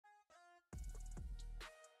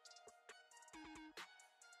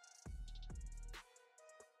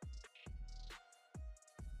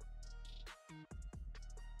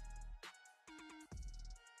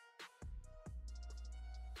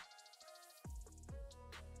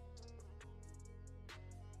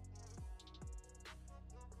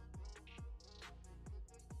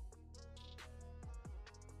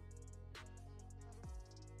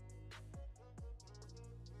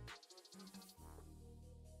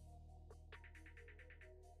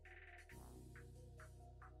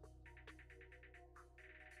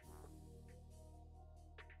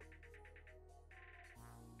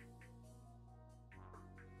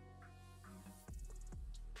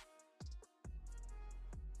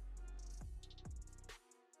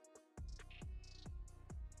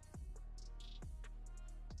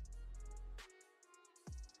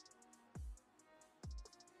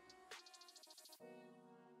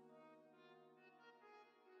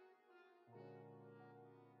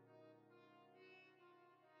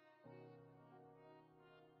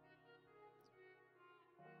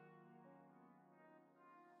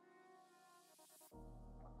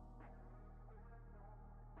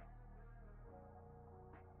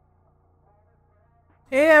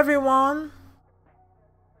Hey everyone,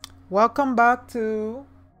 welcome back to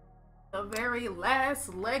The very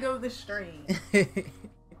last leg of the stream. Hey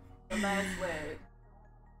The last leg.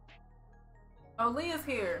 Oh, Leah's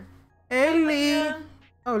here. Lee. Leah.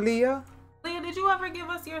 Oh, Leah. Leah, did you ever give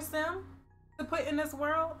us your sim to put in this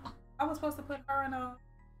world? I was supposed to put her in a...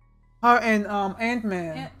 Her and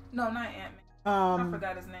Ant-Man. No, not Ant-Man. I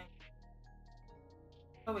forgot his name.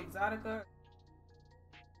 Oh, Exotica?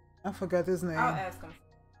 I forgot his name. I'll ask him.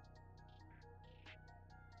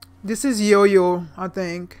 This is Yo-Yo, I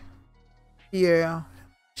think. Yeah.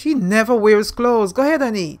 She never wears clothes. Go ahead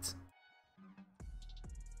and eat.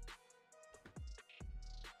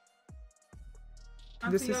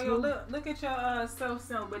 This is look at your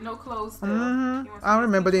self-sim with no clothes still. I don't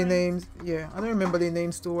remember their names. Yeah, I don't remember their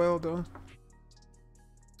names too well though.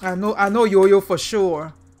 I know Yo-Yo for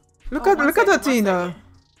sure. Look at the Tina.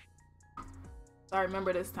 I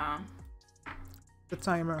remember this time. The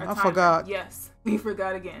timer. I forgot. Yes, we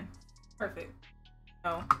forgot again. Perfect.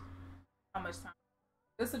 No. How much time?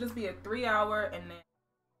 This will just be a 3-hour and then.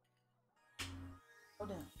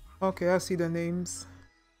 Hold on. Okay, I see the names.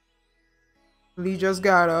 Lee just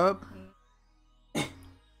got up. The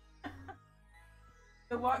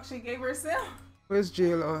walk she gave herself. Where's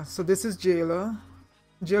Jayla? So this is Jayla.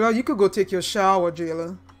 Jayla, you could go take your shower,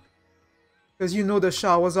 Jayla. Because you know the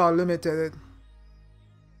showers are limited.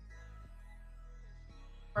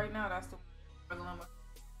 Right now, that's the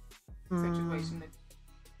situation.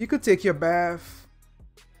 You could take your bath.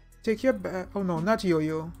 Take your bath. Oh no, not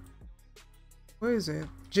Yo-Yo. Where is it?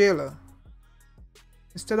 Jayla.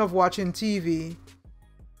 Instead of watching TV.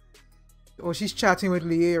 Oh, she's chatting with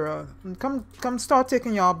Liera. Come start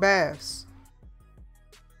taking y'all baths.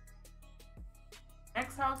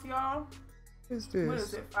 Next house, y'all. What is this? What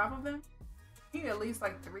is it? 5 of them? You need at least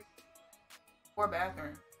like 4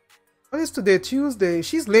 bathrooms. What is today? Tuesday.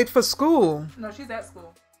 She's late for school. No, she's at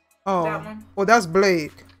school. Oh. That one? Oh, that's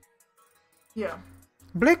Blake. Yeah.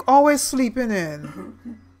 Blake always sleeping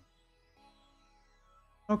in.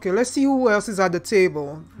 Okay, let's see who else is at the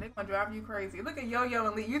table. They're gonna drive you crazy. Look at Yo-Yo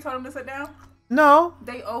and Lee. You told them to sit down? No.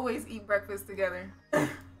 They always eat breakfast together.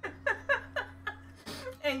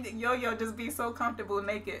 And Yo-Yo just be so comfortable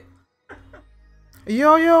naked.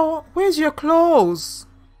 Yo-Yo, where's your clothes?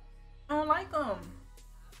 I don't like them.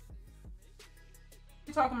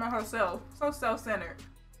 She talking about herself. So self-centered.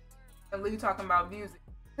 And Lee talking about music.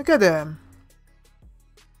 Look at them.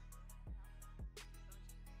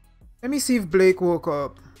 Let me see if Blake woke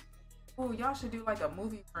up. Oh, y'all should do like a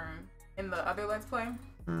movie room in the other Let's Play.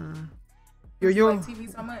 Yo-Yo. Like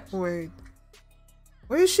TV so much. Wait.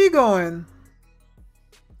 Where is she going?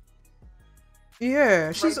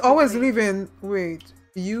 Yeah, she's always leaving. Wait.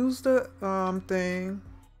 Use the thing.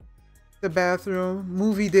 The bathroom.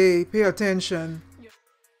 Movie day. Pay attention.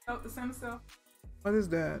 Oh, the same stuff. What is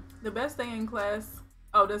that? The best thing in class.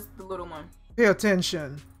 Oh, that's the little one. Pay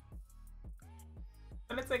attention.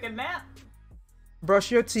 Gonna take a nap.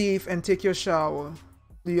 Brush your teeth and take your shower.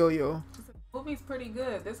 Yo-Yo. The movie's pretty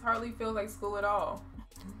good. This hardly feels like school at all.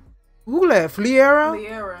 Who left? Liera?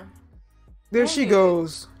 Liera. There she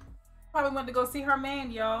goes. Probably went to go see her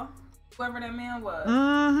man, y'all. Whoever that man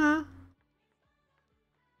was.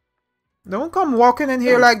 Don't come walking in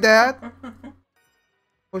here like that.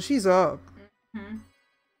 Well, she's up.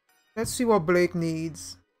 Let's see what Blake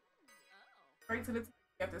needs. Straight to the TV.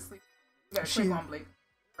 You have to sleep. You gotta click on Blake.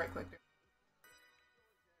 Right click there.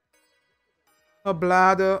 A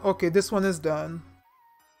bladder. Okay, this one is done.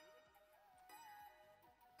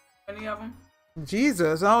 Any of them?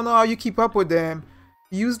 Jesus, I don't know how you keep up with them.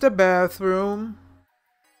 Use the bathroom.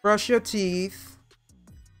 Brush your teeth.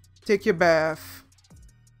 Take your bath.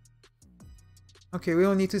 Okay, we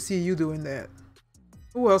don't need to see you doing that.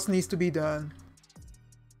 Who else needs to be done?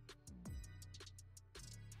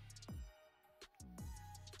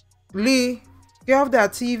 Lee, you have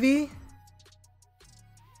that TV?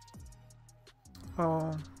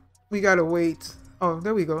 Oh, we gotta wait. Oh,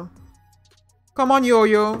 there we go. Come on,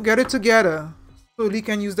 Yo-Yo, get it together. So Lee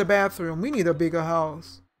can use the bathroom. We need a bigger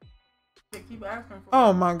house. They keep asking for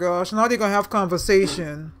oh my gosh, now they're gonna have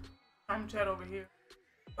conversation. I'm chat over here.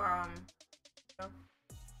 Yeah.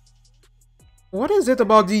 What is it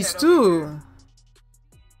about these two?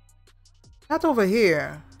 Not over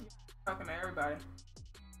here. Talking to everybody.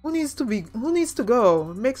 Who needs to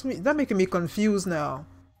go? That making me confused now.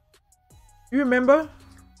 You remember?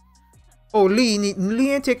 Oh, Lee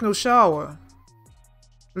ain't take no shower.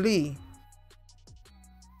 Lee.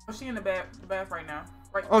 Oh, she in the bath right now.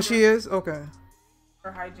 Right. Oh, she is? Okay.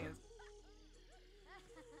 Her hygiene.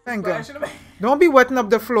 Thank God. Don't be wetting up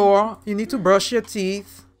the floor. You need to brush your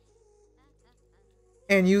teeth.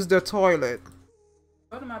 and use the toilet. Both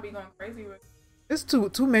of them might be going crazy with. It's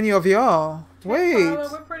too many of y'all. Wait. Tyler,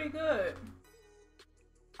 we're pretty good.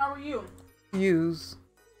 How are you? Use.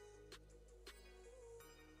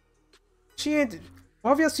 She ain't.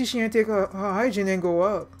 Obviously, she ain't take her hygiene and go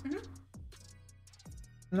up.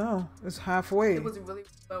 No, it's halfway. It was really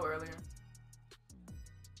low earlier.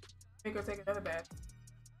 Make her take another bath.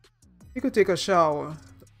 You could take a shower.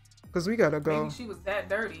 Because we gotta go. Maybe she was that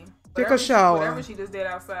dirty. Take a shower. Whatever she just did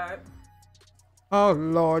outside. Oh,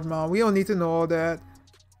 Lord, Mom. We don't need to know all that.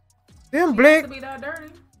 Damn, She Blake. has to be that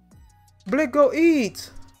dirty. Blake, go eat.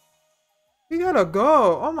 We gotta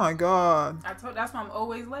go. Oh, my God. That's why I'm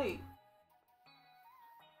always late.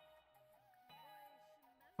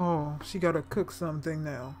 Oh, she gotta cook something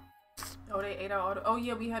now. Oh, they ate out all the... Oh,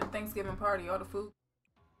 yeah, we had a Thanksgiving party. All the food.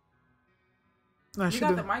 I We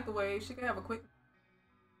got the microwave. She could have a quick...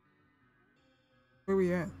 Where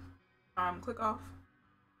we at? Click off.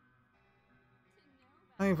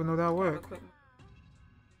 I didn't even know that worked. Quick...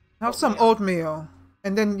 Have some oatmeal.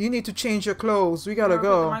 And then you need to change your clothes. We gotta Put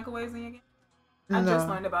go. the microwaves in again? I just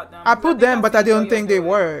learned about them. I put them, but I don't think they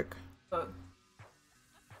work. Look.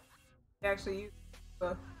 They actually use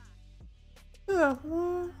it. Yeah,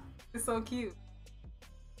 well, It's so cute.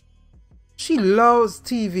 she loves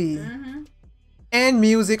TV and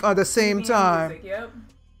music at the same time. Music, yep.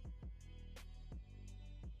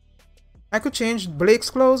 I could change Blake's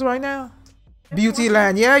clothes right now.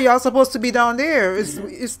 Beautyland, yeah, y'all supposed to be down there.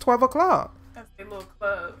 It's 12 o'clock. That's a little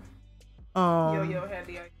club. Yo had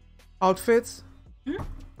the outfits.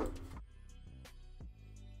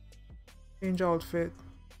 Change outfit.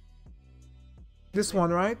 This one,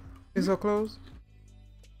 right? Is her clothes?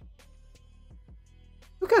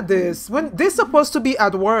 Look at this. When they're supposed to be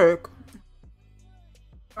at work.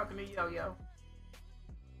 Talking to Yo.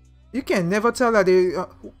 You can never tell that they.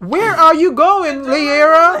 Where are you going,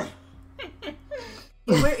 Liera?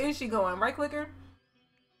 Where is she going? Right clicker?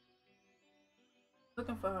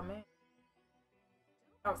 Looking for her man.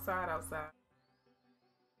 Outside.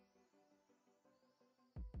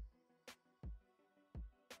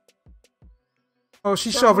 Oh,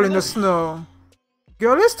 she's shoveling the snow.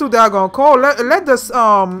 Girl, it's too daggone cold. Let this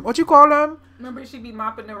what you call them? Remember, she be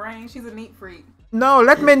mopping the rain. She's a neat freak. No,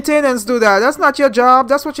 let maintenance do that. That's not your job.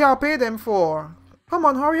 That's what y'all pay them for. Come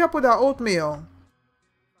on, hurry up with that oatmeal.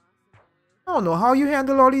 I don't know how you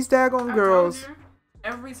handle all these daggone girls.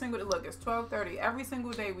 Every single day, look, it's 12:30. Every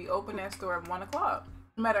single day we open that store at 1 o'clock.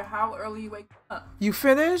 No matter how early you wake up. You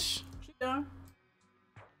finish? She done.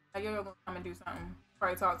 Now Yo gonna come and do something.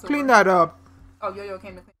 Probably talk to Clean her. that up. Oh, Yo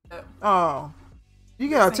came to clean it up. Oh, you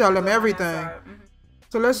gotta tell them everything.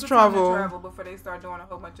 So let's travel. Before they start doing a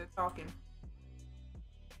whole bunch of talking.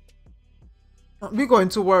 We going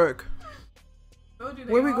to work.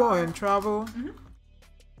 Where we are. going? Travel?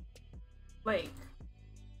 Lake.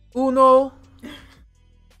 Uno.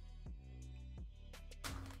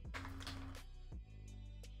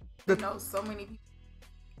 They know so many people.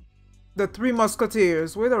 The Three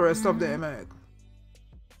Musketeers. Where the rest of them at?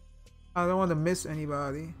 I don't want to miss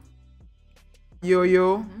anybody.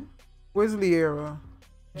 Yo. Where's Liera?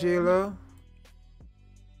 Jayla.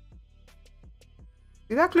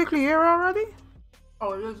 Did I click Liera already?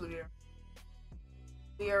 Oh, it is Liera.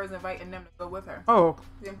 Liera's inviting them to go with her. Oh.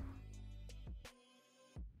 Yeah.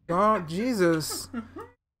 God, Jesus.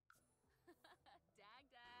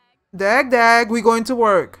 Dag, we going to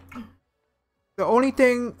work. The only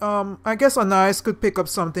thing, I guess Anais could pick up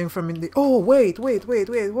something from in the... Oh, wait.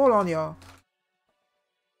 Hold on, y'all.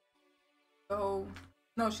 Oh,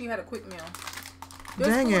 no, she had a quick meal.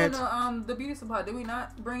 Dang it. The beauty supply, did we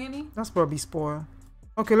not bring any? That's probably spoiled.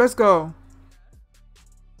 Okay, let's go.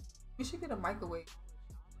 We should get a microwave.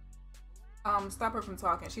 Stop her from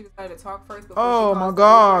talking. She decided to talk first before Oh she my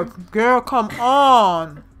God. Girl, come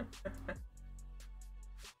on.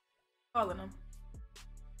 Calling them.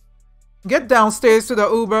 Get downstairs to the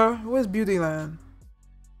Uber. Where's Beautyland?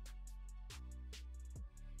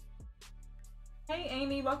 Hey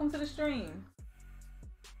Amy, welcome to the stream.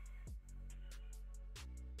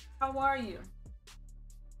 How are you?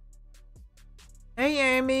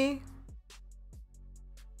 Hey Amy.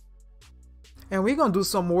 And we're gonna do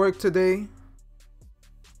some work today.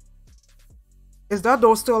 Is that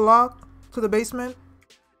door still locked to the basement?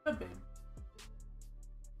 Could be.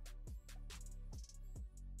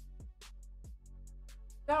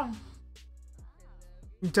 Go.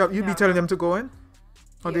 You be telling them to go in?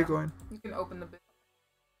 Or they going? You can open the bit.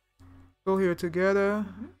 Go here together.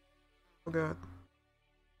 Oh God.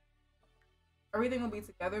 Everything will be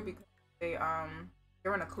together because they're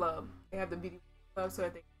in a club. They have the beauty club so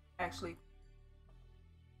that they actually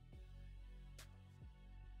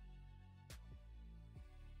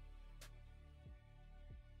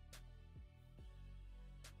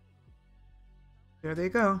There they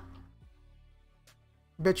go.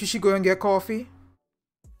 Bet you she go and get coffee.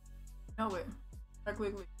 Know it.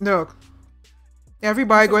 Quickly. Look.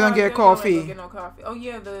 Everybody going to get coffee. Go get no coffee. Oh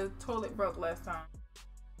yeah, the toilet broke last time.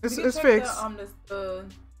 It's fixed. I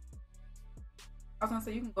was gonna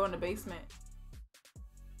say you can go in the basement.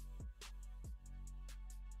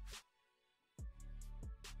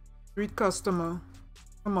 Greet customer.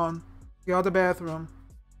 Come on. Get out of the bathroom.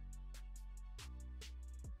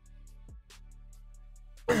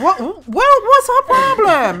 What's her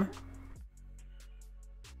problem?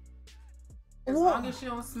 As long as she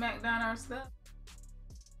don't smack down our stuff.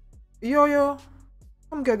 Yo,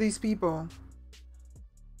 come get these people.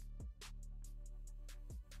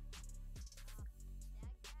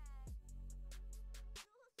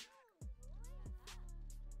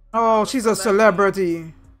 Oh, she's a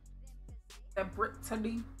celebrity. That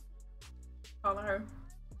Brittany. Calling her.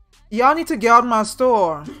 Y'all need to get out of my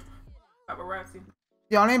store. Paparazzi.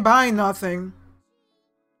 Y'all ain't buying nothing.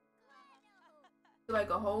 Like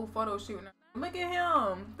a whole photo shoot. Look at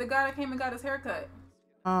him. The guy that came and got his haircut.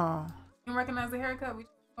 Oh. You recognize the haircut? We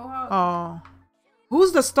go out. Oh.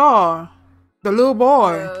 Who's the star? The little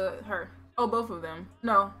boy. Her. Oh, both of them.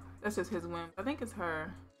 No, that's just his whim. I think it's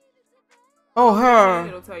her. Oh, her.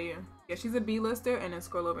 It'll tell you. Yeah, she's a B-lister, and then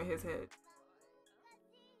scroll over his head.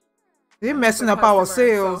 They're messing up our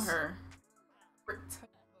sales. Her.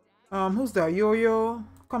 Who's that? Yo-Yo?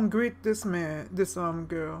 Come greet this man, this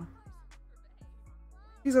girl.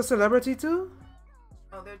 He's a celebrity too?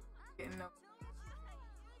 Oh, they're getting no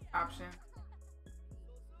option.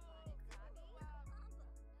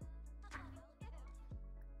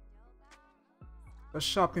 The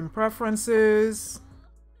shopping preferences.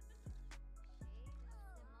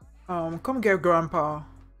 Come get grandpa.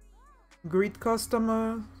 Greet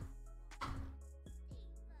customer.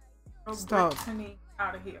 Stop.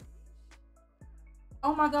 Out of here.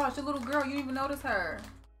 Oh my gosh, the little girl, you didn't even notice her.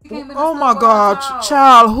 Oh my god,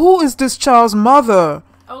 child, who is this child's mother?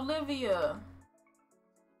 Olivia.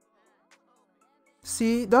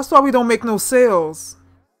 See, that's why we don't make no sales.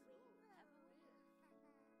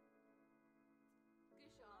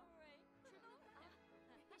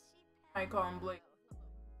 I call him Blake.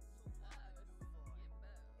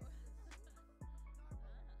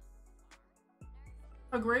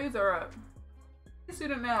 Her grades are up. You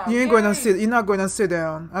sit now. You ain't going to sit. You're not going to sit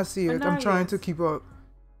down. I see it. I'm trying to keep up.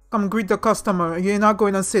 Come greet the customer. You're not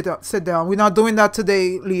going to sit down. We're not doing that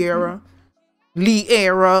today, Liera.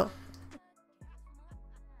 Liera.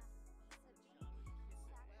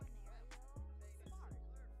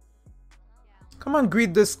 Come on,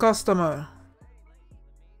 greet this customer.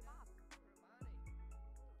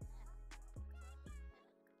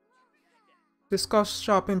 Discuss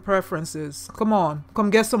shopping preferences. Come on, come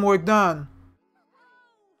get some work done.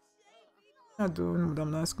 Not doing what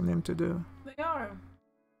I'm asking him to do. They are.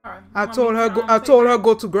 Right. I told her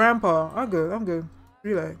go to grandpa. I'm good.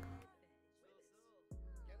 Relax.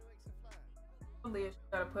 Leah, she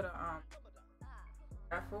gotta put a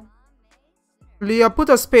raffle. Leah, put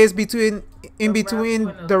a space between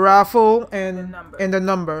the raffle and the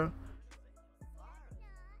number.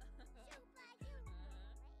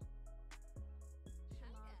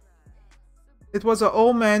 It was an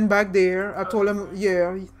old man back there. I told him,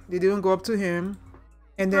 yeah, they didn't go up to him.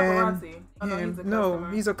 And then him. No,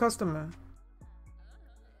 he's a customer.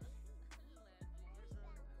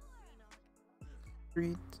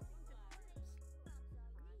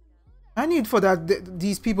 I need for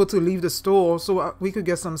these people to leave the store so we could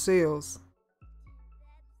get some sales.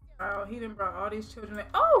 Oh, he done brought all these children in.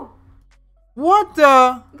 Oh! What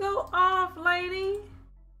the? Go off, lady.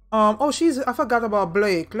 Oh, I forgot about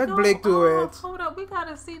Blake. Let Blake do it. Hold up, we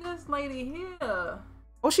gotta see this lady here.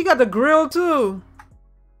 Oh, she got the grill too.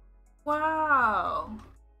 Wow.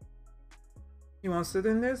 You want to sit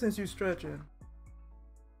in there since you stretching?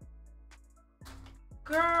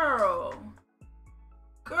 Girl.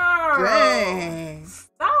 Dang.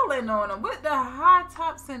 Styling on them with the high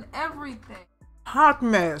tops and everything. Hot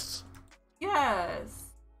mess. Yes.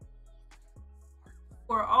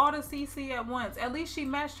 For all the CC at once. At least she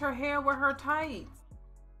matched her hair with her tights.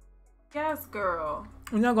 Yes, girl.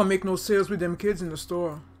 We're not gonna make no sales with them kids in the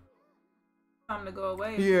store. Time to go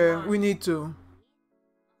away. Yeah, we need to.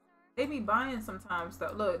 They be buying sometimes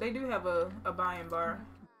though. Look, they do have a buying bar.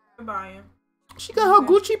 They're buying. She got her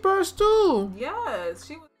Gucci purse too. Yes,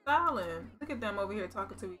 she was styling. Look at them over here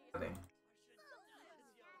talking to each other.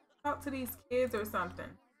 Talk to these kids or something.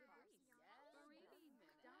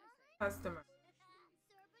 Customer.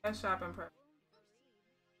 That's shopping prep.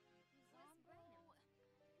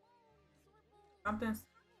 Something.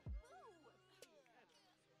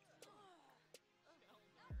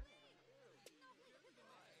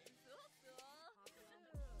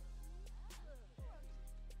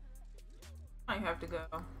 I have to go.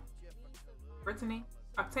 Brittany?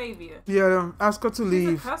 Octavia. Yeah, ask her to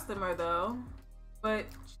leave. She's a customer though, but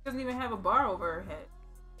she doesn't even have a bar over her head.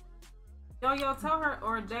 Yo, tell her,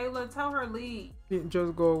 or Jayla, tell her leave. Yeah,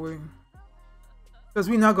 just go away. Because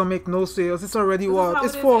we're not gonna make no sales. It's already what?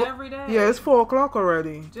 It's it 4. Every day. Yeah, it's 4 o'clock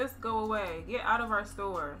already. Just go away. Get out of our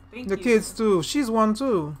store. Thank you. The kids too. She's one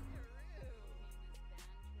too.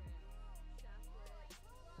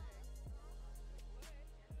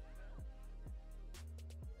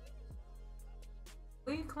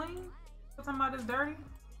 Lee clean? What talking about is dirty?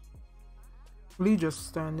 Lee just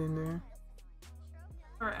standing there.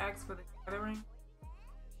 Or ask for the gathering.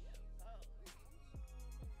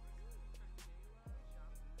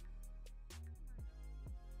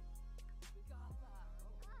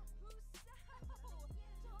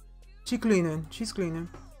 She's cleaning.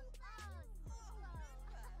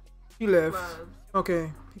 She left.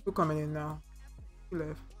 Okay, people coming in now. She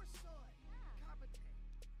left.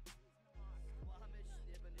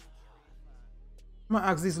 I'm gonna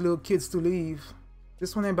ask these little kids to leave.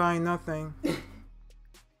 This one ain't buying nothing.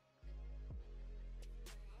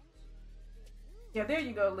 Yeah, there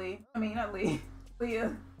you go, Lee. I mean, not Lee.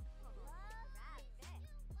 Leah.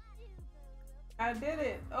 I did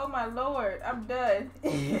it. Oh my lord. I'm done.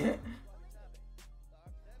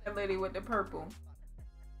 That lady with the purple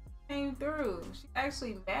came through. She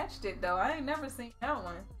actually matched it though. I ain't never seen that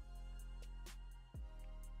one.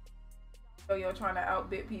 So you're trying to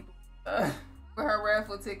outbid people for her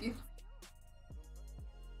raffle ticket.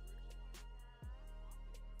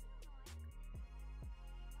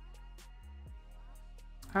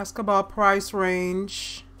 Ask about price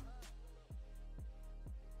range.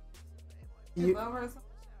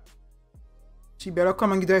 She better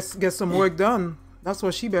come and get some work done. That's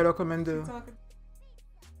what she better come and do.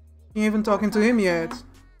 She ain't even talking to him yet.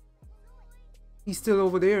 He's still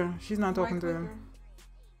over there. She's not talking to him.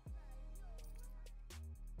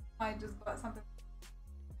 I just bought something.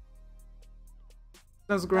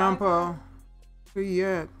 That's Grandpa. Where you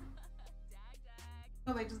at?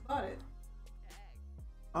 No, they just bought it.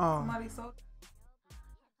 Oh. Somebody sold it.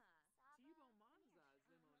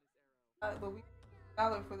 But we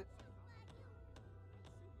 $1 for the.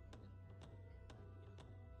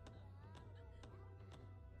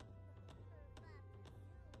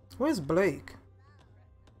 Where's Blake?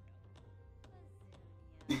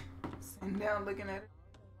 Sitting down looking at it.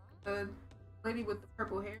 The lady with the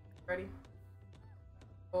purple hair. Ready?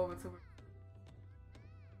 Go over to her.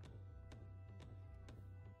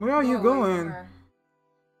 Where are you going?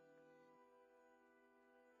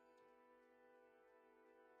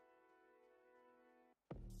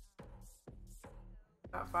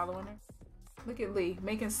 Stop following her. Look at Lee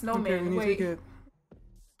making snowmen. Okay, we need Wait. to get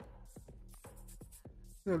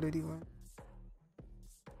the lady went.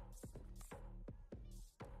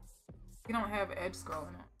 You don't have edge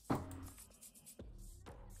scrolling on.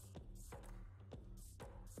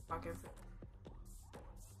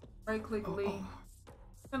 Right click Lee.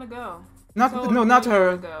 It's gonna go. Not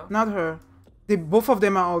her. Not her. Both of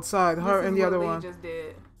them are outside. Her and the other one. Just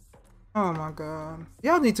did. Oh my god.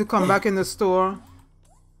 Y'all need to come back in the store.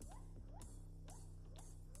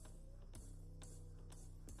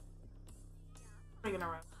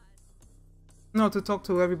 Around. No, to talk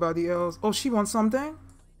to everybody else. Oh, she wants something?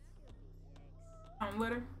 With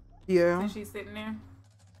her? Yeah. And she's sitting there?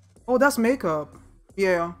 Oh, that's makeup.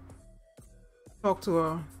 Yeah. Talk to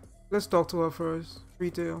her. Let's talk to her first.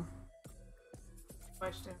 Retail.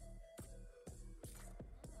 Question.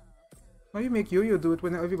 Why you make Yo-Yo do it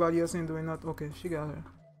when everybody else ain't doing that? Okay, she got her.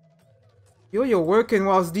 Yo-Yo working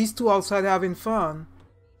whilst these two outside having fun.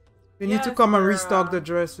 We need to come and restock the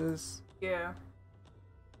dresses. Yeah.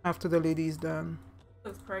 After the lady's done.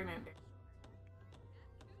 Looks pregnant.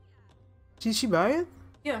 Did she buy it?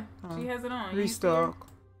 Yeah, she has it on. Restock.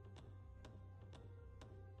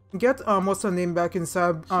 Get what's her name back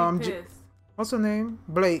inside? What's her name?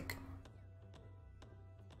 Blake.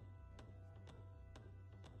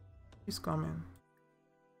 He's coming.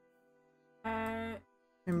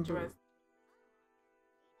 Interesting.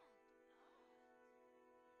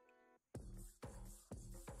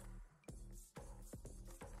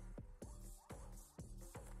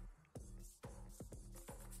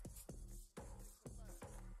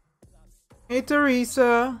 Hey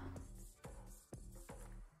Teresa.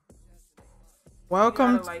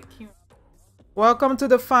 Welcome. Welcome to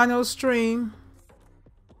the final stream.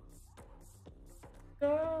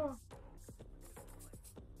 Yeah.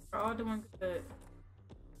 We're all doing good.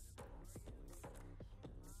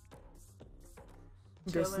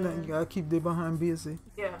 Guess that you gotta keep them behind busy.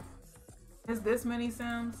 Yeah. Is this many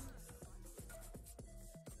Sims?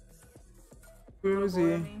 Where is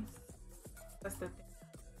he? That's the thing.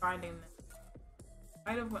 Finding them.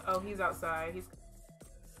 Might have went, oh, he's outside.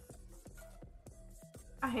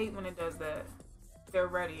 I hate when it does that. They're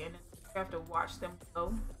ready and you have to watch them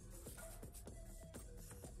go.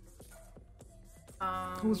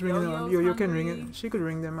 Who's ringing them up? You can ring it. She could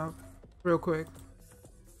ring them up real quick.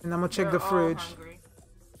 And I'm gonna check the fridge.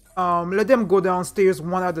 Let them go downstairs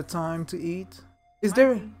one at a time to eat. Is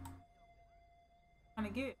there? Trying to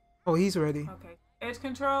get. Oh, he's ready. Okay. Edge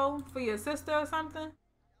control for your sister or something?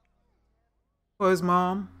 For his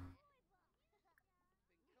mom.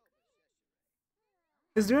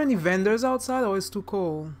 Is there any vendors outside or it's too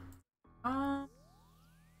cold?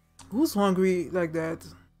 Who's hungry like that?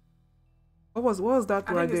 What was that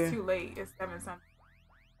right there? I think it's too late. It's 7 something.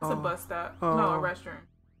 It's a bus stop. No, a restroom.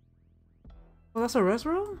 Oh, that's a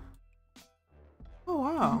restroom? Oh,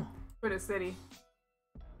 wow. For the city.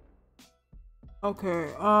 Okay.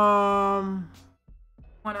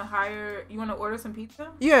 You wanna order some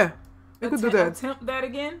pizza? Yeah. We could do that. Attempt that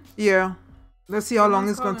again? Yeah. Let's see how long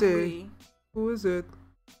it's gonna take. Who is it?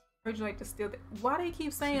 Heard you like to steal. Why they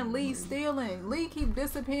keep saying Lee stealing? Lee keep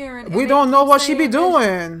disappearing. We don't know what she be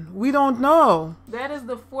doing. We don't know. That is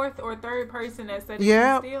the 4th or 3rd person that said she's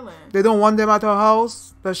stealing. They don't want them at her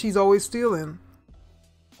house, but she's always stealing.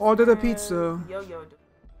 Order the pizza. Yo,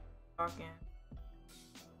 talking.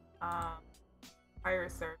 Fire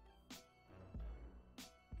service.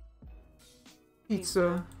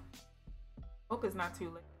 Pizza. Hope it's not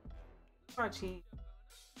too late. Or cheap.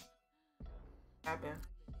 Happen.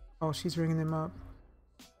 Oh, she's ringing him up.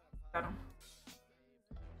 Got him.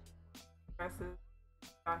 Dresses.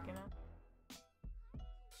 Stocking him.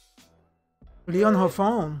 Lee on her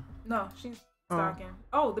phone. No, she's stocking.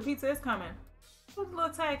 Oh, the pizza is coming. Who's a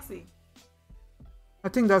little taxi? I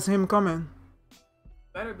think that's him coming.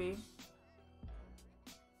 Better be.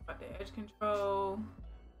 Got the edge control.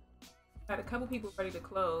 Got a couple people ready to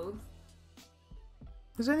close.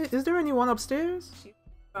 Is there anyone upstairs? She's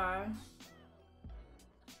fine.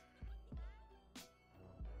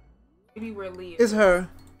 Maybe where Lee is. It's her.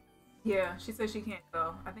 Yeah, she said she can't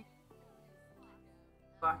go. I think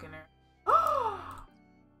blocking her.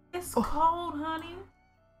 It's cold, honey.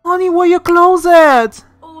 Honey, where your clothes at?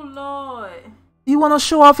 Oh Lord. You wanna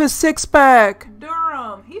show off his 6-pack?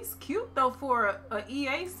 Durham, he's cute though for a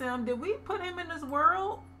EA sim. Did we put him in this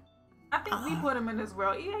world? I think we put him in this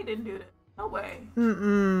world. EA didn't do that. No way.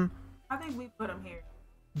 I think we put him here.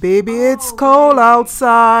 Baby, it's cold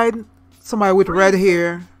outside. Somebody with red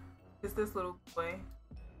hair. It's this little boy.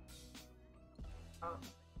 Oh.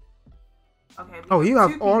 Okay. Oh, you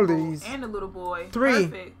have all these. And the little boy. 3.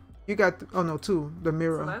 Perfect. You got, 2. The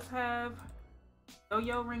mirror. So let's have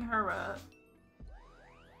Yo-Yo ring her up.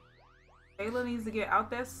 Ayla needs to get out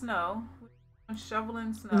that snow. I'm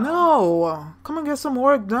shoveling snow. No. Come and get some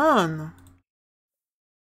work done.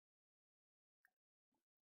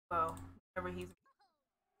 Well, whenever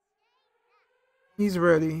he's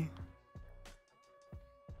ready.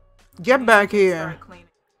 Get back here.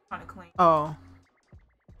 Trying to clean. Oh.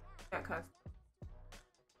 Got custody.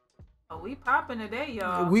 Oh, we popping today,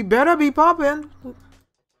 y'all. We better be popping.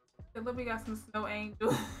 Look, we got some snow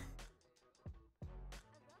angels.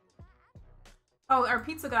 Oh, our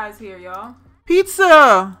pizza guy's here, y'all.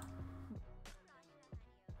 Pizza.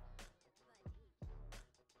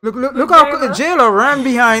 Look how Jailer ran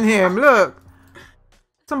behind him. Look.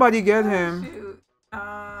 Somebody get him.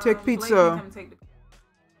 Take pizza.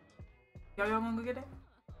 Yo-Yo gonna go get it?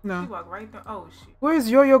 No. She walked right there. Oh shoot. Where's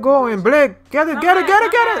Yo-Yo going? Blake, get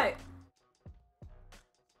it.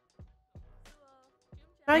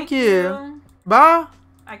 Thank you. Bye.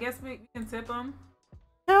 I guess we can tip him.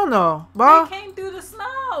 Hell no. Bye. They came through the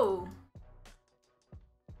snow.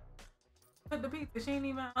 Put the pizza. She ain't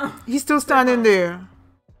even. He's still standing there.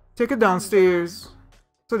 Take it downstairs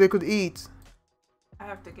so they could eat. I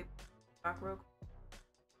have to get back real quick.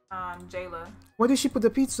 Jayla. Where did she put the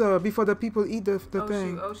pizza before the people eat the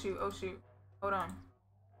thing? Oh shoot. Hold on.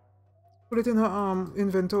 Put it in her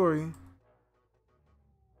inventory.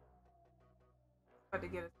 About to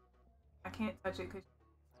get it. I can't touch it because.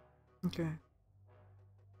 Okay.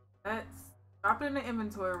 Let's drop it in the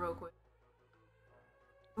inventory real quick.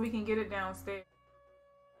 We can get it downstairs.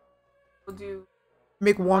 We'll do.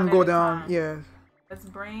 Make one go down. Yeah. Let's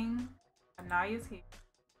bring Anaya's here.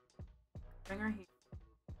 Bring her here.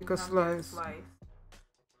 Take a slice.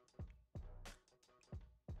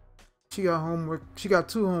 She got homework. She got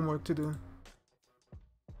 2 homework to do.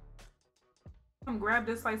 Come grab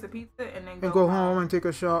this slice of pizza and then go home and take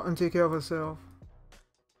a shot and take care of herself.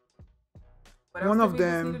 One of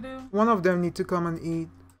them need to come and eat.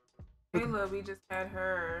 Kayla, we just had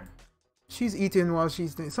her. She's eating while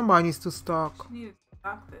she's doing. Somebody needs to stock. She needs to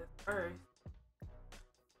stock this first.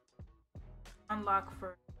 Unlock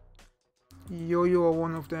first. Yo-yo or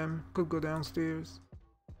one of them could go downstairs.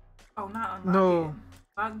 Oh, not unlock. No. It.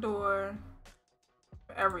 Lock door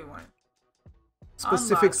for everyone.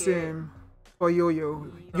 Specific sim for Yo-yo.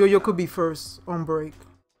 Yo-yo could be first on break.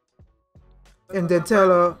 And then tell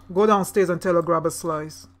her, go downstairs and tell her grab a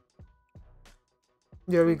slice.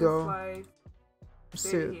 There we go. Slice.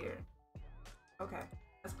 Sit here. Okay,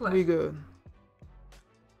 let's play. We good.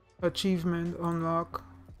 Achievement unlock.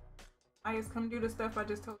 I just come do the stuff I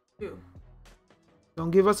just told you to do. Don't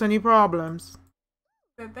give us any problems.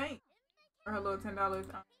 Said thanks for her little $10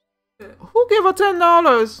 tip. Who gave her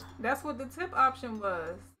 $10? That's what the tip option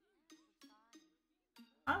was.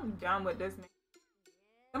 I'm done with this.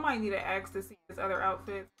 Somebody need to ask to see his other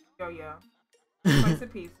outfits. Yo. Price a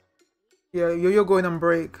piece. Yeah, Yo-yo going on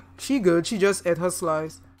break. She good. She just ate her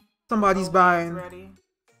slice. Somebody's buying. Ready.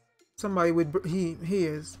 Somebody with he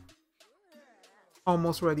is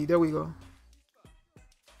almost ready. There we go.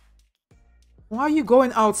 Why are you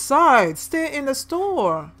going outside? Stay in the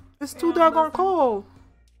store. It's too doggone cold.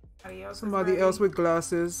 Somebody else with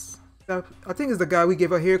glasses. That, I think it's the guy we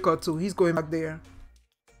gave a haircut to. He's going back there.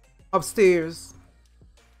 Upstairs.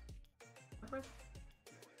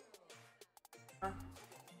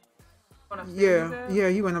 Yeah,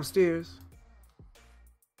 he went upstairs.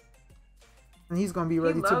 And he's gonna be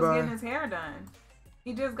ready to buy. He loves getting his hair done.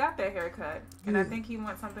 He just got that haircut. And I think he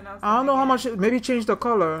wants something else. I don't know how much, maybe change the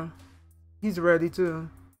color. He's ready too.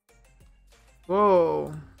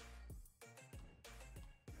 Whoa.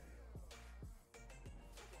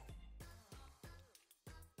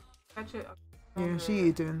 Yeah, she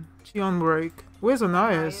eating. She on break. Where's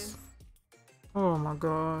Anais? Oh my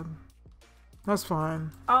god. That's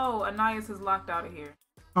fine. Oh, Anais is locked out of here.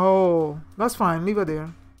 Oh, that's fine. Leave her there.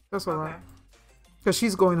 That's alright. Because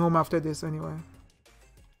she's going home after this anyway.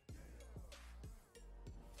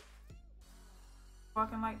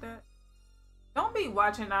 Walking like that? Don't be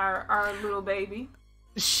watching our little baby.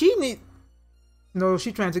 She need... No,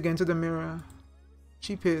 she trying to get into the mirror.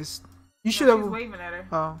 She pissed. You should have... She's waving at her.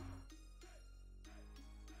 Oh.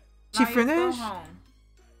 She finished? Go home.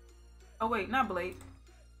 Oh wait, not Blake.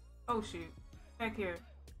 Oh shoot. Back here.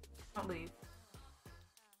 Don't leave.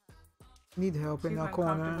 Need help in that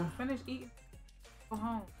corner. Finish eating. Go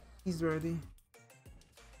home. He's ready.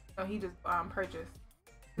 Oh, he just purchased.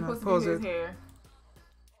 He's No, supposed to pause do his it. hair.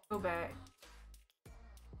 Go back.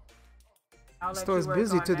 Store's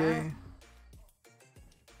busy today.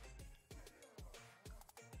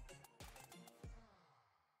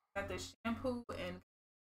 Got the shampoo and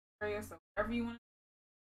area, so whatever you want.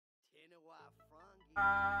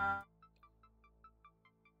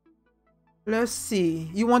 Let's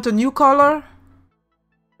see. You want a new color?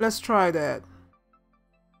 Let's try that.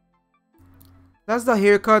 That's the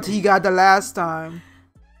haircut he got the last time.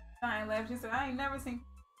 I laughed. She said, I ain't never seen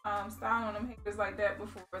style on them haters like that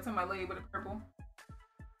before. To my lady with the purple.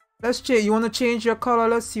 Let's change. You want to change your color?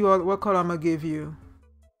 Let's see what color I'm gonna give you.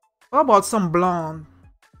 What about some blonde?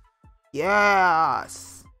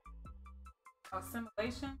 Yes. Oh,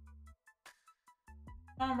 simulation.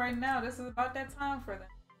 Right now, this is about that time for them.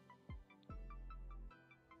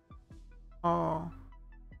 Oh.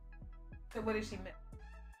 So what did she miss?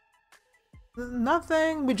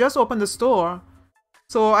 Nothing. We just opened the store,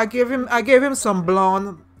 so I gave him some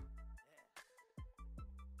blonde.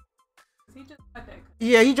 He just got that cut.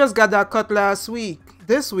 Yeah, he just got that cut last week.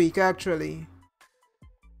 This week actually.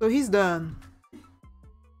 So he's done.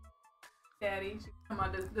 Daddy, she's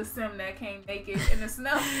talking about the sim that came naked in the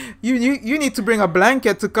snow. You need to bring a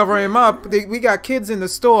blanket to cover him up. We got kids in the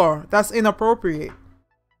store. That's inappropriate.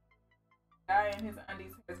 Guy in his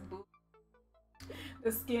undies has boobs.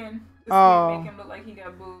 The skin make him look like he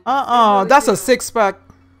got boobs. Really that's do. a 6-pack.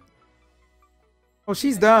 Oh,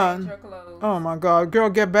 she's done. Oh my god, girl,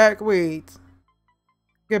 get back. Wait.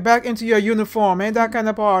 Get back into your uniform. Ain't that kind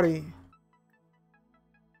of party.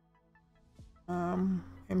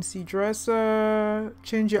 MC dresser.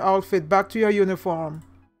 Change your outfit. Back to your uniform.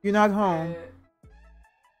 You're not home.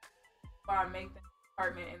 I make the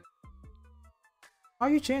apartment in. How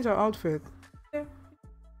you change her outfit? Yeah.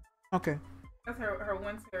 Okay. That's her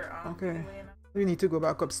winter. Okay. We need to go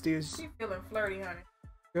back upstairs. She feeling flirty, honey.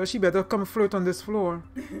 Girl, she better come flirt on this floor.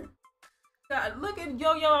 God, look at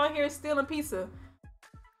Yo-Yo out here stealing pizza.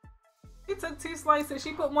 She took 2 slices.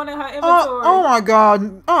 She put one in her inventory. Oh my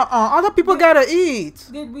god. Other people gotta eat.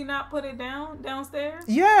 Did we not put it downstairs?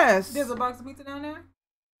 Yes. There's a box of pizza down there?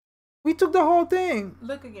 We took the whole thing.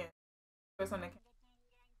 Look again. On the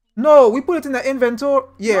no, we put it in the inventory.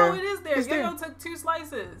 Yeah. No, it is there. It's Yo-Yo there. took 2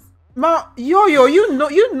 slices. Yo,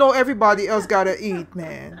 you know everybody else gotta eat,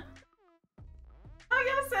 man. Oh,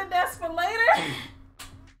 y'all said that's for later.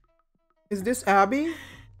 Is this Abby?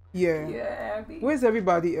 Yeah. Yeah, Abby. Where's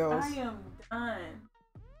everybody else? I am done.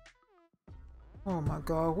 Oh my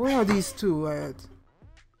god, where are these two at?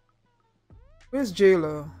 Where's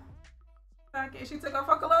Jayla? She took off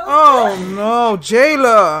her clothes. Oh no,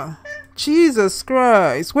 Jayla! Jesus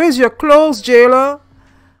Christ. Where's your clothes, Jayla?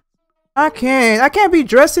 I can't be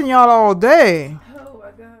dressing y'all all day. Oh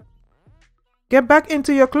my god. Get back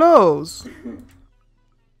into your clothes.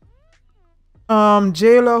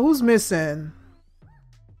 Jayla, who's missing?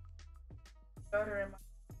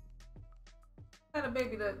 Got a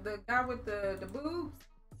baby, the guy with the boobs.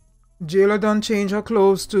 Jayla done change her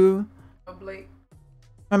clothes too. Oh, Blake.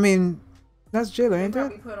 I mean, that's Jayla, ain't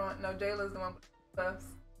it? Put on, no, Jayla's the one with the stuff.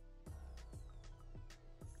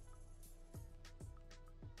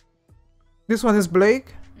 This one is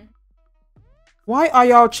Blake. Mm-hmm. Why are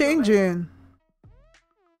y'all changing?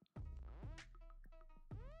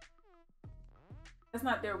 That's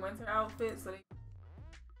not their winter outfit, so they.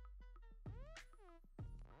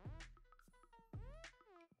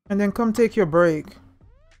 And then come take your break.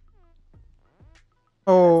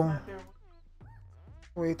 Oh.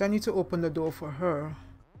 Wait, I need to open the door for her.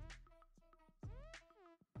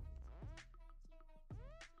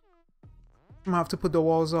 I'm gonna have to put the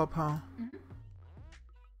walls up, huh? Mm-hmm.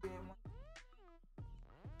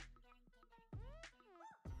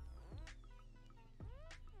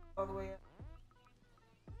 All the way up.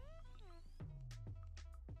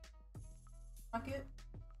 Bucket.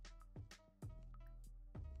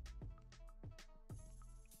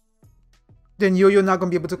 Then you're not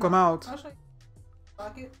gonna be able to come out. I'll show you.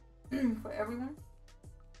 Bucket for everyone.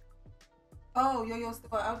 Oh, Yo-Yo's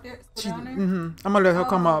still out there? Still down there? Mm-hmm. I'm gonna let her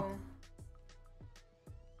come up.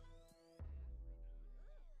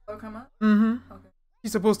 Oh, come up? Mm-hmm. Okay.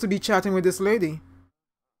 She's supposed to be chatting with this lady.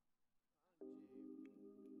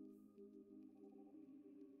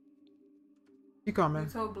 She coming. You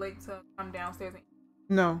told Blake to come downstairs and...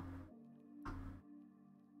 No.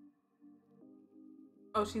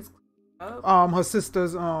 Oh, she's up? Her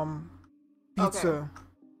sister's pizza.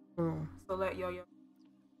 Okay. So let Yo-Yo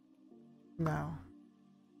now.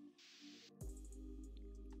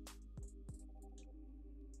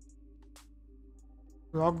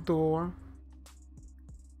 Lock door.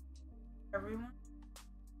 Everyone?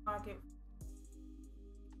 Pocket.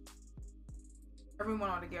 Everyone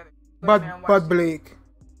all together. But Blake.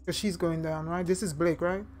 Because she's going down, right? This is Blake,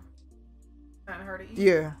 right? Trying her to eat?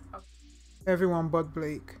 Yeah. Okay. Everyone but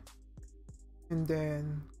Blake. And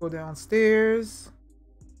then go downstairs.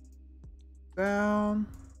 Down.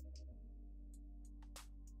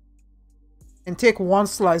 And take one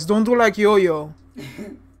slice. Don't do like Yo-Yo.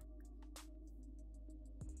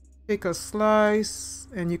 Take a slice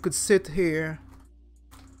and you could sit here.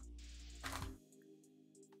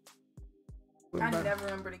 I never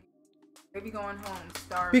remember to maybe going home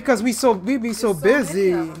starving. Because we be so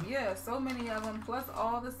busy. Yeah, so many of them plus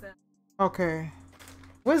all the Sims. Okay.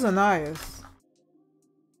 Where's Anais?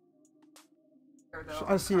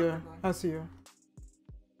 I see her. I see her.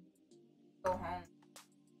 Go home.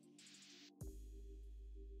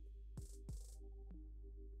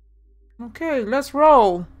 Okay, let's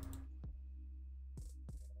roll.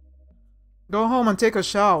 Go home and take a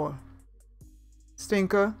shower.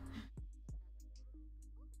 Stinker.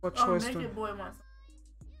 What choice? Naked boy wants.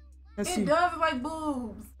 Let's it see. does like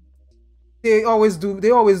boobs. They always do.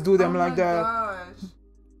 They always do them like that. Gosh.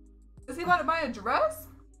 Is he about to buy a dress?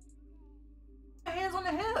 Hands on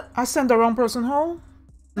the hip. I sent the wrong person home.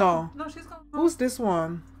 No. No, she's going. Who's this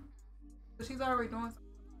one? She's already doing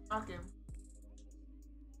something.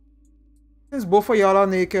 Since both of y'all are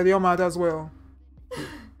naked, you might as well.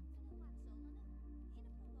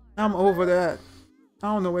 I'm over that. I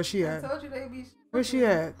don't know where she at. I told you they be. Where she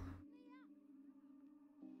at?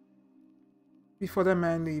 Before the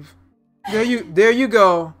man leave. There you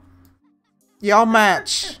go. Y'all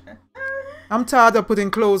match. I'm tired of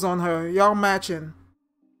putting clothes on her. Y'all matching.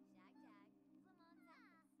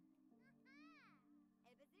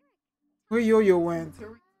 Where Yo-Yo went?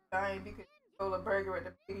 Dying because she stole a burger at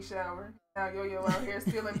the baby shower. Now Yo-Yo out here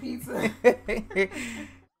stealing pizza.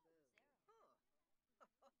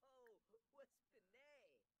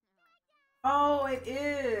 Oh, it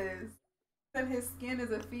is. And his skin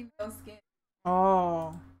is a female skin.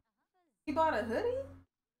 Oh. He bought a hoodie?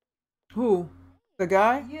 Who? The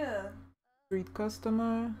guy? Yeah. Street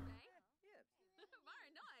customer.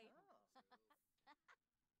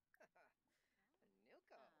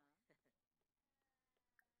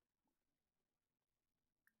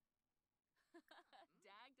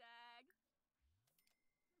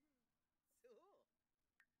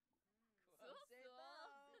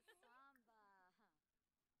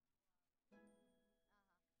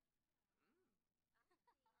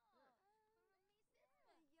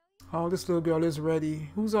 Oh, this little girl is ready.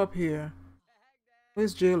 Who's up here?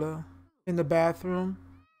 Where's Jayla? In the bathroom.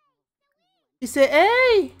 He said,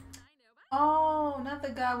 hey! Oh, not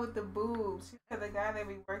the guy with the boobs. She said the guy that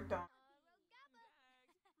we worked on.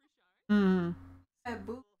 That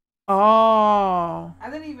boob. Oh. I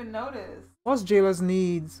didn't even notice. What's Jayla's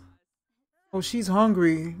needs? Oh, she's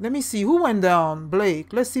hungry. Let me see. Who went down?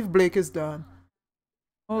 Blake. Let's see if Blake is done.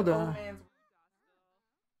 Hold on.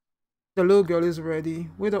 The little girl is ready.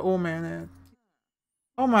 Where the old man at?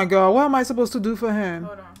 Oh my god, what am I supposed to do for him?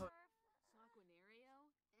 Hold on.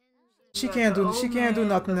 She can't do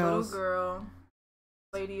nothing else. Little girl,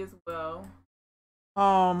 lady as well.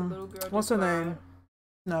 What's her name?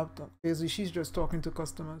 No, basically she's just talking to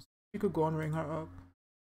customers. You could go and ring her up.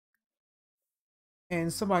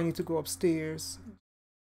 And somebody need to go upstairs.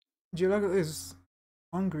 Jayla is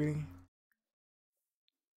hungry.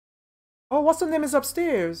 Oh, what's her name is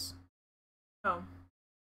upstairs? Oh.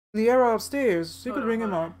 Liera upstairs. She could ring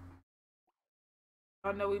him up.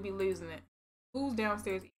 I know we'd be losing it. Who's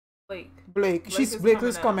downstairs? Blake. Blake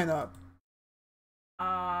is coming up.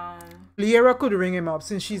 Liera could ring him up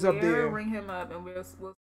since she's up there. Ring him up and we'll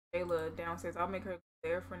Jayla downstairs. I'll make her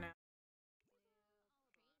there for now.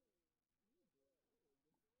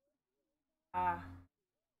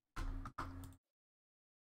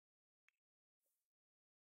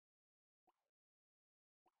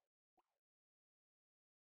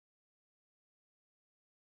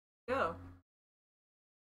 Go.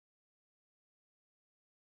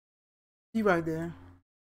 He right there.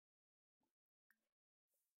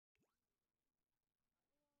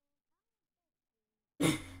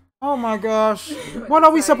 Oh my gosh. What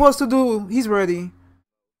are we supposed to do? He's ready.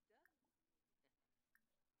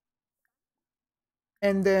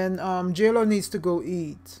 And then Jayla needs to go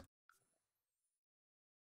eat.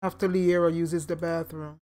 After Liera uses the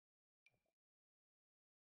bathroom.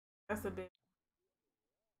 That's a bit.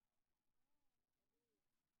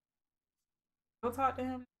 Go talk to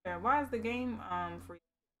him. Why is the game free?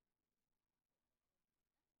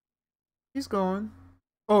 She's going.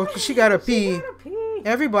 Oh, cause she gotta pee. Gotta pee.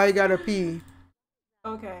 Everybody gotta pee.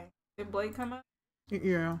 Okay. Did Blake come up?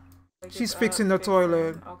 Yeah. Blake She's fixing the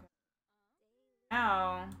toilet. Okay.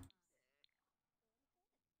 Now.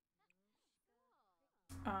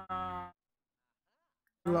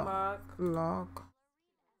 Lock.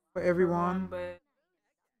 For everyone. But.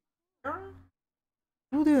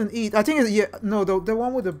 Who didn't eat? I think it's, yeah, no, the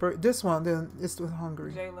one with the bird. This one, then it's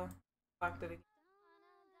hungry. Jayla locked it again.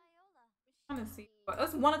 I'm trying to see.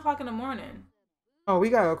 It's 1 o'clock in the morning. Oh, we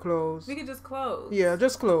gotta close. We could just close. Yeah,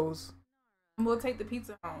 just close. And we'll take the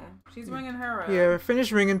pizza home. She's ringing her up. Yeah,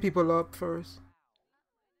 finish ringing people up first.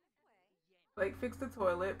 Like, fix the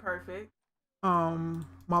toilet. Perfect.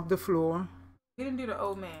 Mop the floor. We didn't do the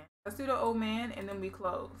old man. Let's do the old man and then we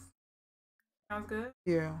close. Sounds good?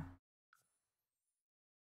 Yeah.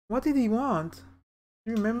 What did he want?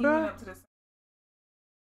 You remember? He went up to the...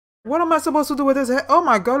 What am I supposed to do with his head? Oh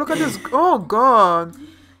my god, look at this. Oh god.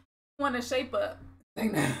 Want to shape up.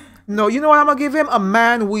 No, you know what I'm gonna give him? A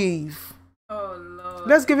man weave. Oh lord.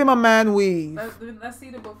 Let's give him a man weave. Let's see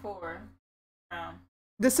the before.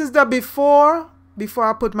 This is the before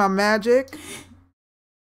I put my magic.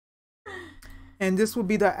 And this will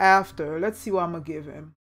be the after. Let's see what I'm gonna give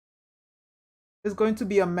him. It's going to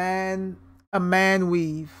be a man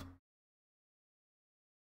weave.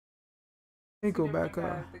 Let me go back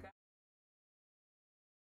up.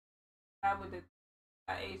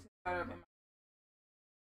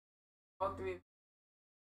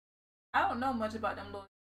 I don't know much about them little.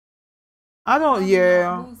 I don't,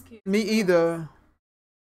 yeah. Me either.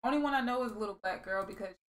 Only one I know is a little black girl because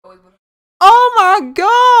she always was. Oh my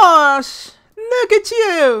gosh! Look at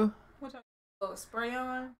you! What a little spray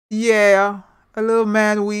on? Yeah, a little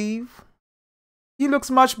man weave. He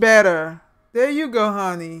looks much better. There you go,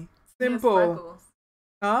 honey. Simple.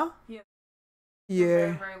 Huh? Yeah. Yeah.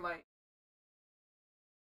 Very, very light.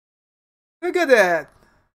 Look at that.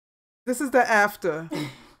 This is the after.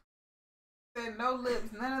 Said no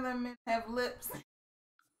lips. None of them men have lips.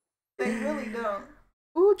 They really don't.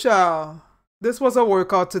 Ooh, child. This was a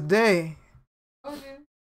workout today. Oh, yeah.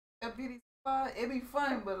 That beauty spot, it be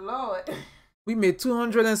fun, but Lord. We made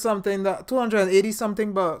 200 and something, 280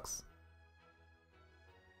 something bucks.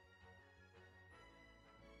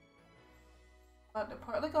 About the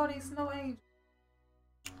part. Look at all these snow angels.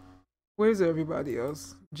 Where's everybody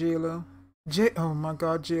else? Jayla. Oh my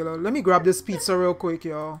god, Jayla. Let me grab this pizza real quick,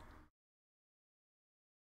 y'all.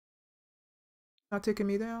 Not taking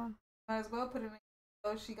me down? Might as well put it in.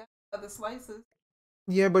 Oh, she got other slices.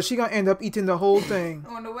 Yeah, but she gonna end up eating the whole thing.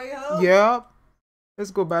 On the way home? Yep.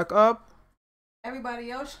 Let's go back up.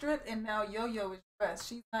 Everybody else stripped, and now Yo-Yo is dressed.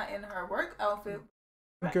 She's not in her work outfit.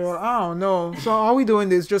 Girl, I don't know. So all we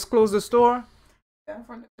doing is just close the store? Yeah,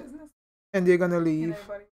 from the business. And they're gonna leave.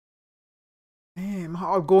 Damn,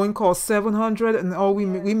 our outgoing cost 700, and all we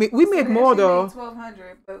made more though.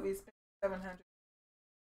 1,200, but we spent 700.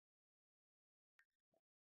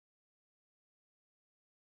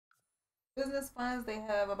 Business funds, they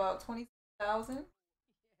have about 20,000.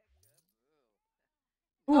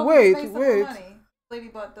 Oh wait. Lady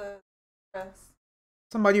bought the dress.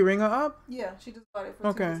 Somebody ring her up? Yeah, she just bought it for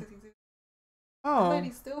okay. $262. Oh. The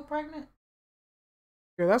lady's still pregnant?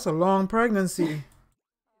 Yeah, that's a long pregnancy.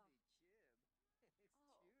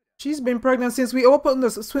 She's been pregnant since we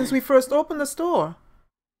first opened the store.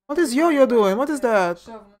 What is Yo-Yo doing? What is that?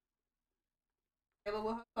 Jayla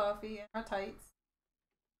with her coffee and her tights.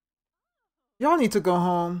 Y'all need to go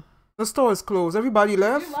home. The store is closed. Everybody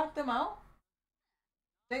left? Did you lock them out?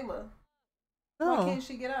 Jayla. No. Why can't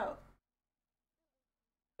she get out?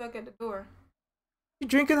 Stuck at the door. She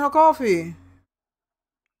drinking her coffee.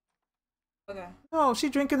 Okay. No, she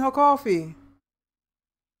drinking her coffee.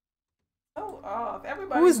 Oh, off.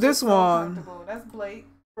 Everybody. Who is this one? That's Blake.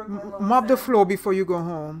 Mop the floor before you go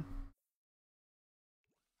home.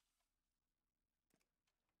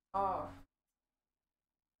 Oh.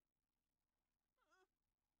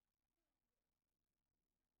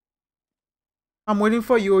 I'm waiting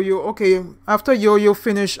for Yo-Yo. Okay, after Yo-Yo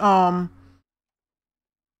finish, don't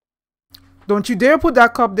you dare put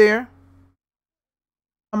that cup there.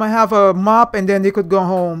 I'm gonna have a mop and then they could go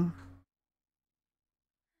home.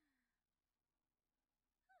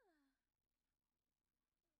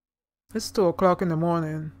 It's 2 o'clock in the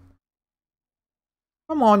morning.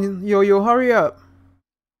 Come on, Yo-Yo, hurry up.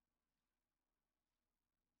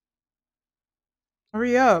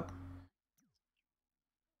 Hurry up.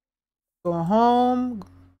 Go home,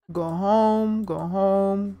 go home, go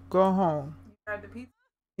home, go home. You got the pizza?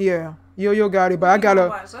 Yeah, Yo-Yo got it, but I gotta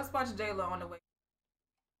watch. Let's watch Jayla on the way.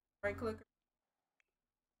 Right clicker.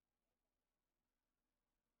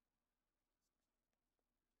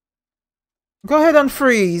 Go ahead and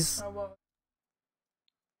freeze.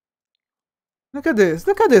 Look at this.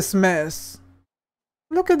 Look at this mess.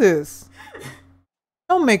 Look at this.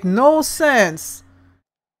 Don't make no sense.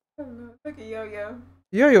 Look at Yo-Yo.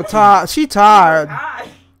 Yo-Yo tired. She tired.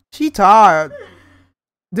 She tired.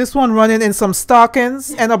 This one running in some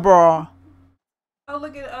stockings and a bra. Oh,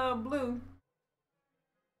 look at Blue.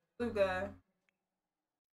 Blue guy.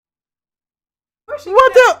 Where's she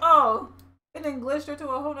what the? Oh, it then glitched her to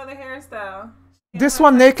a whole other hairstyle. This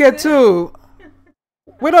one naked too.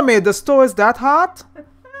 Wait a minute, the store is that hot?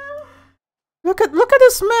 Look at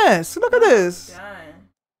this mess. Look at this. Done.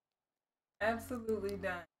 Absolutely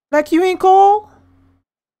done. Like you ain't cold?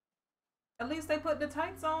 At least they put the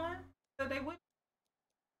tights on so they would.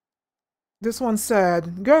 This one's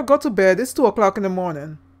sad. Girl, go to bed. It's 2 o'clock in the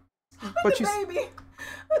morning. But the baby.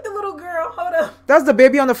 With the little girl. Hold up. That's the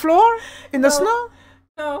baby on the floor? In the snow?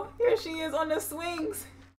 No, here she is on the swings.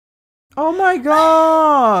 Oh my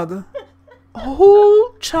god.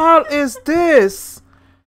 Who child is this?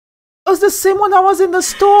 It's the same one that was in the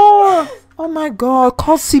store. Oh my god,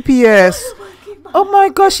 call CPS. Oh my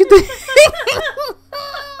god, she did.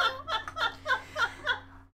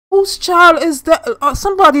 Whose child is that?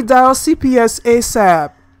 Somebody dial CPS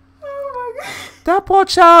ASAP. Oh my god. That poor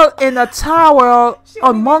child in a towel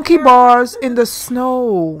on monkey bars in the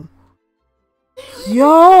snow.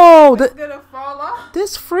 Yo,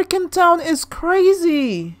 this freaking town is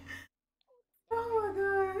crazy. Oh my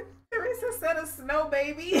god. Teresa said a snow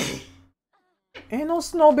baby. Ain't no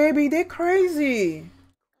snow baby, they crazy.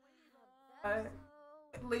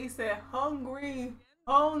 Lee said hungry.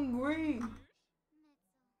 Hungry.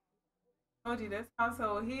 Told you this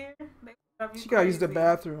household here. She gotta use the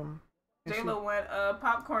bathroom. Jayla went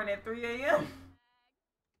popcorn at 3 a.m.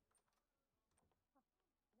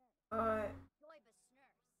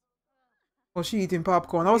 Oh, she eating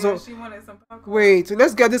popcorn. She wanted some popcorn. Wait,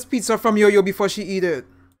 let's get this pizza from Yo-Yo before she eat it.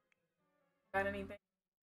 Got anything?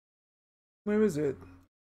 Where is it?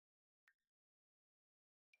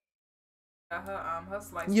 Got her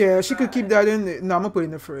slice. Yeah, she could keep that in it. No, I'm gonna put it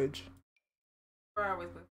in the fridge.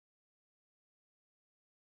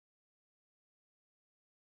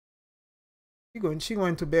 She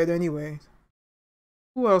going to bed anyway.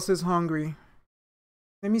 Who else is hungry?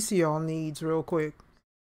 Let me see y'all needs real quick.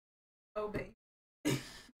 Oh, babe.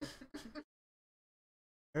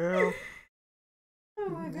 Girl.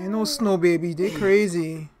 Oh, ain't no snow baby. They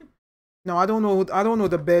crazy. No, I don't know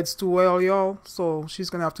the beds too well, y'all. So she's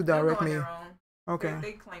gonna have to direct me. Okay.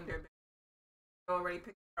 They claimed their bed. They already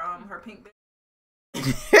picked her pink bed.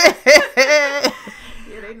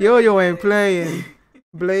 Yo ain't playing.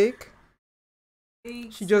 Blake.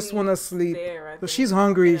 She just wanna sleep. So she's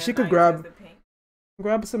hungry. She could grab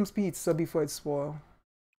some pizza before it spoils.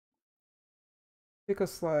 Take a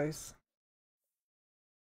slice.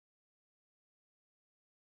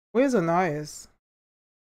 Where's Anais?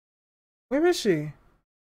 Where is she? You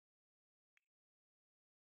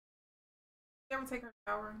ever take her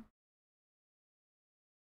shower?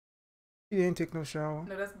 She didn't take no shower.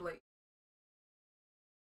 No, that's Blake.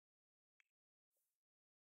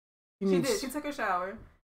 She did. She took a shower.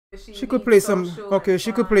 She could play some. Okay,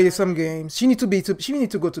 she could play some games. She need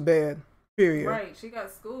to go to bed. Period. Right. She got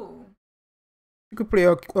school. She could play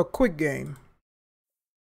a quick game.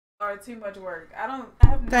 Or too much work. I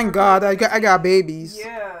have. Thank God I got babies.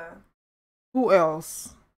 Yeah. Who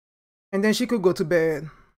else? And then she could go to bed.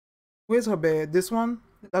 Where's her bed? This one?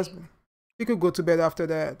 She could go to bed after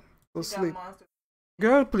that. Go sleep.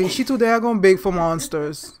 Girl, please. She too gonna beg for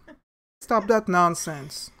monsters. Stop that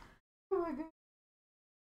nonsense. Oh my God.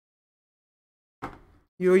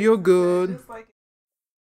 You're good. Just like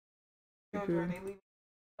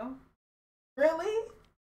Really?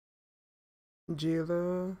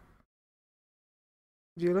 Jayla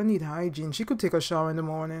need hygiene. She could take a shower in the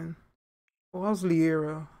morning. Oh, how's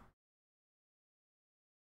Liera?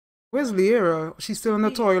 Where's Liera? She's still in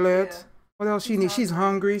the toilet. Yeah. What else she needs? She's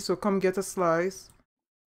hungry, so come get a slice.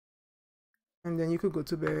 And then you could go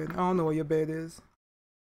to bed. I don't know where your bed is.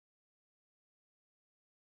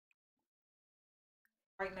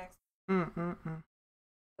 Right next.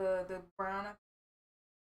 The brown.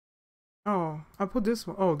 Oh, I put this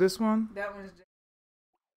one. Oh, this one? That one's just...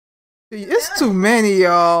 It's too many,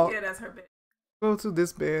 y'all. Yeah, that's her bed. Go to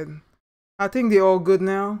this bed. I think they're all good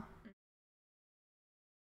now.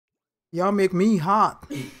 Y'all make me hot.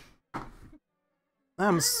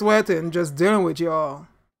 I'm sweating just dealing with y'all.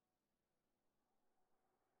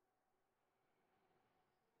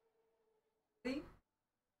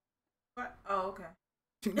 Oh, okay.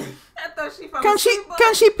 I thought she fell Can asleep,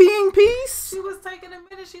 she pee in peace? She was taking a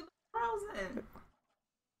minute. She was frozen.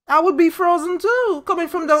 I would be frozen too, coming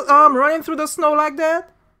from the running through the snow like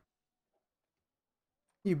that.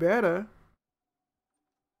 You better.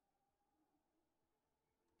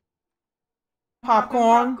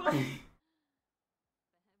 Popcorn.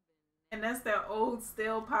 And that's that old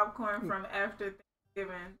stale popcorn from after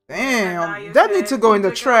Thanksgiving. Damn, that needs to go in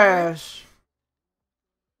the trash.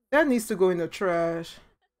 That needs to go in the trash.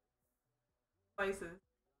 Places.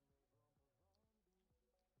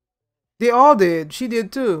 They all did. She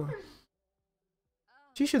did too.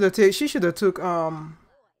 She should have took Yo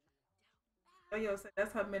said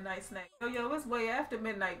that's her midnight snack. Yo, it's way after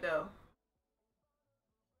midnight though.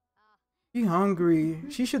 She hungry.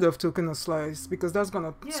 She should have taken a slice because that's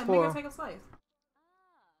gonna spoil. Yeah, make her take a slice.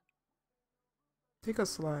 Take a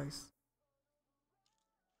slice.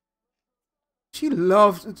 She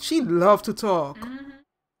loved to talk.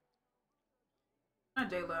 Not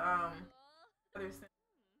Jayla,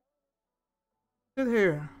 Sit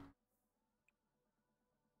here.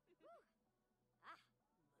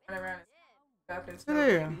 Sit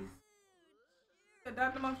here.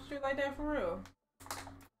 Adopt them off the street like that for real.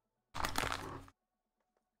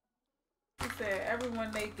 She said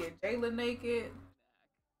everyone naked. Jayla naked.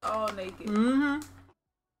 All naked.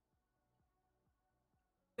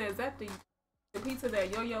 Is that the pizza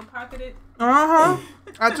that Yo-Yo pocketed?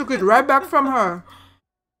 I took it right back from her.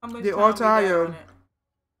 They all tired.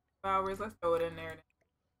 5 hours. Let's throw it in there.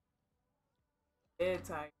 Dead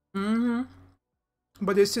tired.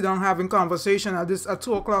 But they sit down having conversation at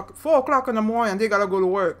 2 o'clock, 4 o'clock in the morning, and they gotta go to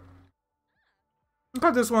work. Look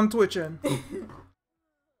at this one twitching.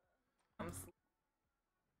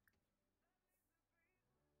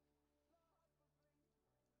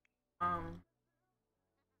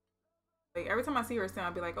 Like every time I see her stand,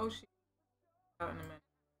 I'll be like, "Oh shit!" Out in a minute.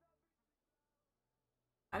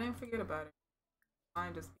 I didn't forget about it.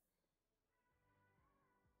 Mine just.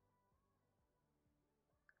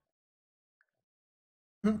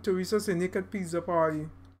 Teresa said naked pizza party.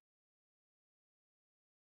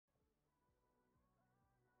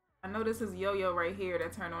 I know this is Yo-Yo right here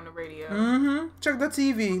that turned on the radio. Check the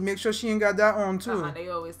TV. Make sure she ain't got that on too. They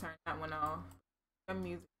always turn that one off. That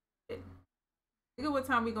music. Look at what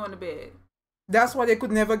time we going to bed. That's why they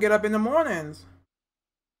could never get up in the mornings.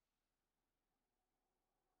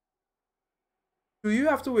 Do you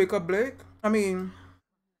have to wake up, Blake? I mean,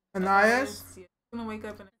 Anais? Yeah, I'm gonna wake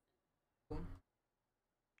up in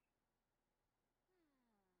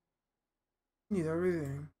Need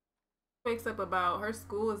everything. Wakes up about her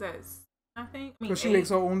school is at I think. So she wakes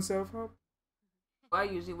her own self up? Well, I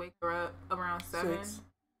usually wake her up around 7 so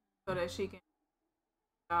that she can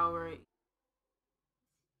shower.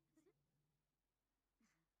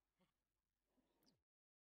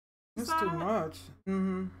 It's too much.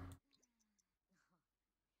 Mm-hmm.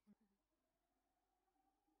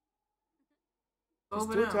 She's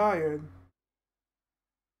too tired.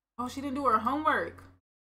 Oh, she didn't do her homework.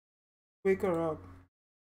 Wake her up.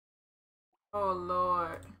 Oh,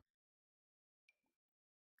 Lord.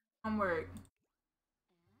 Homework.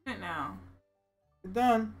 It now. You're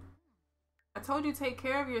done. I told you take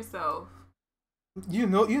care of yourself. You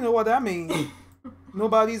know what that means.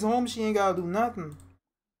 Nobody's home, she ain't gotta do nothing.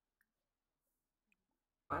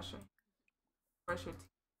 Brush your teeth.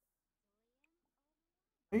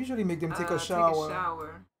 I usually make them take a shower. Take a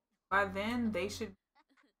shower. By then, they should.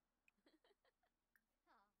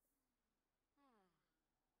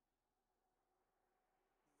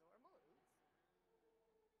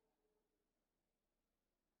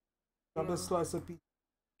 Grab a slice of pizza.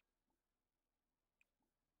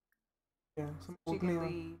 Yeah, some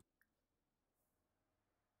oatmeal.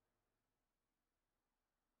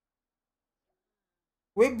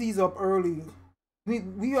 Wake these up early.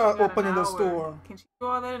 We are opening the store. Can she do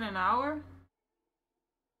all that in an hour?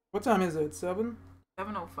 What time is it? 7?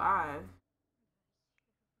 7:05. I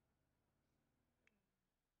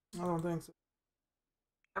don't think so.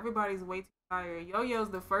 Everybody's way too tired. Yo-Yo's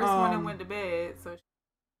the first one that went to bed, so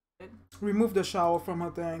remove the shower from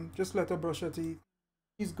her thing. Just let her brush her teeth.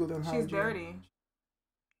 She's good and hygiene. She's dirty.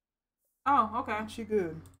 Oh, okay. She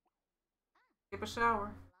good. Take a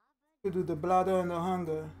shower. To do the bladder and the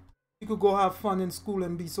hunger. You could go have fun in school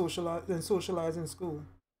and be socialize in school.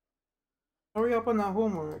 Hurry up on that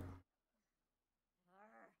homework.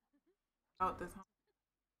 Out this home.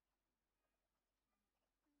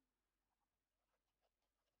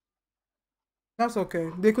 That's okay.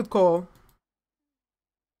 They could call.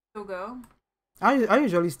 Still go. I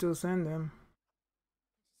usually still send them.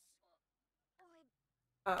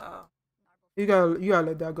 You gotta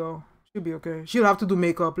let that go. She'll be okay. She'll have to do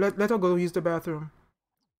makeup. Let her go use the bathroom.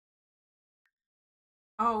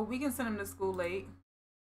 Oh, we can send them to school late.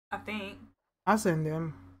 I think. I send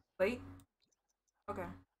them. Late? Okay.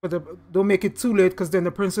 But don't make it too late, because then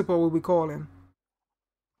the principal will be calling.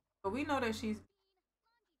 But we know that she's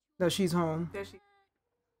home. That she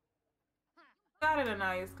got it,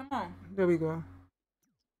 Anais. Come on. There we go.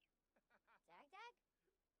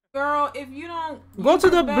 Girl, if you don't go to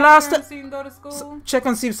the blaster so you can go to school. Check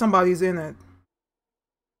and see if somebody's in it.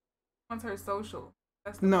 Wants her social.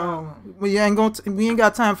 That's the no, problem. we ain't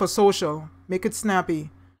got time for social. Make it snappy.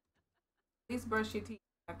 At least brush your teeth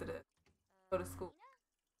after this. Go to school.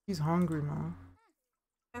 She's hungry, man.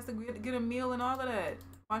 Has to get a meal and all of that.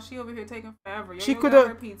 While she over here taking forever. She could have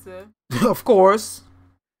her pizza. Of course. Is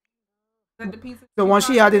that the pizza? The one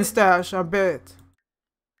she had in stash, I bet.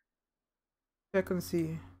 Check and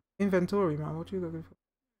see. Inventory, man. What you looking for?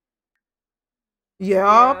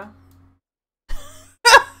 Yeah.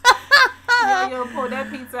 Yo, pull that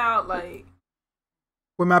pizza out like.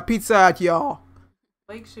 With my pizza at y'all.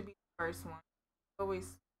 Blake should be the first one.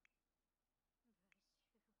 Always.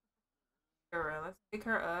 Girl, let's pick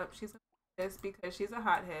her up. She's pissed because she's a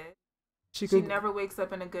hothead. She never wakes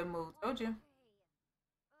up in a good mood. Told you.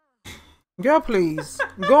 Girl, please.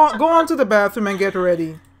 go on to the bathroom and get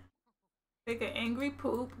ready. Take an angry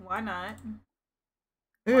poop. Why not?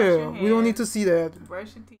 Yeah, we don't need to see that.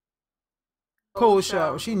 Brush your teeth. Cold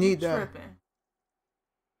shower. She need that. Tripping.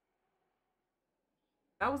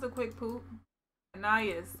 That was a quick poop.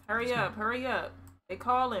 Anais, hurry up, hurry up. They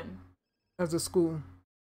calling. That's the school.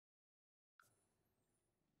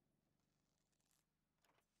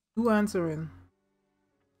 Who answering?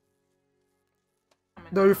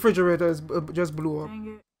 The refrigerator is just blew up. Dang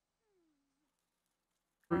it.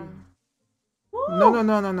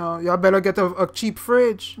 No. Y'all better get a cheap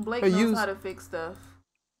fridge. Blake knows how to fix stuff.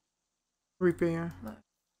 Repair. Look.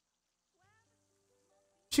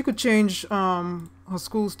 She could change her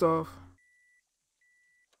school stuff.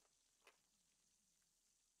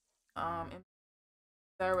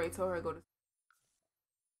 Sarah told her to go to.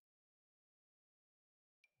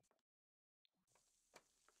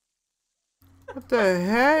 What the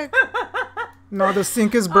heck? No, the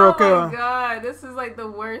sink is broken. Oh my god, this is like the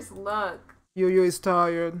worst luck. Yo-Yo is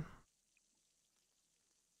tired.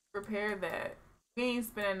 Repair that. We ain't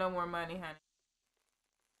spending no more money, honey.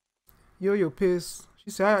 Yo-Yo pissed. She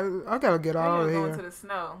said, I gotta get out of here. Going to the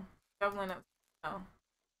snow. Shoveling up the snow.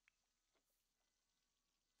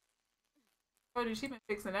 Told you, she been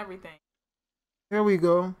fixing everything. There we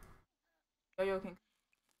go. Yo-Yo can.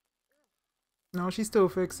 No, she's still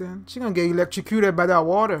fixing. She gonna get electrocuted by that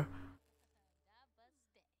water.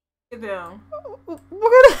 Get down. Look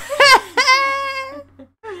at that.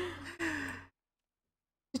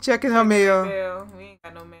 checking her mail. We ain't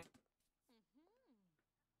got no mail.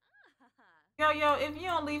 Yo, if you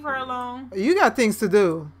don't leave her alone. You got things to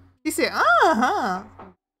do. He said, uh-huh.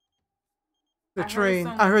 The train.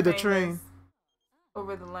 I heard the train.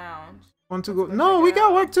 Over the lounge. Want to go? No, we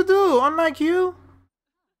got work to do, unlike you.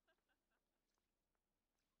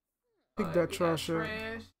 Pick that trash up.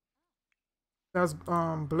 That's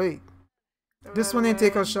Blake. This one ain't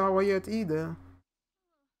take a shower yet either.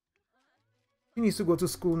 She needs to go to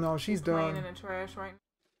school now. She's done. In the trash right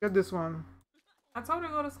now. Get this one. I told her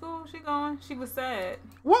to go to school. She going. She was sad.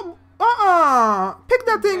 What? Pick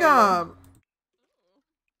that thing up.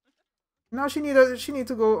 Now she need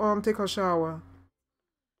to go take a shower.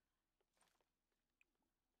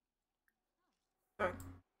 Sorry.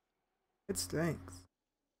 It stinks.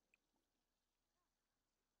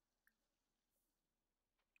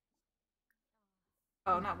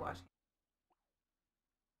 Oh, not washing.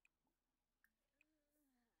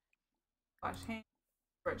 Wash hands.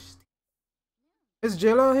 Brush. Is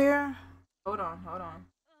Jilla here? Hold on.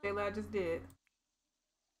 Jilla, I just did.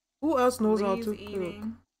 Who else knows how to eating. cook?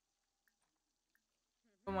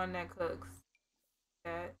 The one that cooks.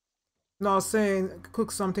 That. No, saying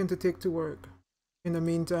cook something to take to work. In the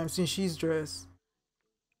meantime, since she's dressed.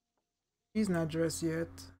 She's not dressed yet.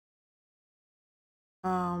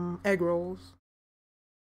 Egg rolls.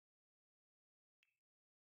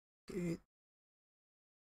 Okay.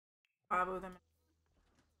 5 of them.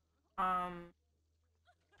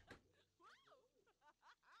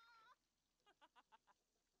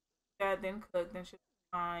 Dad then cook, then she's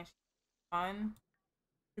fine. She's fun.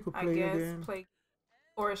 You could I play guess again. play,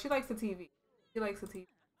 or she likes the TV. She likes the TV.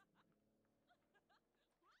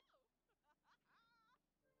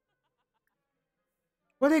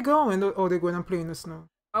 Where they going? Oh, they're going and play in the snow.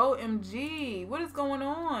 OMG, what is going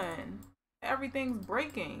on? Everything's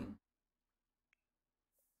breaking.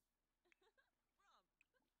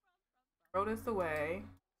 Throw this away.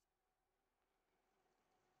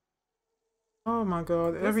 Oh my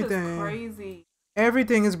God, This everything. is crazy.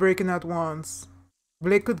 Everything is breaking at once.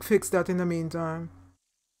 Blake could fix that in the meantime.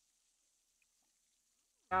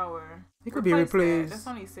 Shower. He could be replaced. That's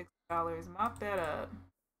only $6. Mop that up.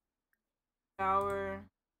 Shower.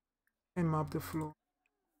 And mop the floor.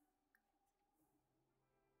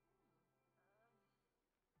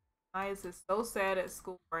 Nice is so sad at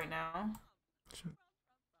school right now.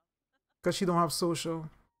 Because she don't have social.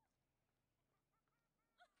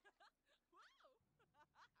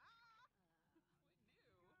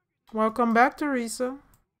 Welcome back, Teresa.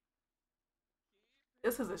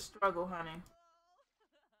 This is a struggle, honey.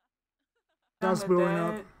 That's blowing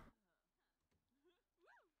up.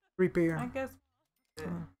 Repair. I guess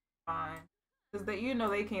fine. Because they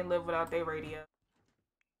can't live without their radio.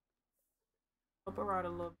 Help her out a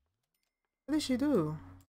little. What did she do?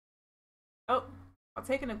 Oh, while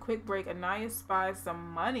taking a quick break, Anaya spies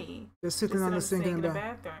some money. Just sitting on the sink in the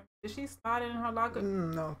bathroom. Did she slide it in her locker?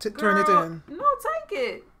 No, turn it in. No, take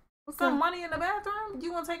it. With some money in the bathroom?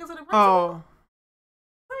 You want to take it to the principal? Oh.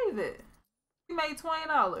 Save it. You made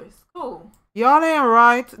 $20. Cool. Y'all ain't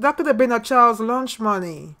right. That could have been a child's lunch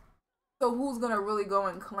money. So who's going to really go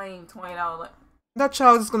and claim $20? That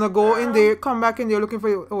child is going to go in there, come back in there looking for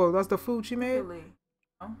you. Oh, that's the food she made? Really?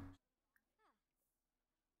 Oh.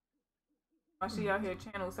 Why she out here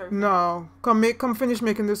channel surfing? No. Come finish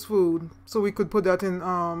making this food so we could put that in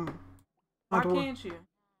Why can't you?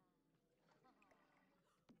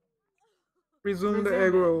 Resume the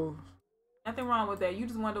egg rolls. Nothing wrong with that. You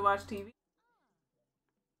just wanted to watch TV.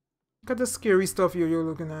 Look at the scary stuff you're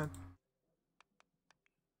looking at.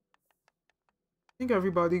 I think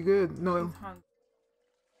everybody good. No.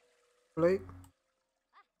 Blake?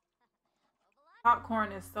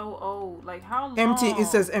 Popcorn is so old. Like, how long? Empty. It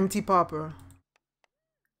says empty popper.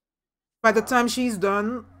 By the time she's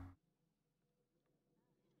done,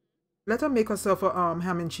 let her make herself a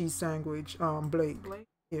ham and cheese sandwich. Blake.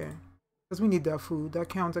 Yeah. Because we need that food. That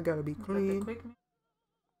counter gotta be clean.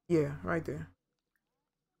 Yeah, right there.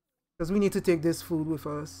 Because we need to take this food with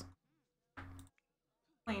us.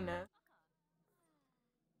 Clean it.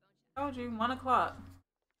 Told you, 1 o'clock.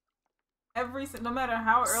 No matter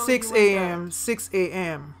how early. 6 a.m. 6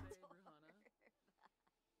 a.m.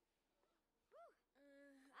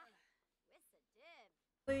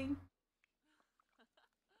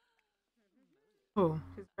 Oh.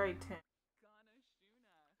 She's very tense.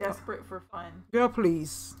 Desperate for fun. Girl,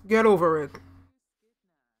 please. Get over it.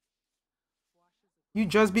 You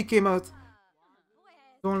just became a...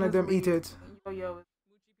 Don't let them eat it. Yo.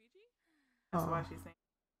 That's why she's saying.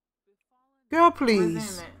 Girl,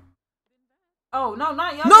 please. Oh, no,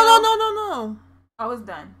 not yo. No. Oh, it's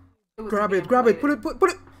done. Grab it. Put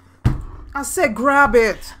it. I said grab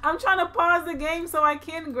it. I'm trying to pause the game so I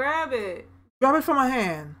can grab it. Grab it from my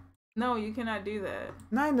hand. No, you cannot do that.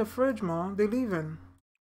 Not in the fridge, Mom. They leaving.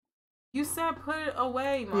 You said put it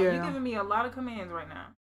away, Mom. Yeah. You're giving me a lot of commands right now.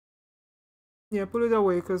 Yeah, put it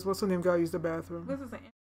away, because what's the name? Gotta use the bathroom. This is an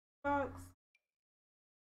box.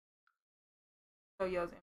 Oh, yo's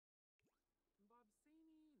in.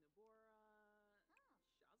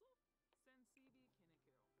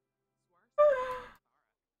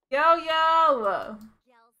 Yo.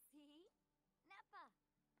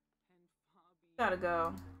 Gotta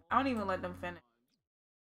go. I don't even let them finish.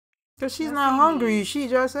 Because she's not hungry. She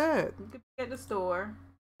just ate. You could be at the store.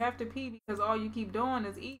 You have to pee because all you keep doing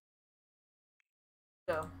is eat.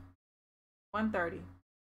 So, 1:30.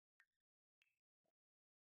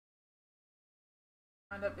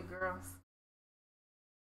 Find up the girls.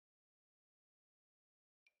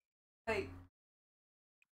 Hey.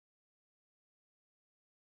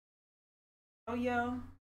 Oh, yo.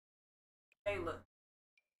 Kayla.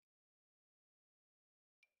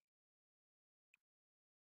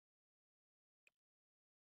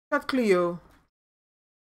 Got Cleo.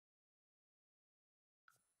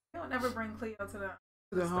 You don't never bring Cleo to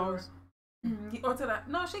the house. Or to the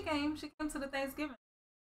no, she came. She came to the Thanksgiving.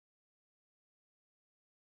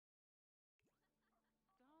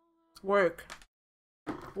 Work.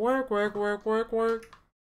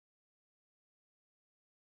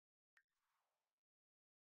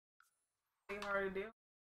 Pretty hard to do.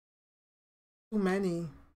 Too many.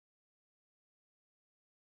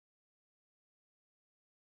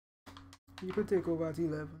 You could take over at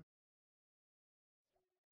 11.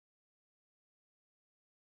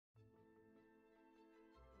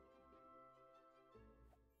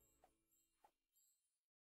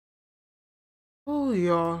 Oh,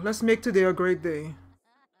 y'all. Let's make today a great day.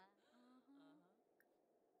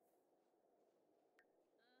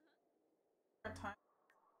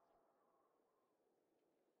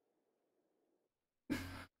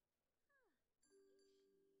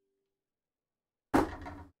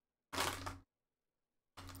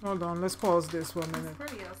 Hold on, let's pause this for a minute. It's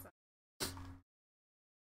pretty outside.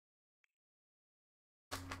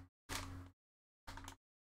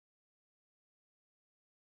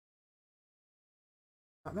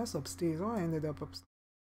 That's upstairs. Oh, I ended up upstairs.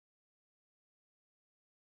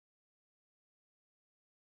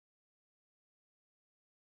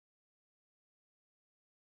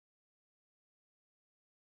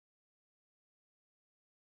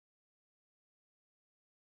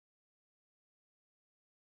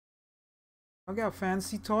 I got a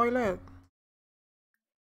fancy toilet.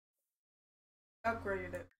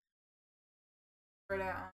 Upgraded it. For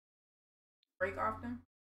that break often.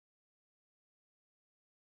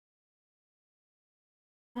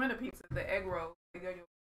 One of the pizzas, the egg roll.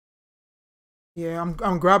 Yeah,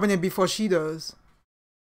 I'm grabbing it before she does.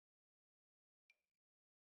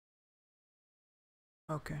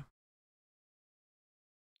 Okay.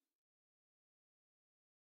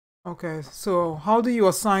 Okay, so how do you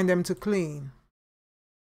assign them to clean?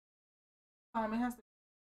 It has to.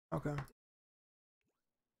 Okay.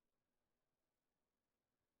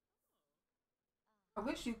 I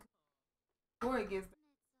wish you could. Before it gets.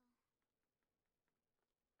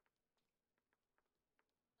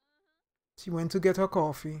 She went to get her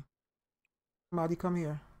coffee. Maddie, come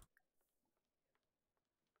here.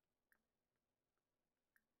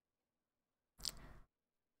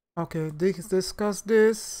 Okay, discuss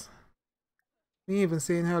this. We ain't even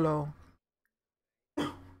saying hello.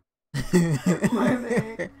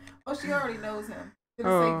 Oh, she already knows him. Did it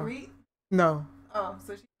say greet? No. Oh,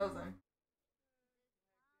 so she knows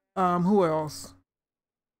him. Who else?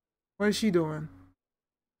 What is she doing?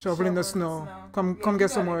 Shoveling the snow. Come get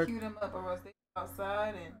some work. Cue them up or else they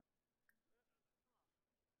outside and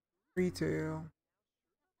retail.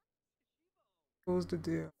 Close the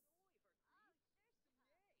deal.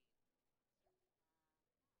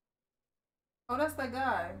 Oh, that's that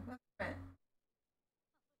guy. That's Trent.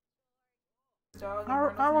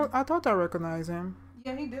 I thought I recognized him.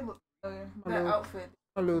 Yeah, he did look familiar. That outfit.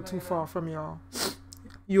 A little too far from y'all.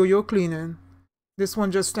 Yo cleaning. This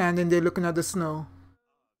one just standing there looking at the snow.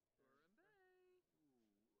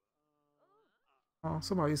 Oh,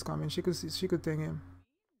 somebody's coming. She could thank him.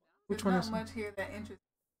 Which one is? Not much here that interests.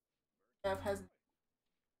 Jeff has.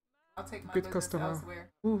 I'll take my good business customer. elsewhere.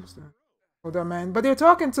 Who's that? Oh, that man. But they're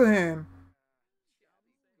talking to him.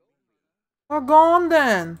 Oh, go on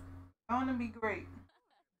then. I want to be great.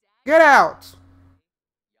 Get out.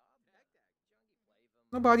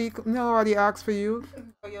 Nobody asked for you.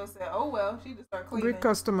 Yo said, "Oh well, she just started cleaning." Great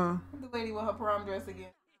customer. The lady with her prom dress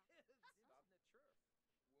again.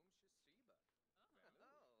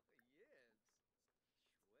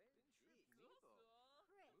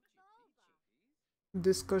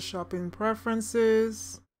 Discuss shopping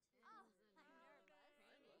preferences.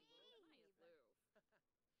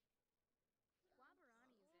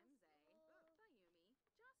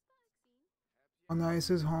 Nice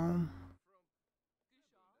is home.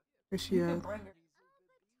 Where's she at?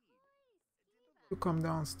 You come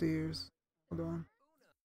downstairs. Hold on.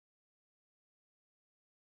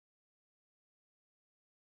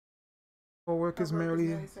 Her work is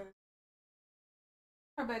merely.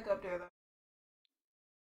 Her back up there though.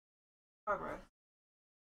 Progress.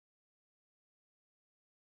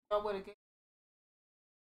 Oh, what again?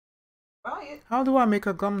 Buy it. How do I make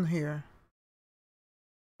a gum here?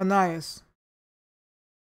 Anais.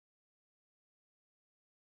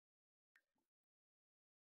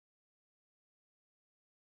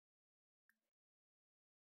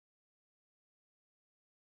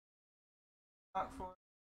 Not for.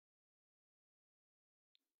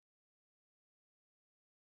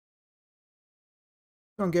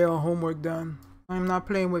 Don't get her homework done. I'm not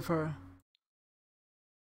playing with her.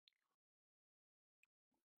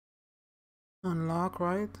 Unlock,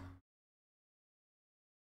 right?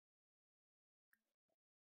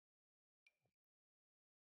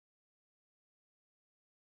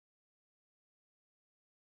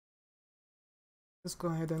 Let's go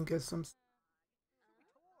ahead and get some.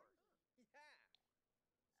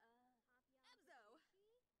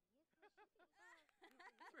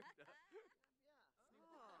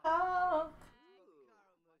 Oh.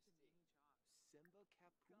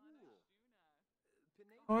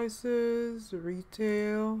 Choices,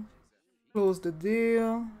 retail, close the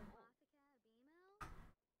deal.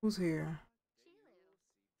 Who's here?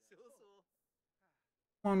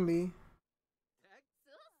 Only.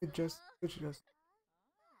 It just.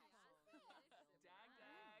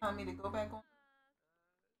 Want me to go back on?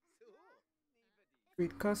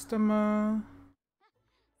 Greet customer.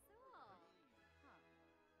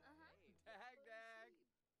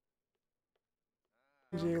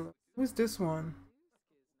 Jailer. Who's this one?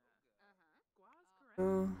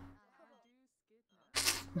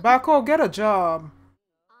 Bako, get a job.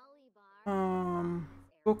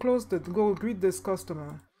 Go greet this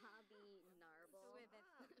customer.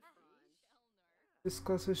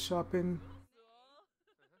 Discuss his shopping.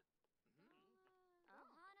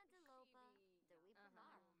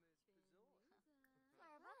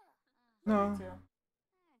 No.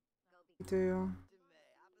 Detail.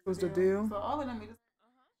 What's the deal? So all of them.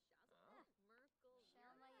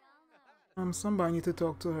 Somebody need to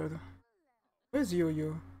talk to her. Where's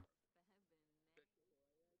Yo-Yo?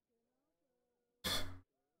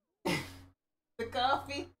 The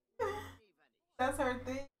coffee. That's her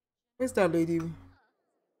thing. Where's that lady?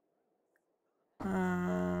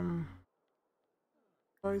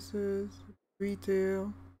 Prices,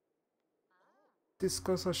 retail.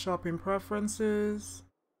 Discuss her shopping preferences.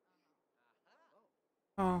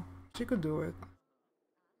 Oh, she could do it.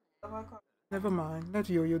 Never mind. Let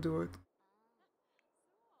Yo-Yo do it.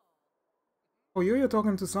 Oh, Yo-Yo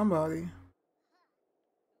talking to somebody.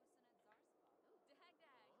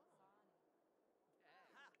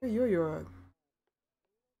 Hey, Yo-Yo at?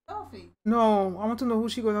 Coffee. No, I want to know who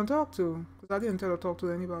she gonna talk to. Because I didn't tell her to talk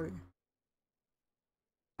to anybody.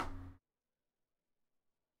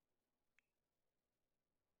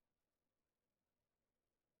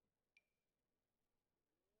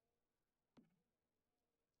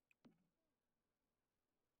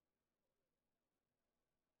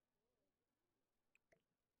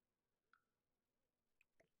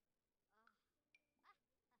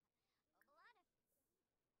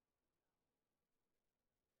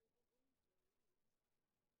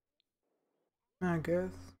 I guess.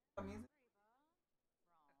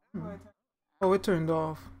 Oh, it turned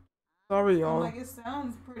off. Sorry, y'all. Like it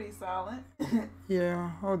sounds pretty silent. Yeah,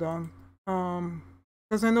 hold on.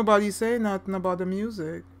 Cause ain't nobody say nothing about the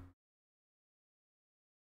music.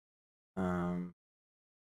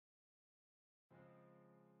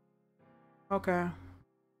 Okay.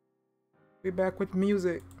 Be back with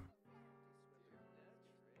music.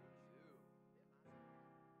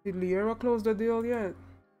 Did Liera close the deal yet?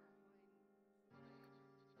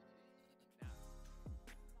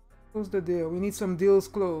 Close the deal. We need some deals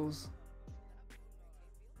closed.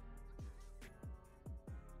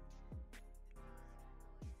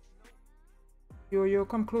 Yo,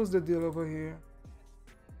 come close the deal over here.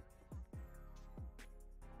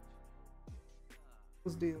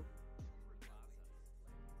 Close deal.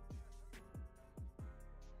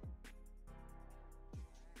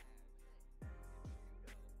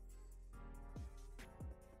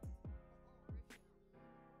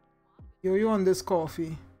 Yo, you on this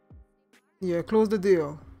coffee? Yeah, close the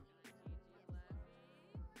deal.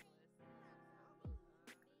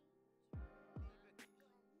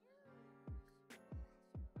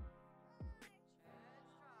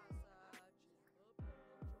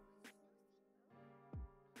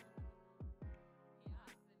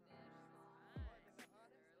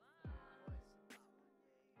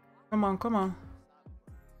 Come on, come on.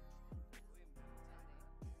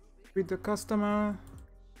 Read the customer.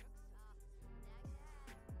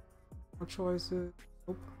 No choices.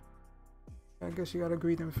 Nope. I guess you gotta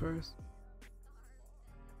greet him first.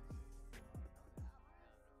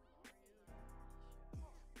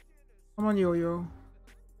 Come on, Yo-Yo.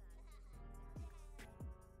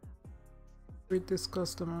 Greet this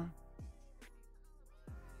customer.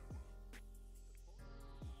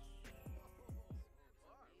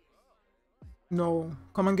 No,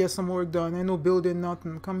 come and get some work done. Ain't no building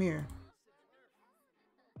nothing. Come here.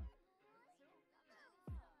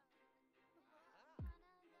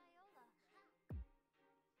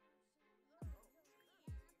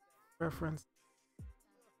 Reference.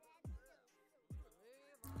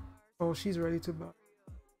 Oh, she's ready to buy.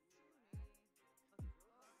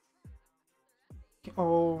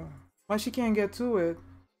 Oh, why she can't get to it?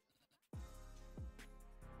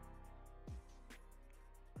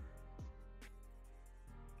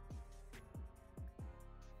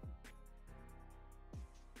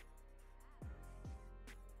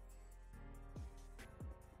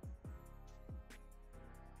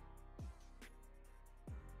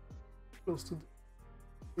 Close to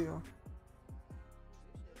the deal.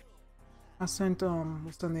 I sent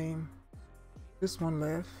what's the name? This one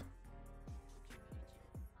left.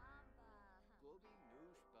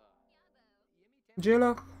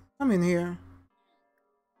 Jayla, come in here.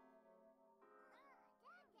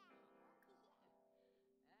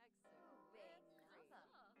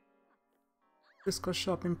 Discuss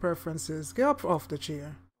shopping preferences. Get up off the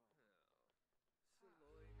chair.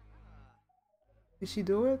 Did she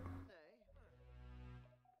do it?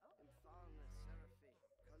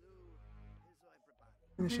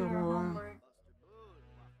 Finish up more.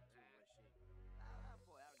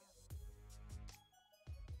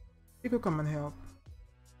 You could come and help.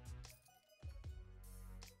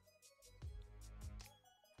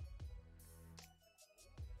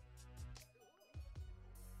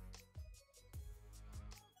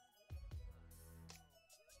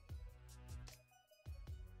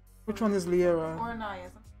 Which one is Liera? Or Naya.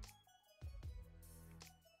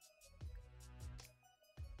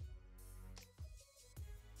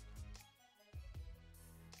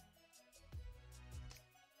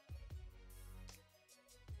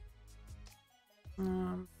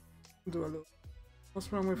 Do a little.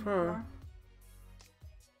 What's wrong with her?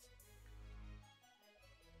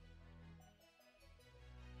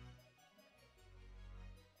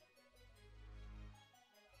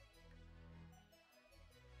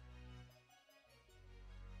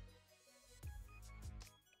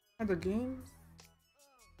 The games?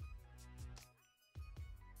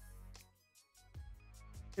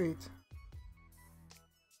 Wait.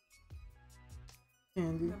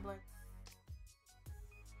 Candy.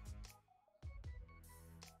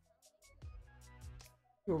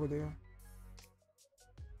 Over there.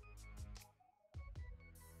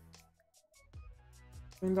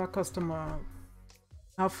 Bring that customer out.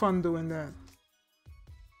 Have fun doing that.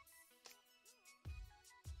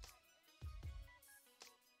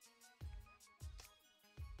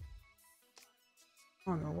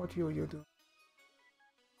 I don't know what you do.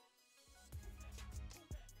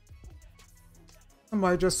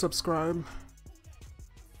 Somebody just subscribe.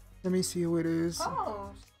 Let me see who it is.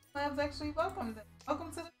 Oh, Lab's actually welcome.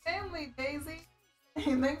 Welcome to the family, Daisy.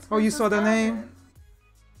 Thanks for oh, you saw the name?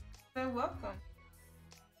 They're welcome.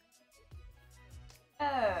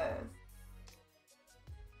 Yes.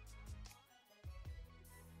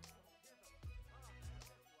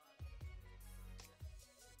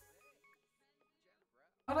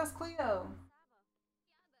 Oh, that's Cleo.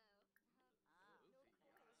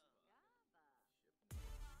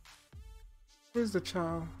 Where's the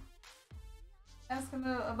child? Asking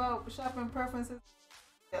her about shopping preferences.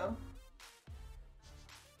 Yeah.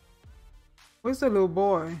 Where's the little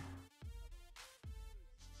boy?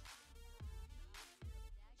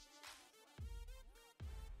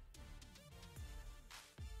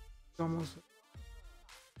 Almost.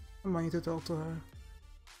 Somebody need to talk to her.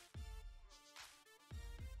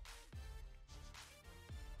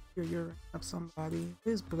 You're up somebody.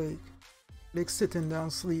 Where's Blake? Blake's sitting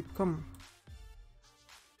down sleep. Come.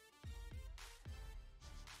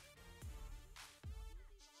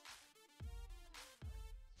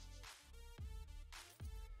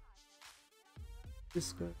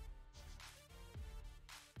 This good.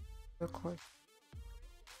 Look like.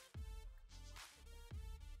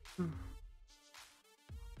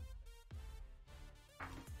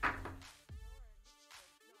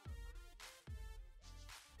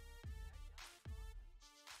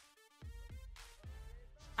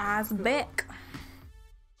 Eyes back.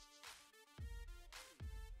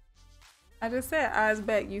 I just said eyes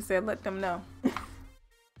back. You said let them know.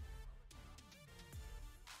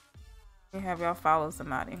 You have y'all follow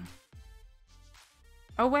somebody.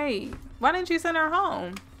 Oh wait, why didn't you send her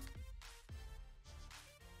home?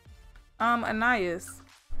 Anais,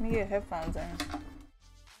 let me get headphones in.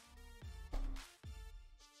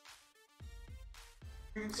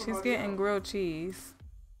 She's getting grilled cheese.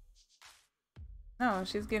 No,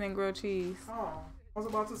 she's getting grilled cheese. Oh, I was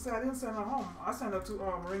about to say I didn't send her home. I sent her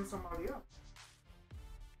to ring somebody up.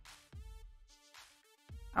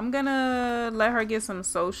 I'm gonna let her get some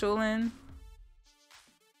social in.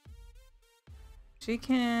 She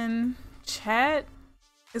can chat.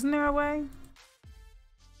 Isn't there a way?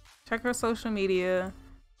 Check her social media.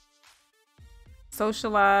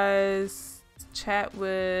 Socialize. Chat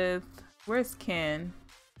with... Where's Ken?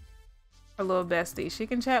 Her little bestie. She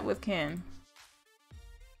can chat with Ken.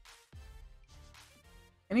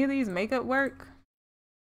 Any of these makeup work?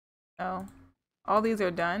 No. All these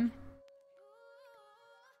are done.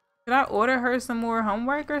 Should I order her some more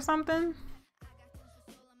homework or something?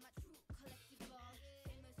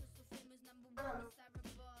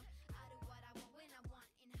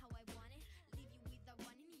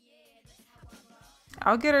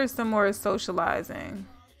 I'll get her some more socializing.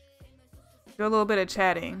 Do a little bit of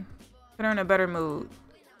chatting. Put her in a better mood.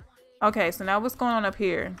 Okay, so now what's going on up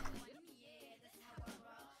here?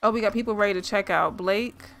 Oh, we got people ready to check out.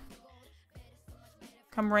 Blake.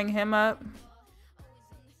 Come ring him up.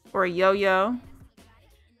 Or Yo-Yo.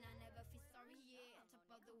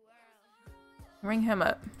 Ring him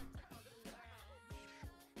up.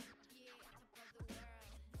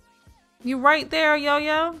 You right there,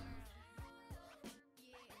 Yo-Yo?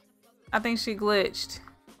 I think she glitched.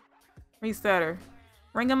 Reset her.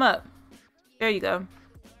 Ring him up. There you go.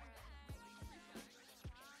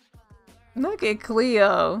 Look at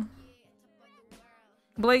Cleo.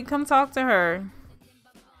 Blake, come talk to her.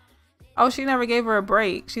 Oh, she never gave her a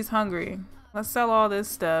break. She's hungry. Let's sell all this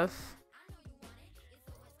stuff.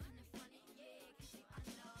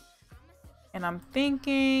 And I'm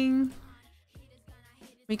thinking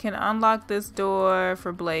we can unlock this door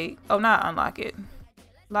for Blake. Oh, not unlock it.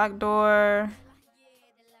 Lock door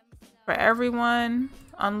for everyone.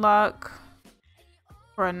 Unlock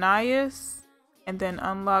for Anais. And then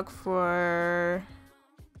unlock for...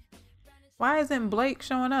 Why isn't Blake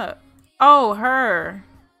showing up? Oh, her.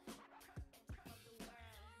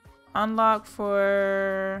 Unlock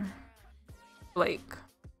for Blake.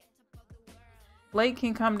 Blake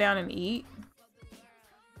can come down and eat.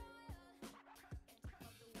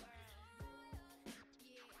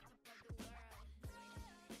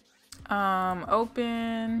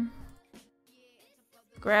 Open.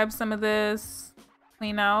 Grab some of this.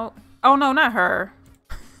 Clean out. Oh no, not her.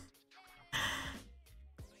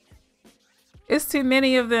 It's too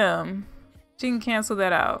many of them. She can cancel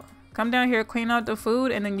that out. Come down here, clean out the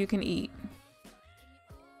food, and then you can eat.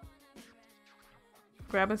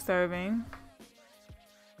 Grab a serving.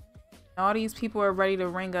 All these people are ready to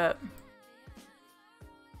ring up.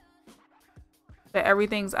 But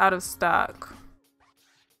everything's out of stock.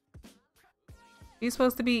 She's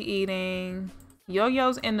supposed to be eating.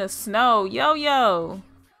 Yo-Yo's in the snow. Yo-Yo!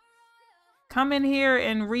 Come in here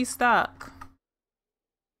and restock.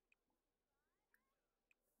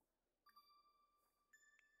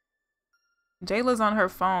 Jayla's on her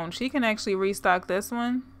phone. She can actually restock this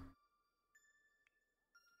one.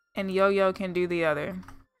 And Yo-Yo can do the other.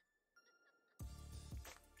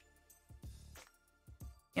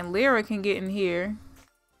 And Lyra can get in here.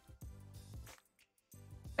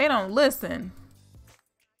 They don't listen.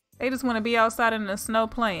 They just want to be outside in the snow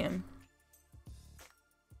playing.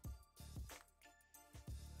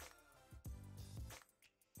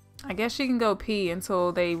 I guess she can go pee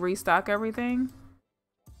until they restock everything.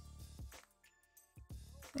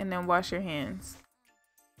 And then wash your hands.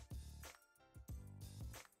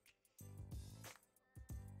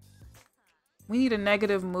 We need a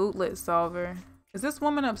negative moodlet solver. Is this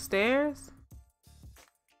woman upstairs?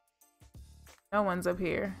 No one's up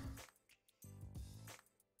here.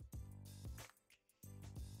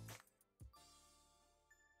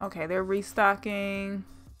 Okay, they're restocking.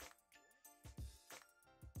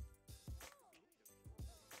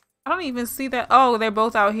 I don't even see that. Oh, they're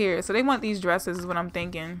both out here. So they want these dresses is what I'm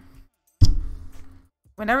thinking.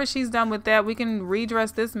 Whenever she's done with that, we can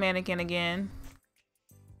redress this mannequin again.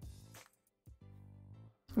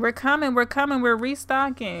 We're coming, we're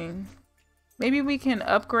restocking. Maybe we can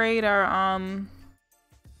upgrade our,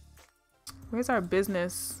 where's our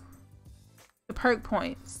business? The perk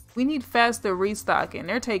points. We need faster restocking.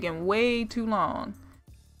 They're taking way too long.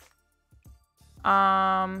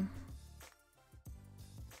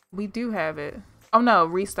 We do have it. Oh no,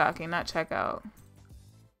 restocking, not checkout.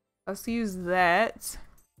 Let's use that.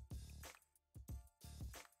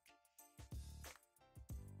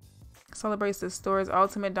 Celebrates the store's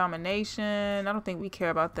ultimate domination. I don't think we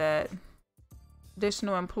care about that.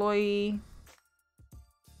 Additional employee.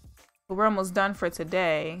 But we're almost done for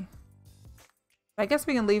today. I guess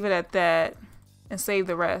we can leave it at that and save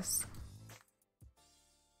the rest.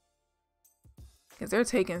 Because they're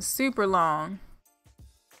taking super long.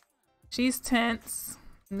 She's tense.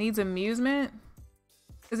 Needs amusement.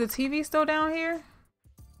 Is the TV still down here?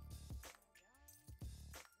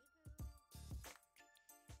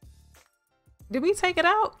 Did we take it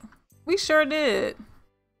out? We sure did.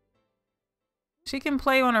 She can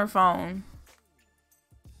play on her phone.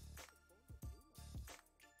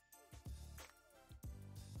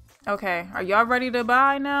 Okay, are y'all ready to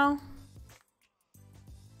buy now?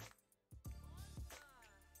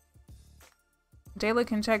 Jayla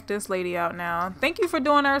can check this lady out now. Thank you for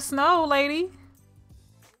doing our snow, lady.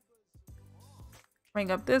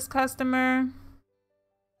 Bring up this customer.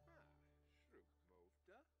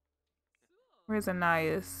 Where's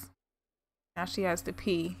Anais? Now she has to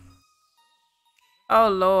pee. Oh,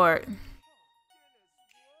 Lord.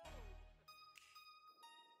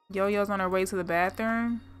 Yo-Yo's on her way to the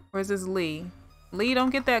bathroom. Where's this Lee? Lee,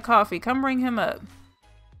 don't get that coffee. Come bring him up.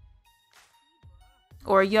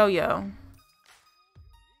 Or Yo-Yo.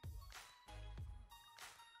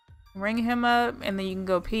 Ring him up and then you can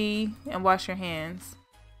go pee and wash your hands.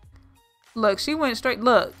 Look, she went straight.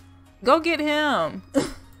 Look, go get him.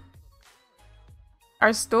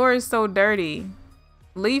 Our store is so dirty.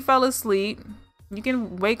 Lee fell asleep. You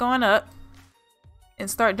can wake on up and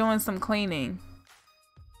start doing some cleaning.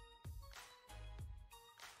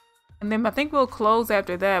 And then I think we'll close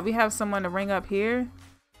after that. We have someone to ring up here.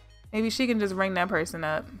 Maybe she can just ring that person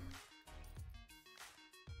up.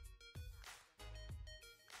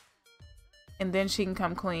 And then she can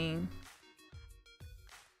come clean.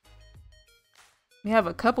 We have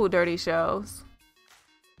a couple dirty shelves.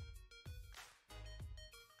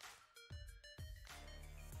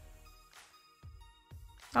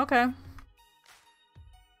 Okay.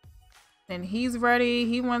 And he's ready.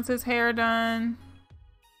 He wants his hair done.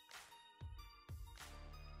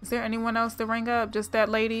 Is there anyone else to ring up? Just that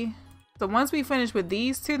lady? So once we finish with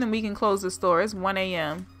these two, then we can close the store. It's 1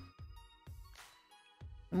 a.m.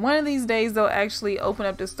 One of these days, they'll actually open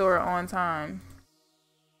up the store on time.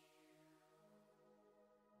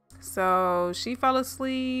 So she fell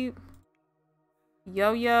asleep.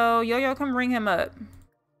 Yo-Yo, come bring him up.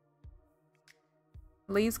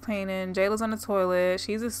 Lee's cleaning. Jayla's on the toilet.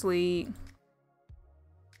 She's asleep.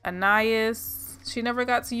 Anais, she never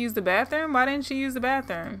got to use the bathroom. Why didn't she use the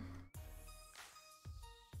bathroom?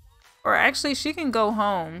 Or actually, she can go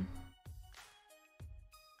home.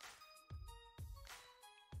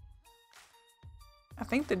 I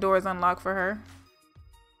think the door is unlocked for her.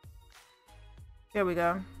 There we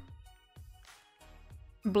go.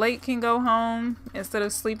 Blake can go home instead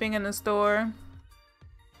of sleeping in the store.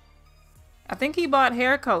 I think he bought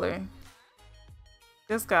hair color.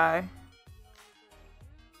 This guy.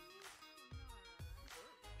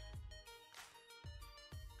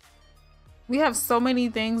 We have so many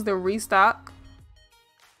things to restock.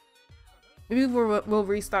 Maybe we'll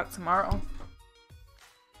restock tomorrow.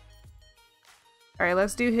 All right,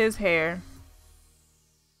 let's do his hair.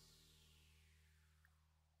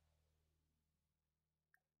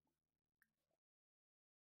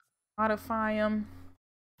 Modify him.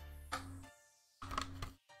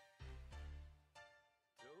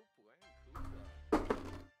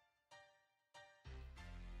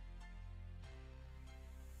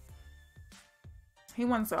 He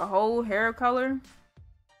wants a whole hair color.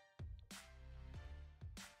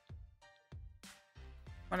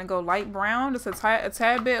 Want to go light brown, just a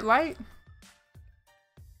tad bit light.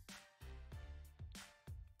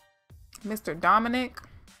 Mr. Dominic.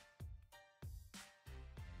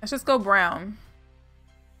 Let's just go brown.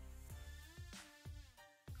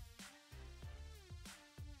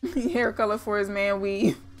 Hair color for his man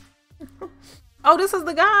weave. Oh, this is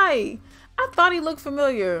the guy. I thought he looked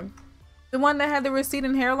familiar. The one that had the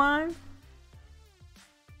receding hairline?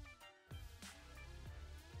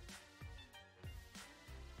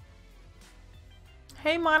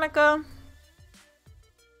 Hey, Monica.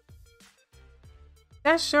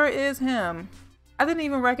 That sure is him. I didn't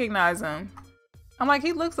even recognize him. I'm like,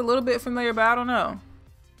 he looks a little bit familiar, but I don't know.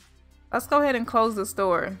 Let's go ahead and close the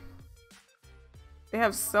store. They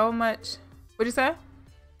have so much. What'd you say?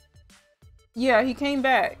 Yeah, he came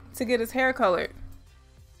back to get his hair colored.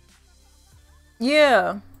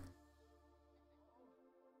 Yeah.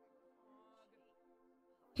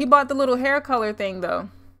 He bought the little hair color thing though.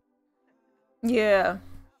 Yeah.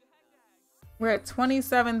 We're at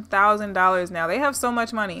 $27,000 now. They have so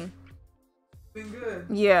much money. Been good.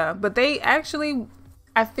 Yeah, but they actually,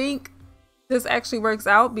 I think this actually works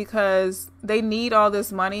out because they need all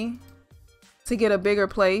this money to get a bigger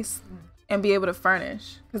place and be able to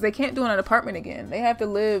furnish. Because they can't do an apartment again. They have to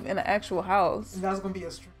live in an actual house. And that's going to be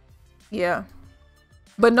a stream. Yeah.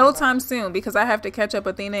 But no time soon because I have to catch up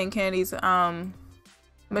Athena and Candy's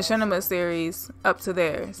Machinima series up to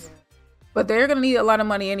theirs. Yeah. But they're going to need a lot of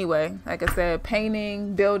money anyway. Like I said,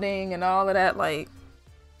 painting, building, and all of that. Like,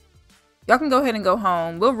 y'all can go ahead and go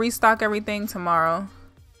home. We'll restock everything tomorrow.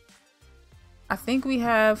 I think we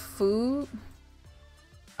have food.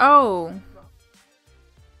 Oh.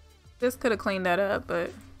 This could have cleaned that up,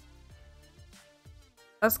 but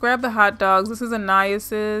let's grab the hot dogs. This is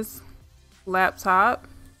Ananias's laptop.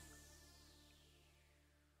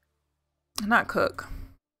 Not cook.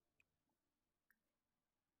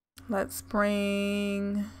 Let's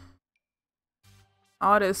bring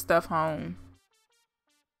all this stuff home.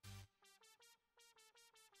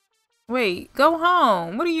 Wait, go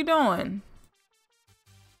home. What are you doing?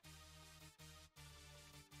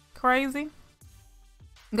 Crazy?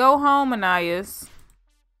 Go home, Ananias.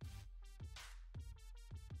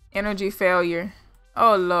 Energy failure.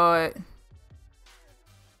 Oh, Lord.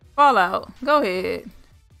 Fallout. Go ahead.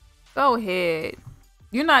 Go ahead.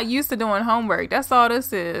 You're not used to doing homework. That's all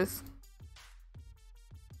this is.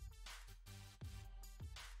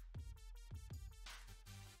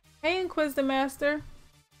 Hey, Inquisitor Master.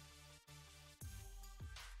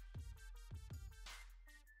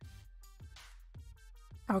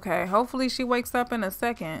 Okay, hopefully she wakes up in a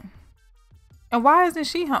second. And why isn't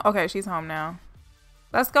she home? Okay, she's home now.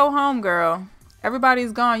 Let's go home, girl.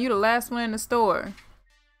 Everybody's gone. You the last one in the store.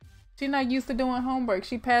 She's not used to doing homework.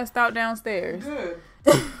 She passed out downstairs. Good.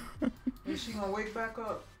 Is she gonna wake back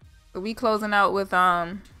up? So we closing out with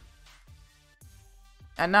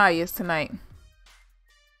Ananias tonight.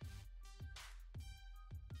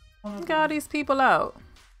 Look at all these people out.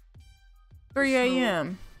 3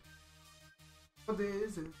 a.m. What day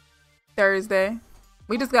is it? Thursday.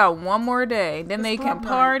 We just got one more day. Then they can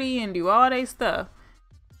party and do all their stuff.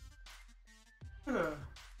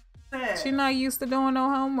 She not used to doing no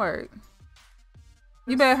homework.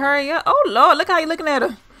 You better hurry up. Oh Lord, look how you looking at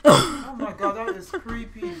her. Oh my God, that is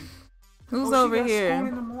creepy. Who's over here? School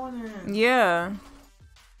in the morning. Yeah.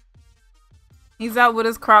 He's out with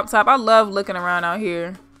his crop top. I love looking around out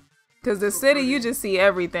here. Cause the city, you just see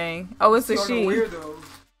everything. Oh, it's a she.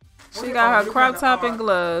 She got her crop top and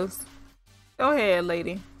gloves. Go ahead,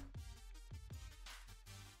 lady.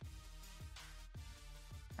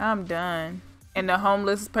 I'm done. And the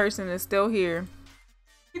homeless person is still here.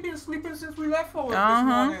 He been sleeping since we left for this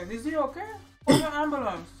morning. Is he okay? Call the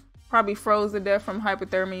ambulance. Probably froze to death from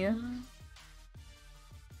hypothermia.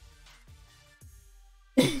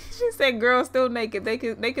 She said, "Girls still naked. They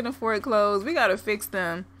can afford clothes. We gotta fix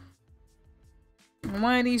them."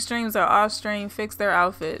 One of these streams are off stream. Fix their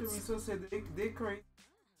outfits. So said they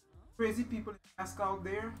crazy people out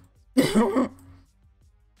there.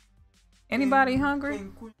 Anybody hungry?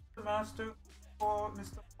 Master or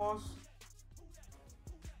Mr. Boss.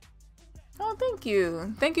 Oh, thank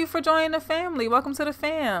you. Thank you for joining the family. Welcome to the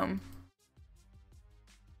fam.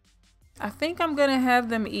 I think I'm gonna have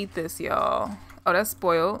them eat this, y'all. Oh, that's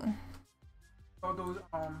spoiled. All those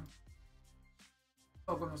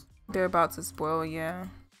They're about to spoil, yeah.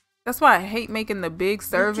 That's why I hate making the big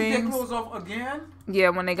servings. Did you take clothes off again? Yeah,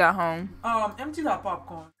 when they got home. Empty that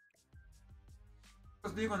popcorn.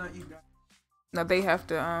 Because they're gonna eat that. No, they have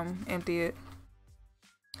to empty it.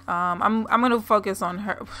 I'm gonna focus on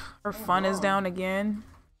her. Her phone is down again.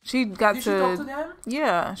 She got Did she talk to them?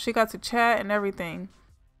 Yeah, she got to chat and everything.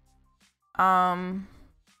 Her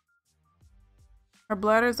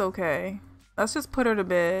bladder's okay. Let's just put her to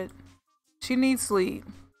bed. She needs sleep.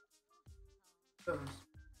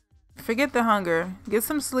 Forget the hunger. Get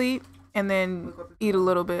some sleep and then eat a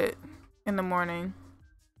little bit in the morning.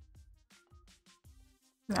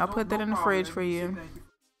 I'll put that in the fridge for you.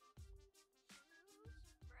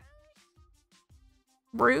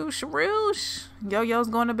 Roosh, roosh. Yo-Yo's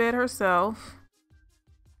going to bed herself.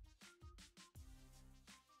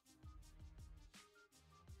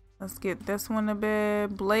 Let's get this one to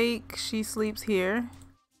bed. Blake, she sleeps here.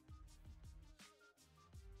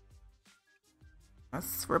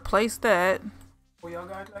 Let's replace that. Well, y'all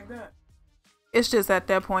got it like that. It's just at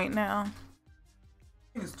that point now.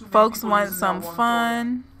 Folks want some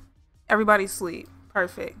fun. Everybody sleep.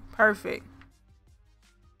 Perfect. Perfect.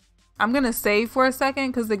 I'm gonna save for a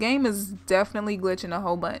second because the game is definitely glitching a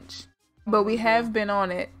whole bunch. But we have been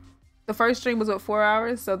on it. The first stream was what, 4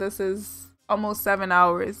 hours, so this is almost 7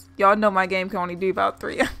 hours. Y'all know my game can only do about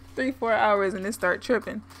 4 hours and then start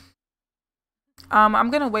tripping.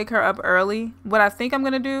 I'm gonna wake her up early. What I think I'm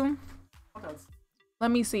gonna do,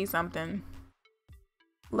 let me see something.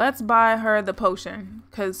 Let's buy her the potion,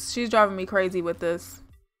 because she's driving me crazy with this.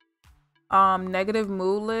 Negative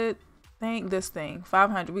moodlet thing, this thing,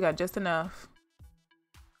 500, we got just enough.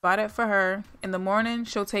 Buy that for her. In the morning,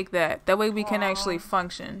 she'll take that. That way we can actually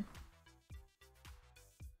function.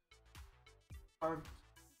 I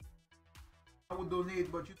would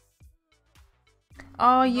donate, but you...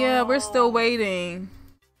 Oh yeah, we're still waiting.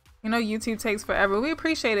 You know, YouTube takes forever. We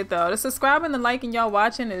appreciate it though. The subscribing, the liking, y'all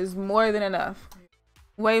watching is more than enough.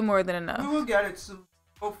 Way more than enough. We will get it soon,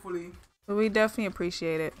 hopefully. But we definitely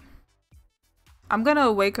appreciate it. I'm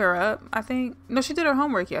gonna wake her up, I think. No, she did her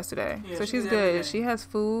homework yesterday. Yeah, so she's good. Everything. She has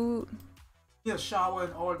food. Yeah, shower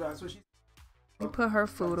and all that. So she... We put her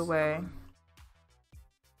food away.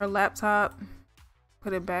 Her laptop,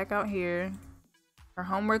 put it back out here. Her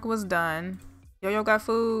homework was done. Yo-Yo got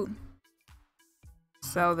food.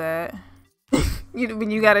 Sell that.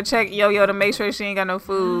 When you gotta check Yo-Yo to make sure she ain't got no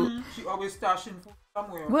food. She always stashing food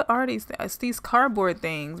somewhere. What are these? It's these cardboard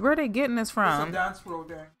things. Where are they getting this from? It's a dance floor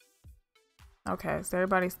there. Okay, so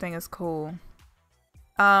everybody's thing is cool.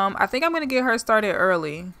 I think I'm gonna get her started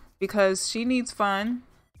early because she needs fun.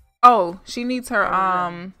 Oh, she needs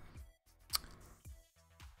her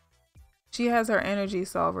she has her energy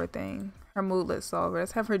solver thing. Her moodlet solver.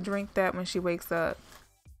 Let's have her drink that when she wakes up.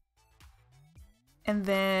 And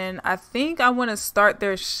then I think I want to start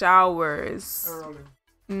their showers early.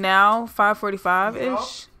 Now, 5:45-ish. Yep.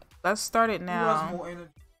 Let's start it now. Who has more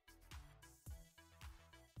energy?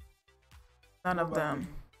 None of them.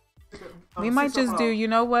 We might just do, you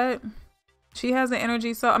know what? She has an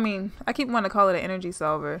energy I mean, I keep wanting to call it an energy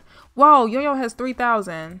solver. Whoa, Yo-Yo has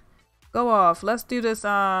 3,000. Go off. Let's do this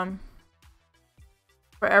for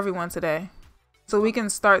everyone today. So we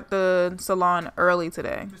can start the salon early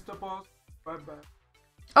today. Mr. Boss, bye-bye.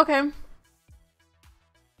 Okay.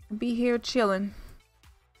 Be here chilling.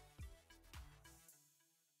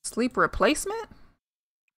 Sleep replacement?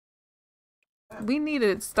 We need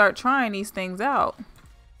to start trying these things out.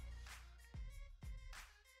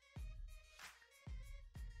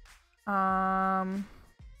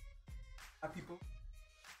 People.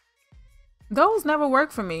 Those never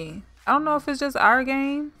work for me. I don't know if it's just our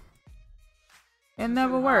game. It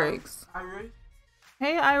never works. Iris?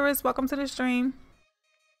 Hey Iris, welcome to the stream.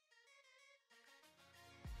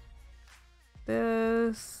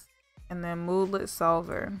 This and then moodlet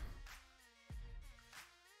solver.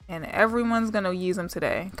 And everyone's gonna use them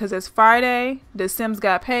today because it's Friday. The Sims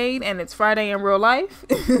got paid and it's Friday in real life.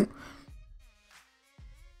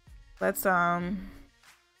 Let's have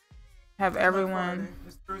everyone.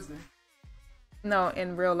 It's Thursday. No,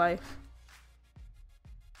 in real life.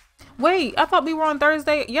 Wait, I thought we were on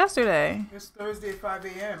Thursday yesterday. It's Thursday, 5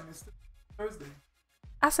 a.m. It's Thursday.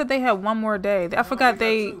 I said they had one more day. I forgot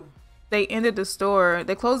they ended the store.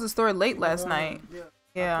 They closed the store late last night.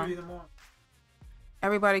 Yeah.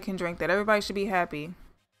 Everybody can drink that. Everybody should be happy.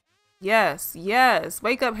 Yes, yes.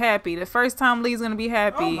 Wake up happy. The first time Lee's gonna be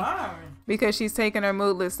happy. Oh my. Because she's taking her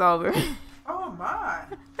moodlet solver. Oh my.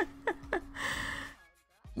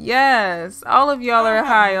 Yes, all of y'all are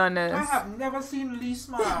high on this. I have never seen Lee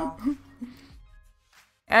smile.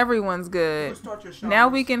 Everyone's good. Now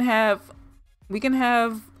we can have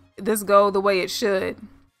this go the way it should.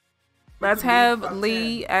 Let's have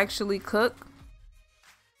Lee actually cook.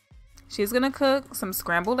 She's gonna cook some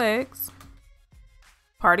scrambled eggs,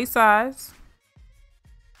 party size,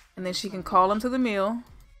 and then she can call them to the meal.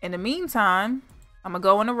 In the meantime, I'm gonna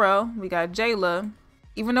go in a row. We got Jayla.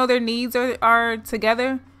 Even though their needs are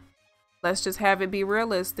together, let's just have it be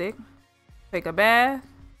realistic. Take a bath.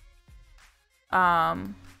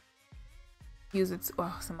 Use it.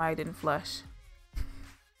 Oh, somebody didn't flush.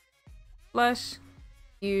 Flush.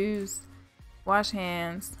 Use. Wash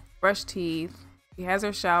hands. Brush teeth. She has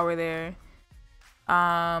her shower there.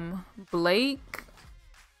 Blake.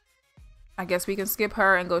 I guess we can skip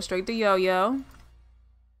her and go straight to Yo-Yo.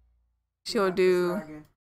 She'll do.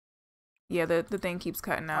 Yeah, the thing keeps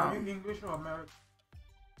cutting out. Are you English or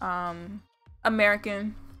American?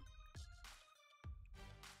 American.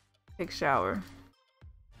 Take shower.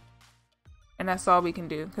 And that's all we can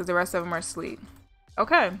do because the rest of them are asleep.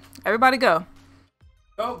 Okay, everybody go.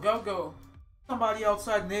 Go, go, go. Somebody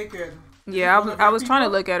outside naked. Yeah, I was trying to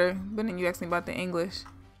look at her, but then you asked me about the English.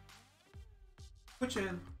 Which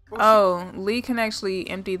in? Oh, Lee can actually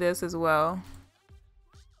empty this as well.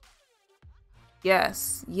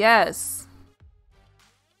 Yes, yes.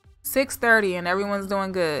 6:30 and everyone's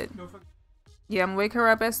doing good. Don't forget. Yeah, I'm gonna wake her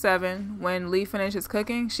up at 7. When Lee finishes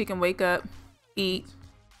cooking, she can wake up, eat,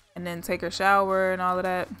 and then take her shower and all of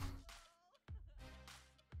that.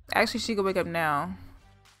 Actually, she could wake up now.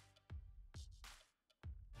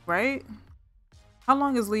 Right? How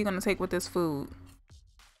long is Lee gonna take with this food?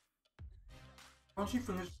 Once she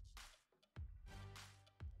finishes.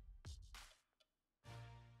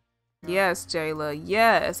 Yes, Jayla.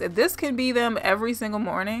 Yes. If this can be them every single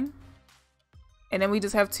morning, and then we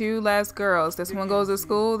just have 2 last girls. This one goes to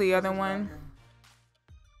school, the other one.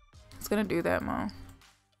 It's gonna do that, Mom.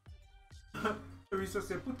 Teresa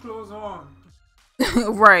said, put clothes on.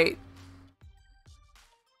 Right.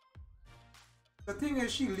 The thing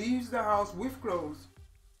is, she leaves the house with clothes.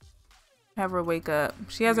 Have her wake up.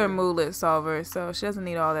 She has her moodlet solver, so she doesn't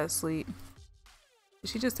need all that sleep. Did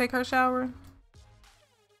she just take her shower?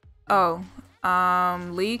 Oh,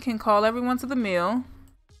 Lee can call everyone to the meal.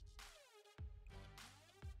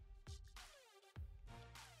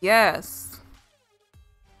 Yes.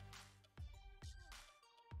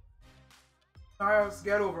 Niles,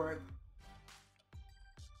 get over it.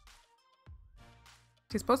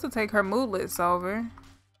 She's supposed to take her moodlet solver.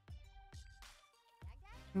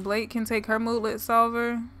 Blake can take her moodlet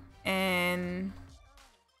solver and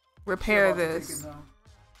repair this.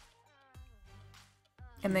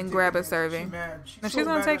 And then grab a serving. No, she's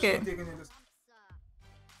gonna take it.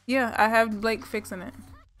 Yeah, I have Blake fixing it.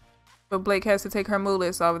 But Blake has to take her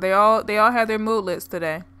moodlet solver. They all had their moodlets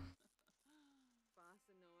today.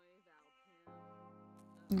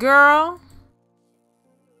 Girl,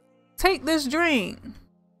 take this drink.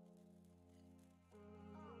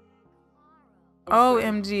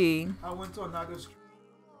 OMG. I went to another street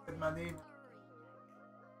with my name.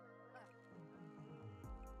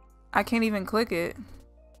 I can't even click it.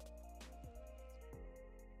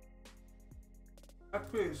 That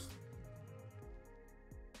face.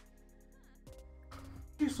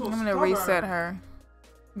 She's so I'm gonna stubborn. reset her.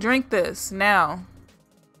 Drink this now.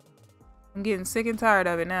 I'm getting sick and tired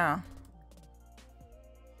of it now.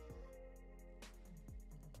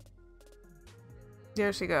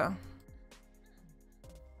 There she go.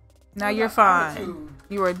 Now you're fine. Attitude.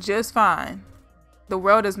 You are just fine. The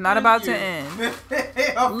world is not about to end.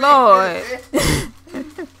 Lord.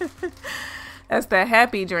 That's the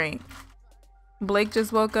happy drink. Blake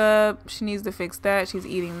just woke up. She needs to fix that. She's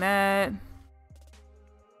eating that.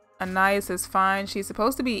 Anais is fine. She's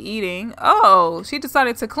supposed to be eating. Oh, she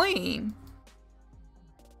decided to clean.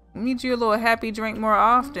 We need you a little happy drink more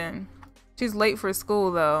often. She's late for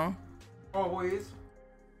school though. Always.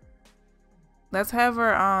 Let's have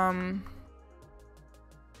her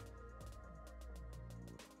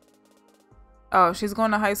oh, she's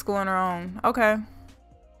going to high school on her own. Okay.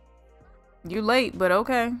 You late, but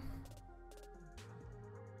okay.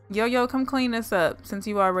 Yo, come clean this up since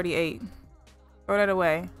you already ate. Throw that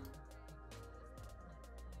away.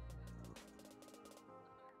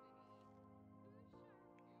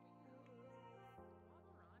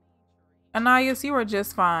 Anais, you are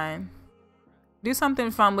just fine. Do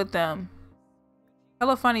something fun with them. Tell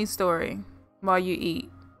a funny story while you eat.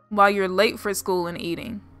 While you're late for school and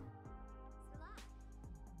eating.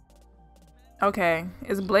 Okay,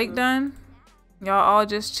 is Blake done? Y'all all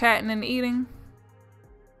just chatting and eating?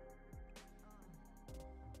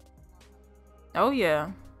 Oh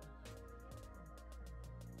yeah.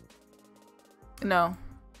 No.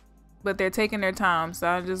 But they're taking their time, so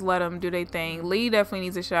I'll just let them do their thing. Lee definitely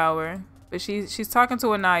needs a shower. But she's talking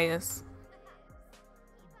to Anais.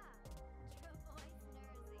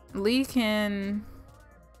 Lee can...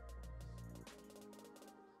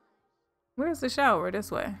 Where's the shower?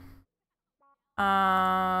 This way.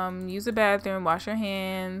 Use the bathroom, wash your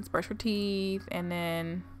hands, brush your teeth, and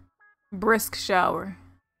then brisk shower.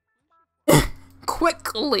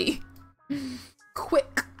 Quickly.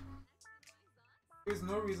 Quick. There's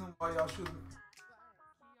no reason why y'all shouldn't.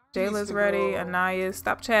 Jayla's ready. Anais,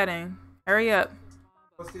 stop chatting. Hurry up.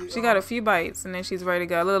 She got a few bites and then she's ready to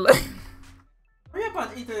go. Hurry up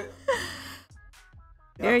and eat it.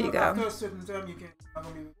 There you go. After a certain time, you can't.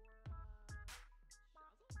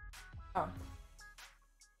 Oh.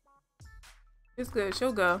 It's good.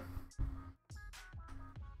 She'll go.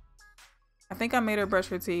 I think I made her brush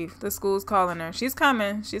her teeth. The school's calling her. She's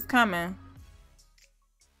coming. She's coming.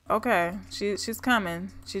 Okay. She's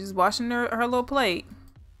coming. She's washing her little plate.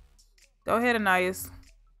 Go ahead, Anais.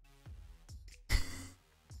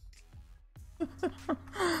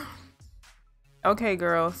 Okay,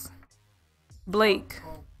 girls. Blake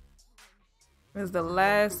is the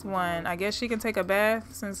last one. I guess she can take a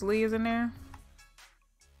bath since Lee is in there.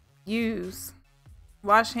 Use.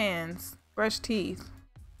 Wash hands. Brush teeth.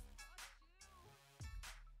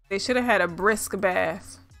 They should have had a brisk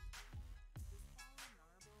bath.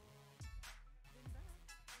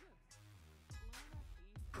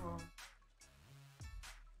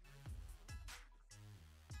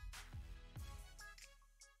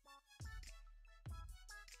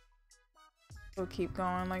 We'll keep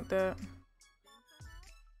going like that.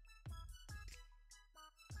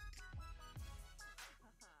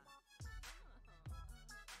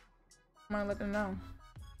 I'm gonna let them know.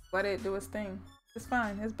 Let it do its thing. It's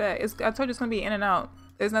fine. It's bad. I told you it's gonna be in and out.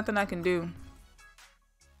 There's nothing I can do.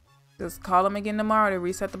 Just call them again tomorrow to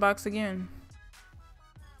reset the box again.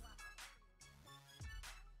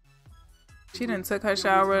 She didn't took her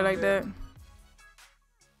shower like that.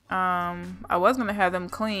 I was gonna have them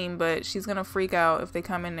clean, but she's gonna freak out if they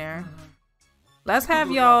come in there. Let's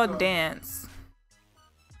have y'all dance.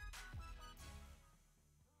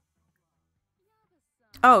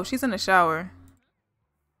 Oh, she's in the shower.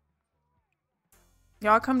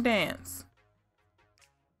 Y'all come dance.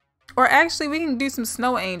 Or actually, we can do some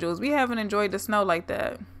snow angels. We haven't enjoyed the snow like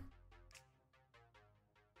that.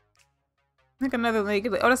 I think another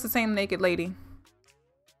naked. Oh, that's the same naked lady.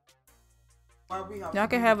 Y'all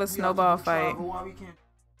can have a snowball fight.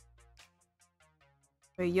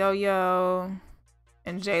 With Yo-Yo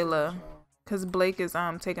and Jayla. Cause Blake is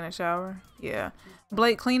taking a shower. Yeah.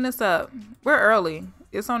 Blake, clean this up. We're early.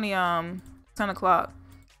 It's only 10 o'clock.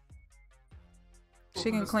 She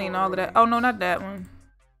can clean all of that. Oh no, not that one.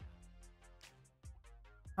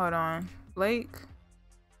 Hold on. Blake.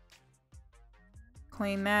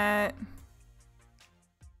 Clean that.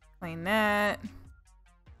 Clean that.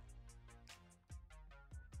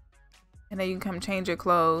 And then you can come change your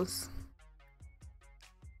clothes.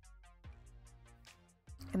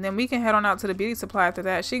 And then we can head on out to the beauty supply after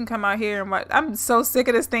that. She can come out here and watch. I'm so sick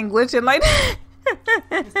of this thing glitching like that.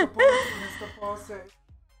 Mr. Paul said,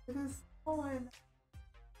 it is snowing.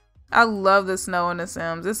 I love the snow in the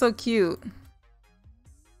Sims. It's so cute.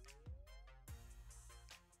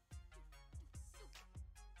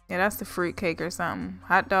 Yeah, that's the fruit cake or something.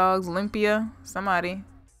 Hot dogs, Olympia, somebody.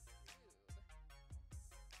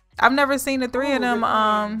 I've never seen the three of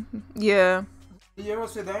them. Yeah. You ever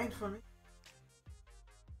said that ain't for me?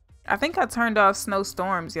 I think I turned off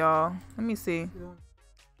snowstorms, y'all. Let me see. Yeah.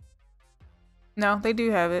 No, they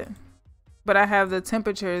do have it. But I have the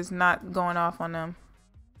temperatures not going off on them.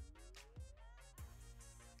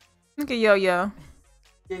 Look at Yo-Yo.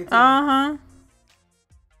 Uh-huh.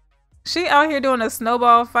 She out here doing a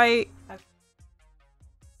snowball fight.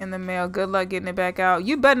 In the mail. Good luck getting it back out.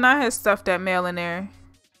 You better not have stuffed that mail in there.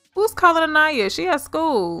 Who's calling Anaya? She at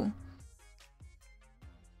school.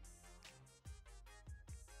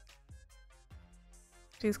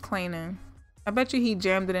 She's cleaning. I bet you he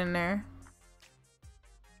jammed it in there.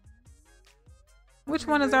 Which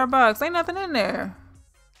one is our box? Ain't nothing in there.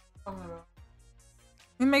 Let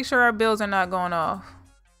me make sure our bills are not going off.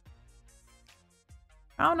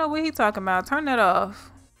 I don't know what he talking about. Turn that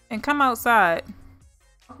off. And come outside.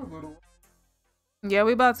 Yeah,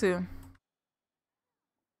 we about to.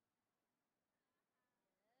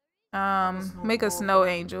 Make a snow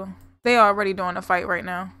angel. They already doing a fight right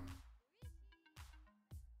now.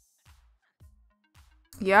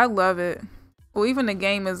 Yeah, I love it. Well, even the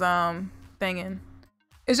game is thinging.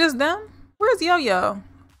 It's just them? Where's Yo-Yo?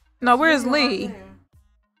 No, where's Lee?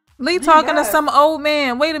 Lee talking to some old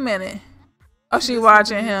man. Wait a minute. Oh, she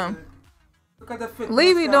watching him.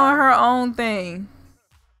 Lee be doing her own thing.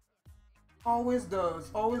 Always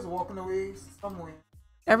does. Always walking away somewhere.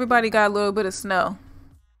 Everybody got a little bit of snow.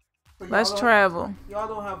 So let's travel. Y'all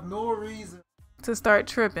don't have no reason to start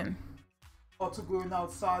tripping. Or to going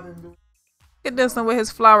outside and do. Get this one with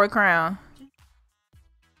his flower crown.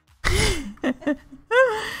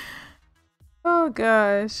 Oh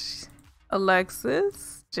gosh.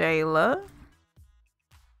 Alexis, Jayla.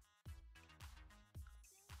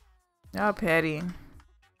 Y'all petty.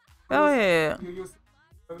 Go ahead.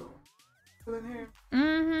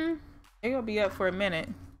 Mm-hmm. They're gonna be up for a minute.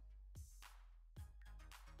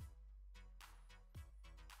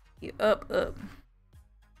 You up.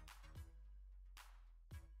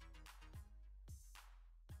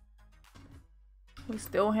 We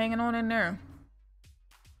still hanging on in there.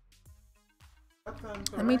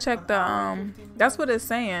 Let me check the that's what it's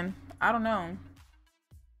saying. I don't know.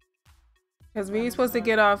 Cause we supposed to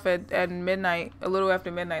get off at midnight, a little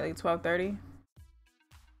after midnight, like 12:30.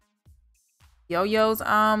 Yo-Yo's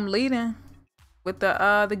leading with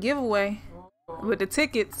the giveaway with the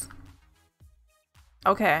tickets.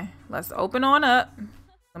 Okay, let's open on up.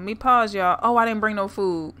 Let me pause, y'all. Oh, I didn't bring no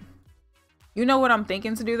food. You know what I'm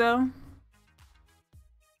thinking to do though?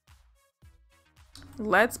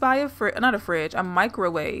 Let's buy a fridge, not a fridge, a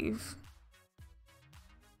microwave.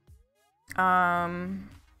 No,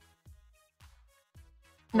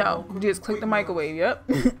 just click the microwave. Yep.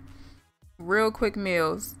 Real quick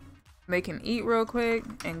meals. They can eat real quick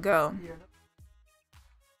and go.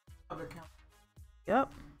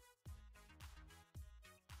 Yep.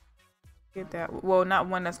 Get that. Well, not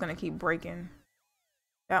one that's gonna keep breaking.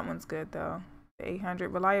 That one's good though. The 800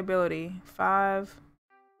 reliability 5,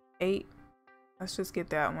 8. Let's just get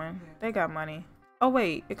that one. They got money. Oh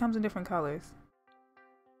wait, it comes in different colors.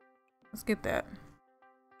 Let's get that.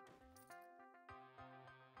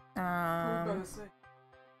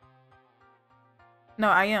 No,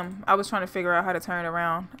 I am. I was trying to figure out how to turn it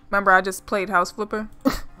around. Remember, I just played House Flipper.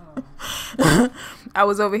 I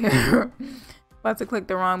was over here about to click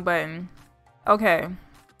the wrong button. Okay,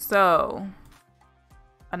 so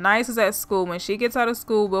Anais is at school. When she gets out of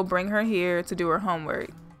school, we'll bring her here to do her homework.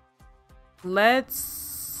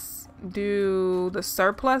 Let's do the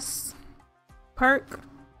surplus perk.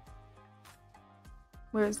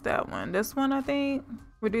 Where's that one? This one, I think.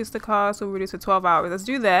 Reduce the cost, we'll reduce to 12 hours. Let's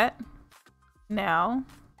do that now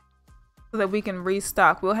so that we can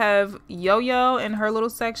restock. We'll have Yo-Yo in her little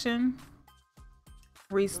section.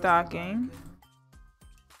 Restocking.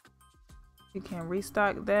 We can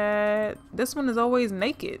restock that. This one is always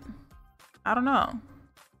naked. I don't know.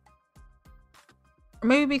 Or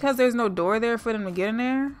maybe because there's no door there for them to get in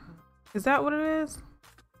there. Is that what it is?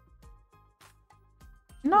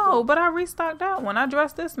 No, but I restocked that one. I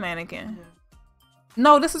dressed this mannequin.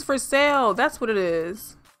 No, this is for sale. That's what it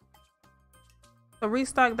is. So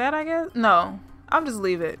restock that, I guess? No, I'll just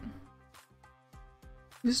leave it.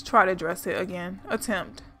 Just try to dress it again.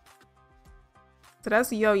 Attempt. So that's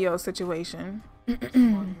the Yo-Yo situation.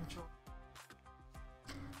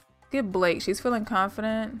 Get Blake. She's feeling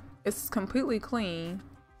confident. It's completely clean.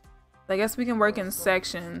 I guess we can work in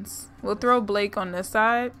sections. We'll throw Blake on this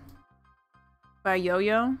side by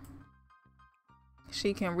Yo-Yo.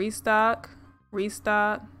 She can restock,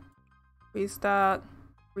 restock, restock,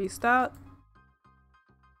 restock.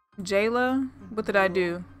 Jayla, what did I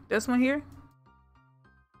do? This one here?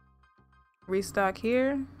 Restock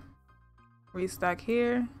here. Restock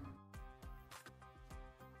here.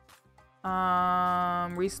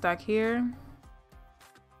 Restock here.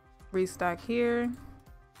 Restock here.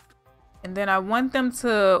 And then I want them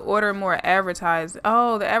to order more advertised.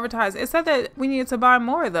 Oh, the advertised. It said that we needed to buy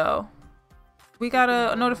more though. We got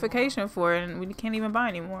a notification for it and we can't even buy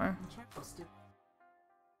anymore.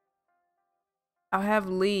 I'll have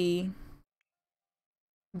Lee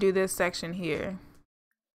do this section here.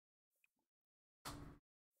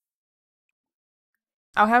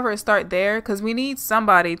 I'll have her start there because we need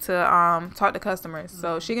somebody to talk to customers.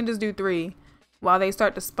 So she can just do 3 while they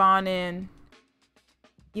start to spawn in.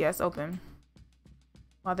 Yes, open.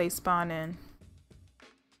 While they spawn in.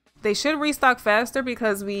 They should restock faster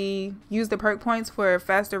because we use the perk points for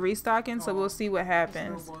faster restocking. So we'll see what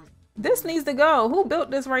happens. This needs to go. Who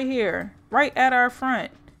built this right here? Right at our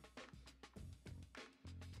front.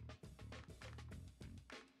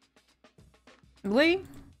 Lee?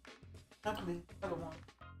 Not Lee, other one.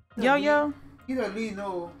 Yo-Yo? Either Lee,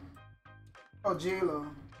 no. Or Jayla.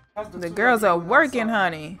 The girls are working,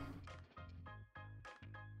 honey.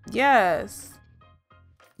 Yes.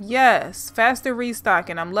 Yes. Faster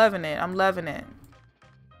restocking. I'm loving it. I'm loving it.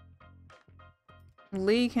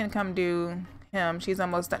 Lee can come do him. She's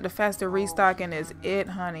almost done. The faster restocking is it,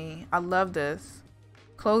 honey. I love this.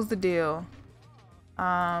 Close the deal.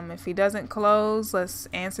 If he doesn't close, let's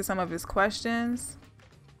answer some of his questions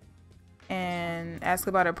and ask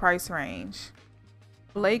about a price range.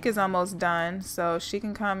 Blake is almost done, so she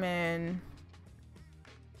can come in,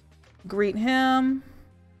 greet him.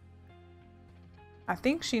 I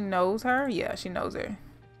think she knows her. Yeah, she knows her.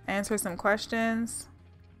 Answer some questions.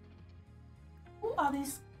 Who are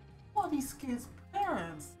these kids'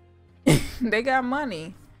 parents? They got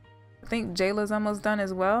money. I think Jayla's almost done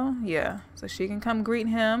as well. Yeah, so she can come greet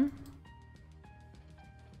him.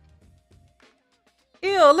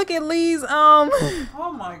 Ew, look at Lee's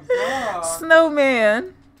Oh my god.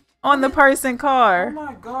 snowman on the person car. Oh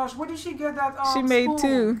my gosh, where did she get that? She made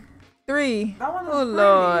spoon? 2, 3. That one is Oh pretty.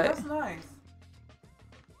 Lord. That's nice.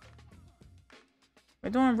 We're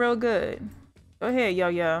doing real good. Go ahead,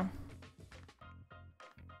 Yo-Yo.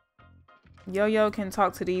 Yo-Yo can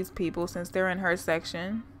talk to these people since they're in her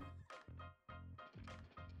section.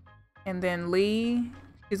 And then Lee,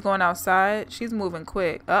 she's going outside. She's moving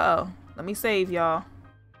quick. Uh-oh. Let me save y'all.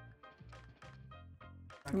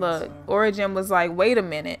 Look, Origin was like, wait a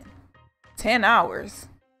minute. 10 hours.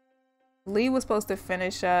 Lee was supposed to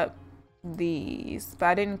finish up these, but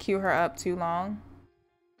I didn't queue her up too long.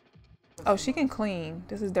 Oh, she can clean.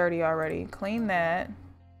 This is dirty already. Clean that.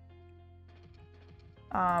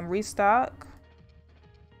 Restock.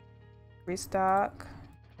 Restock.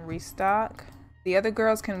 Restock. The other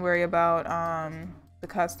girls can worry about the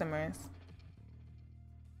customers.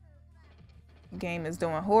 The game is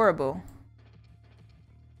doing horrible.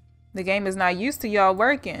 The game is not used to y'all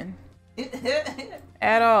working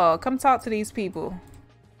at all. Come talk to these people.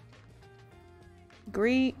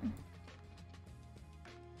 Greet.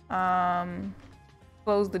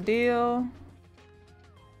 Close the deal.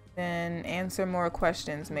 Then answer more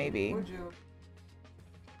questions maybe.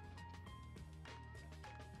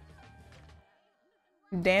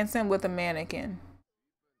 Dancing with a mannequin.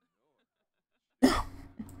 You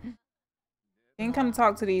can come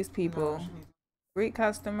talk to these people. Greet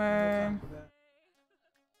customer.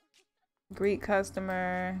 Greet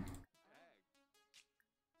customer.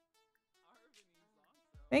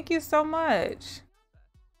 Thank you so much.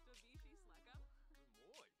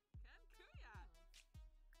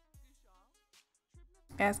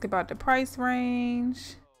 Ask about the price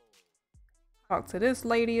range. Talk to this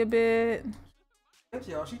lady a bit.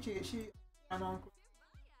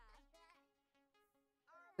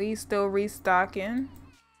 Lee's still restocking.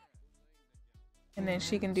 And then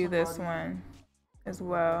she can do this one as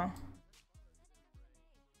well.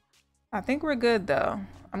 I think we're good though.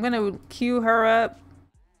 I'm gonna queue her up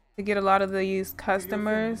to get a lot of these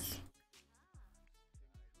customers.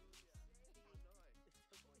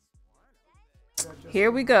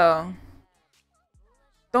 Here we go.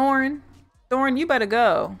 Thorn, you better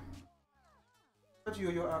go.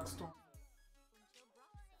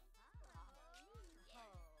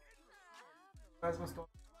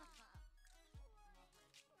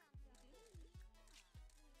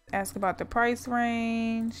 Ask about the price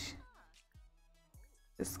range.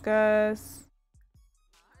 Discuss.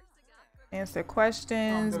 Answer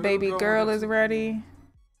questions. Baby girl is ready.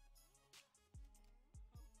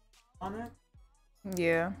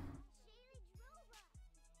 Yeah.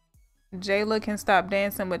 Jayla can stop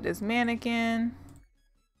dancing with this mannequin.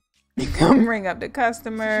 Come ring up the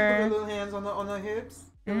customer. She put her little hands on her hips.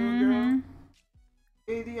 Girl.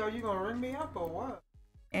 AD, are you gonna ring me up or what?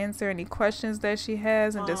 Answer any questions that she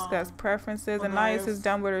has and discuss preferences. Anais is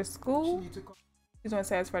done with her school. She's doing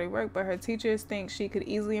satisfying work, but her teachers think she could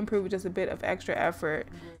easily improve with just a bit of extra effort.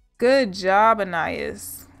 Good job, Anais.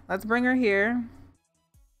 Let's bring her here.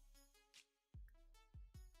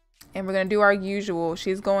 And we're going to do our usual.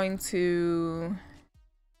 She's going to...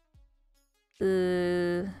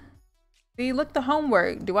 See, look, the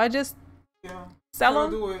homework. Do I just... Yeah.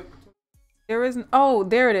 Salon? There isn't... Oh,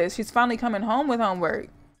 there it is. She's finally coming home with homework.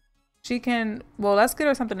 She can... Well, let's get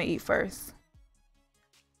her something to eat first.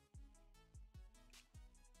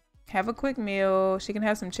 Have a quick meal. She can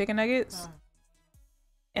have some chicken nuggets.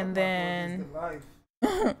 And then...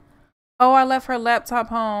 Oh, I left her laptop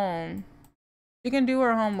home. She can do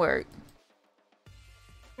her homework.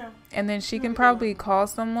 Yeah. And then she can probably call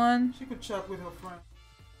someone. She could chat with her friend.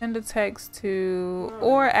 Send a text to...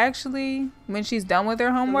 Or actually, when she's done with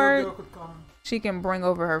her homework, she can bring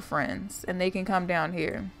over her friends. And they can come down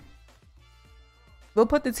here. We'll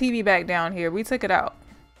put the TV back down here. We took it out.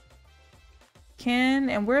 Ken,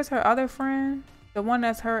 and where's her other friend? The one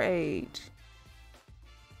that's her age.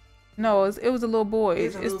 No, it was a little boy.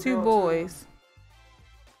 It's two boys. Too.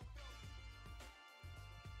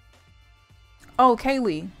 Oh,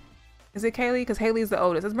 Kaylee. Is it Kaylee? Because Haley's the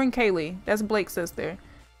oldest. Let's bring Kaylee. That's Blake's sister.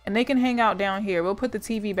 And they can hang out down here. We'll put the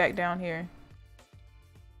TV back down here.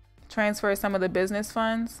 Transfer some of the business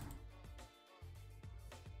funds.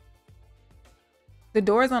 The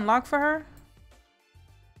door is unlocked for her?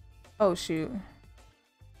 Oh, shoot.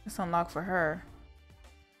 It's unlocked for her.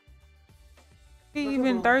 She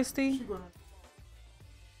even thirsty?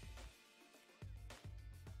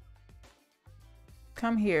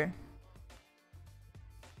 Come here.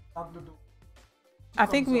 I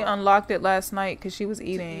think we unlocked it last night because she was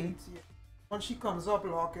eating. When she comes up,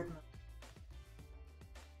 lock it.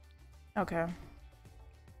 Okay.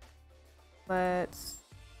 Let's...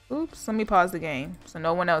 Oops, let me pause the game so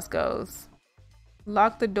no one else goes.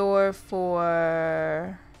 Lock the door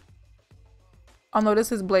for... Oh no,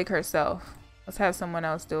 this is Blake herself. Let's have someone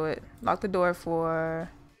else do it. Lock the door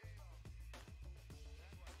for...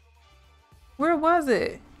 Where was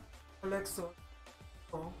it? Alexa.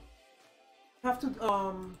 Oh. Have to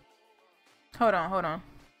Hold on.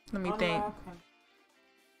 Let me think.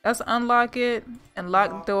 Let's unlock it and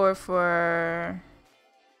lock the door for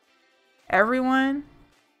everyone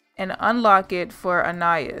and unlock it for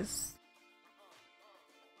Anais.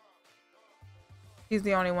 He's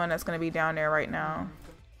the only one that's gonna be down there right now.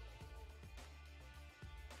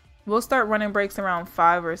 We'll start running breaks around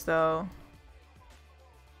 5 or so.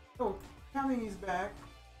 Oh, Cammy is back.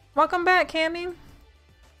 Welcome back, Cammy.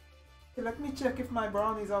 Okay, let me check if my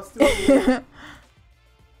brownies are still here.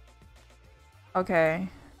 Okay.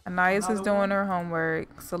 Anais is doing one? her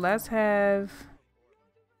homework. So let's have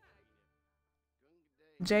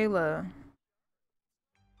Jayla.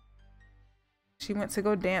 She went to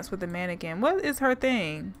go dance with the mannequin. What is her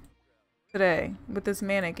thing today with this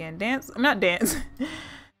mannequin? Dance? Not dance.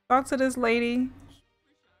 Talk to this lady.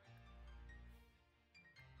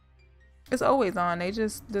 It's always on. They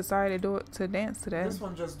just decided to dance today. This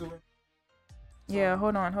one just doing. Yeah,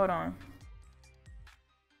 hold on.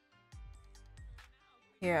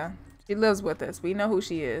 Yeah, she lives with us. We know who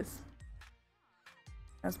she is.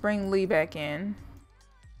 Let's bring Lee back in.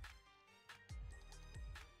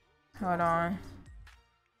 Hold on.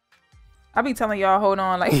 I be telling y'all, hold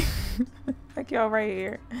on, like, like y'all right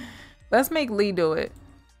here. Let's make Lee do it.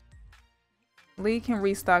 Lee can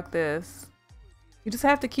restock this. You just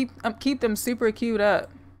have to keep them super queued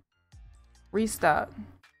up. Restock.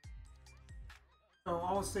 No,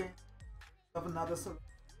 I was saying of another solution.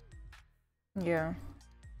 Yeah.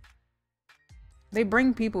 They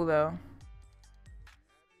bring people though.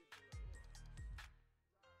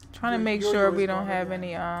 Trying to make sure we don't have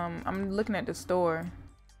any I'm looking at the store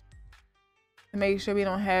to make sure we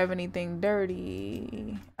don't have anything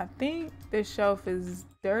dirty. I think this shelf is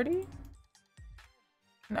dirty.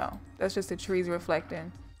 No, that's just the trees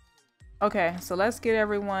reflecting. Okay, so let's get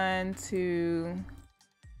everyone to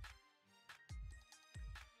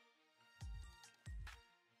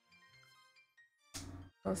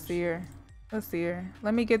let's see her.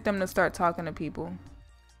 Let me get them to start talking to people.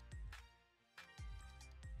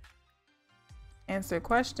 Answer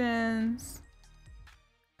questions.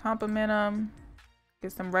 Compliment them.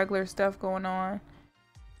 Get some regular stuff going on.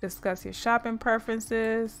 Discuss your shopping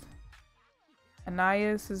preferences.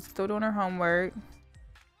 Anais is still doing her homework.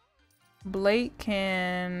 Blake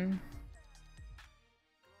can...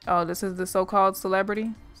 Oh, this is the so-called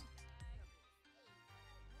celebrity?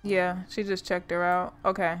 Yeah, she just checked her out.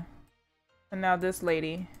 Okay. And now this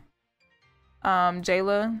lady.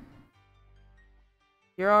 Jayla.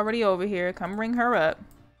 You're already over here. Come bring her up.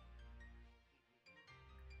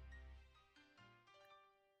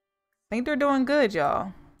 I think they're doing good,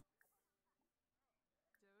 y'all.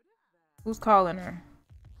 Who's calling her?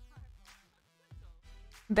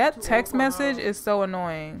 That text message is so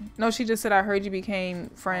annoying. No, she just said, I heard you became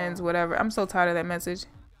friends, whatever. I'm so tired of that message.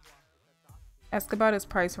 Ask about his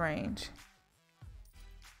price range.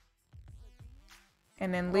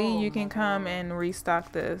 And then Lee, you can come and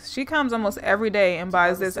restock this. She comes almost every day and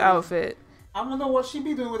buys this outfit. I don't know what she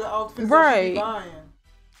be doing with the outfits right. that she be buying.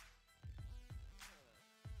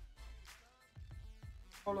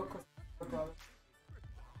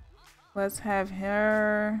 Let's have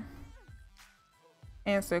her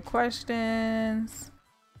answer questions,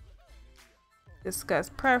 discuss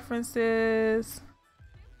preferences,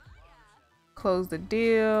 close the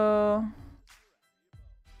deal.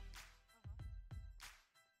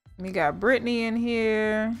 We got Brittany in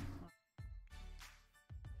here.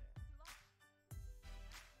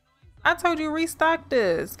 I told you restock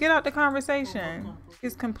this. Get out the conversation.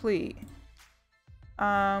 It's complete.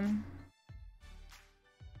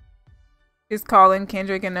 Just calling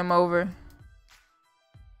Kendrick and them over.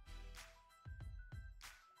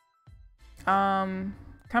 Come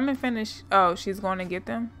and finish. Oh, she's going to get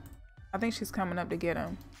them? I think she's coming up to get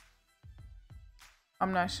them.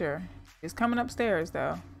 I'm not sure. She's coming upstairs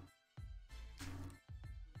though.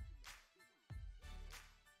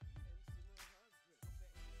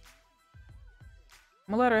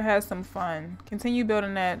 I'm gonna let her have some fun. Continue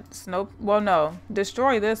building that snow. Well, no.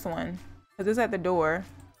 Destroy this one. Because it's at the door.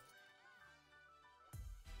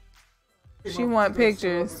 She want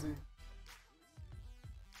pictures.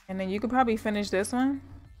 And then you could probably finish this one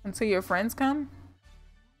until your friends come.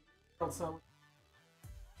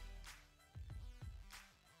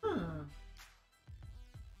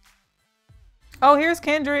 Oh, here's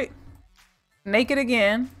Kendrick. Naked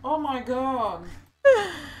again. Oh my god.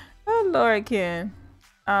 Oh, Lord, Ken.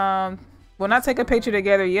 We'll not take a picture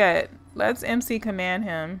together yet. Let's MC command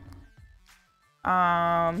him.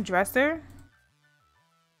 Dresser.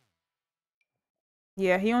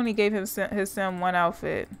 Yeah, he only gave his sim one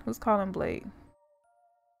outfit. Who's calling Blake?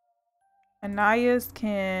 Anais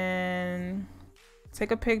can take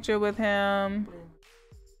a picture with him.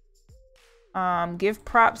 Give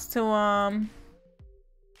props to him.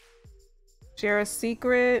 Share a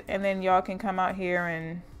secret, and then y'all can come out here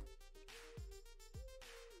and...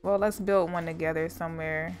 Well, let's build one together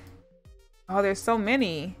somewhere. Oh, there's so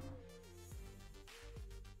many.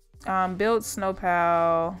 Build snow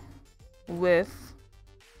pal with,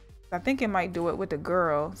 I think it might do it with the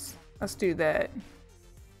girls. Let's do that.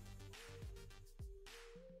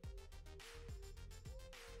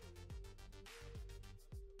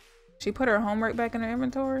 She put her homework back in her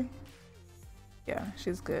inventory? Yeah,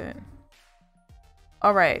 she's good.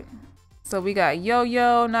 All right. So we got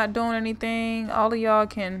Yo-Yo not doing anything. All of y'all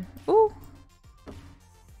can, ooh.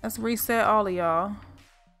 Let's reset all of y'all.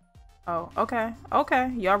 Oh, okay.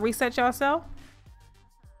 Okay. Y'all reset yourself.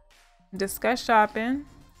 Discuss shopping.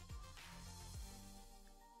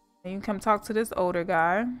 And you can come talk to this older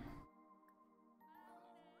guy.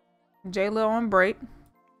 J-Lil on break.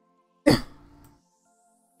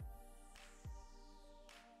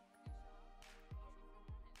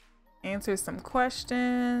 Answer some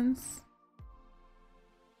questions.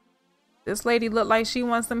 This lady look like she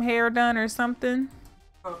wants some hair done or something.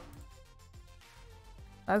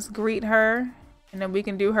 Let's greet her and then we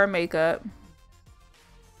can do her makeup.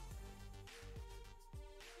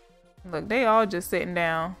 Look, they all just sitting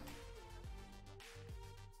down.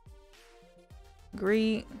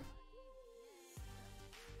 Greet.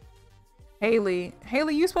 Haley.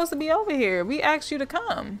 Haley, you supposed to be over here. We asked you to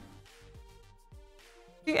come.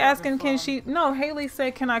 She asking, can she? No, Haley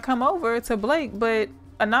said, can I come over to Blake? But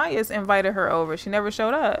Anaya's invited her over. She never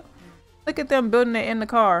showed up. Look at them building it in the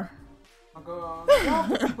car. Oh my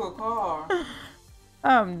God. People car.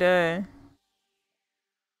 I'm done.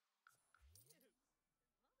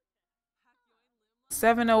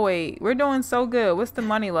 $708. We're doing so good. What's the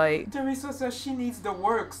money like? Teresa says she needs the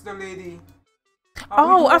works, the lady.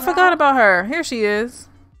 Oh, I forgot about her. Here she is.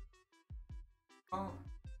 Oh.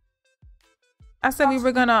 I said we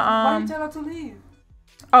were gonna Why you tell her to leave?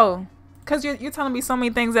 Oh, cause you're telling me so many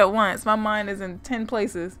things at once. My mind is in 10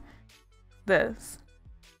 places. This.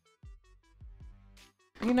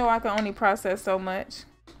 You know I can only process so much.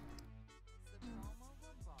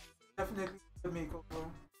 Definitely the makeover.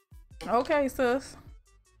 Okay, sis.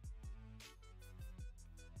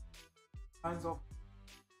 Lines up.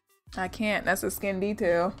 I can't. That's a skin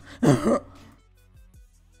detail.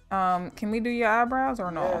 Can we do your eyebrows or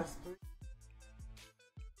no? Yes.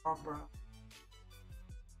 Eyebrow.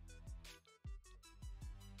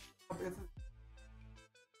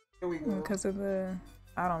 Here we go. Because of the,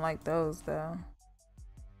 I don't like those though.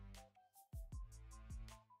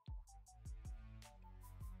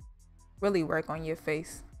 Really work on your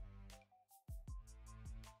face.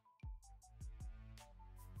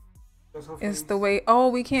 It's the way. Oh,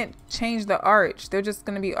 we can't change the arch. They're just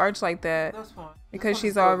gonna be arched like that. That's fine. Because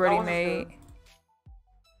she's already made.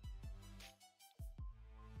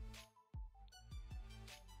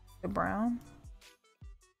 The brown.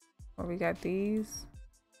 Or we got these.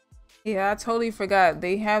 Yeah, I totally forgot.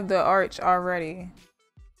 They have the arch already.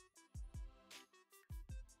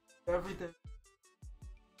 Everything.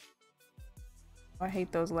 I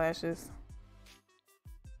hate those lashes.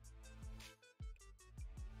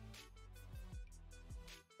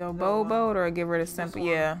 Go bold or give her the simple?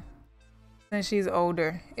 Yeah. Since she's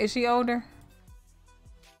older. Is she older?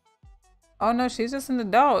 Oh no, she's just an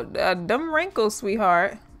adult. Dumb wrinkles,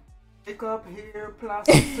 sweetheart. Makeup, hair,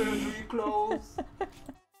 plastic surgery, clothes.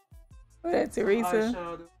 What that, Teresa?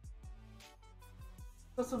 Eyeshadow.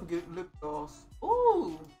 Got some good lip gloss.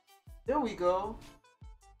 Ooh, there we go.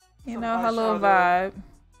 You know, her little vibe.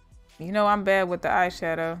 You know I'm bad with the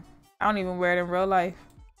eyeshadow. I don't even wear it in real life.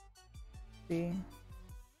 See?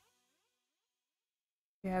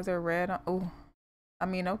 She has her red on. Oh, I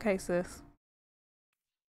mean, okay, sis.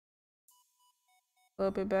 A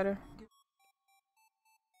little bit better.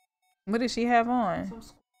 What did she have on?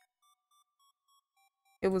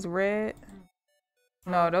 It was red?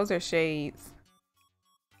 No, those are shades.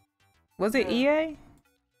 Was it EA?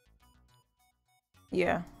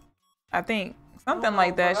 Yeah. I think something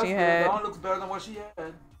like that she had. That one looks better than what she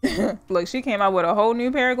had. Look, she came out with a whole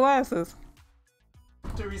new pair of glasses.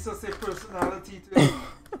 Teresa said personality too.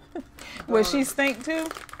 Would she stink too?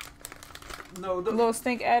 No, the little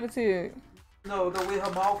stink attitude. No, the way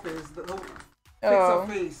her mouth is, the fix her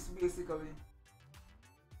face, basically.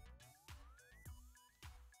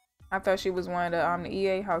 I thought she was one of the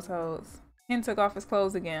EA households. Ken took off his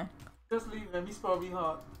clothes again. Just leave him. He's probably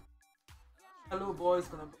hot. That little boy's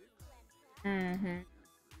gonna be. Mm-hmm.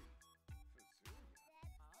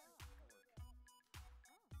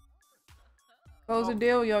 Close the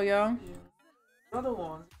deal, yo. Yeah. Another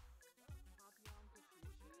one.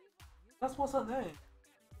 That's what's her name.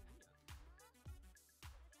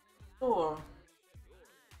 Or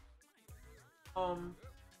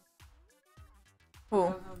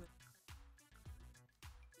Who?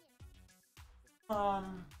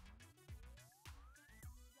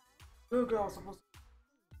 Little girl was supposed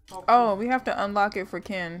to talk Oh, to. we have to unlock it for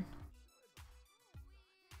Ken.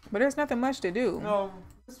 But there's nothing much to do. No,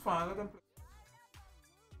 it's fine. Let them play.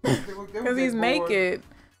 Because he's naked.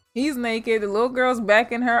 He's naked. The little girl's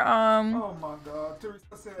back in her Oh my God. Teresa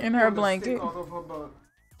said in her blanket. Out of her butt.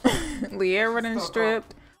 Liera done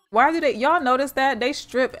stripped. Why do they? Y'all notice that they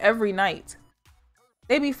strip every night?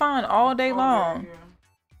 They be fine all day long. Yeah.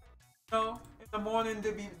 No, in the morning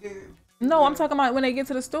they be. No, I'm talking about when they get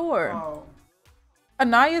to the store. Oh.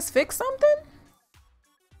 Anaya's fixed something?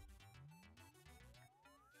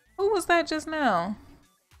 Who was that just now?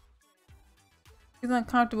 He's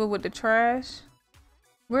uncomfortable with the trash.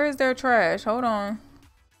 Where is their trash? Hold on.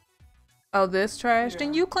 Oh, this trash? Yeah.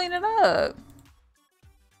 Then you clean it up.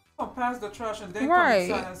 Oh, pass the trash and then right.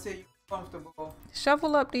 come inside and say you're comfortable.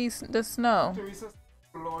 Shovel up the snow. Teresa,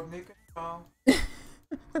 Lord, naked now.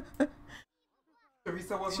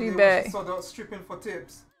 Teresa wasn't she there back. when she saw the stripping for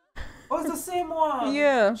tips. Oh, it's the same one.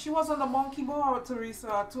 Yeah. She was on the monkey bar with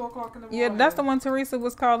Teresa at 2 o'clock in the morning. Yeah, that's the one Teresa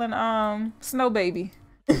was calling Snow Baby.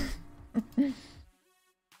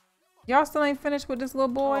 Y'all still ain't finished with this little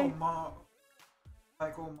boy? Oh, Mom.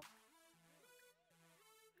 Like, oh, Mom.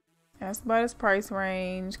 That's about his price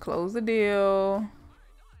range. Close the deal.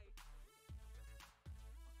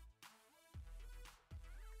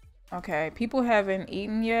 Okay, people haven't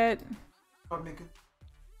eaten yet.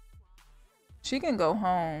 She can go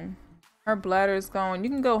home. Her bladder's going. You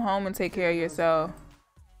can go home and take care of yourself.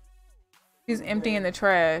 She's emptying the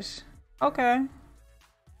trash. Okay.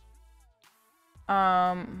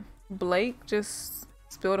 Blake just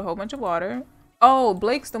spilled a whole bunch of water. Oh,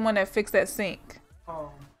 Blake's the one that fixed that sink.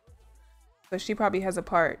 Oh. So she probably has a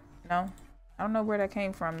part. No? I don't know where that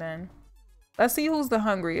came from then. Let's see who's the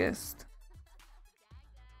hungriest.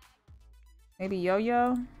 Maybe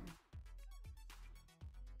Yo-Yo?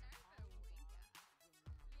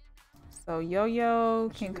 So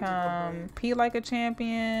Yo-Yo can come pee like a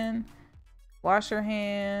champion, wash her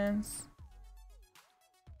hands,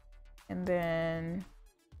 and then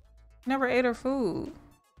never ate her food.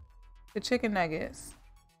 The chicken nuggets.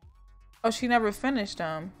 Oh, she never finished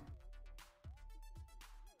them.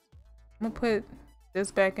 I'm gonna put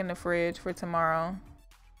this back in the fridge for tomorrow.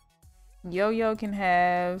 Yo-Yo can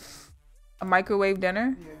have a microwave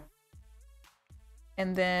dinner. Yeah.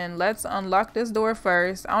 And then let's unlock this door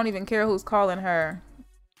first. I don't even care who's calling her.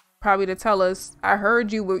 Probably to tell us, I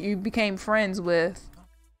heard you what you became friends with.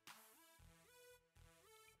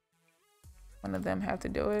 One of them have to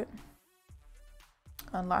do it.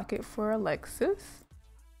 Unlock it for Alexis.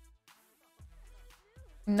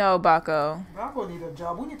 No, Baco. Baco need a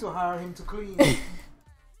job. We need to hire him to clean.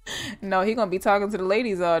 No, he gonna be talking to the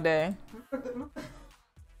ladies all day. Look at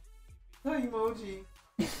the emoji.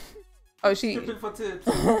 Oh, she. Stripping for tips.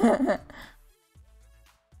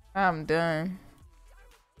 I'm done.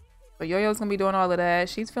 But Yo-Yo's gonna be doing all of that.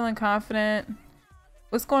 She's feeling confident.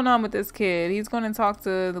 What's going on with this kid? He's gonna talk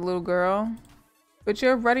to the little girl. But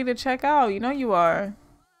you're ready to check out. You know you are.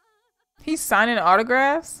 He's signing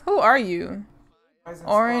autographs? Who are you? Rising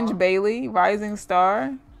Orange Star. Bailey, Rising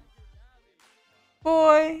Star.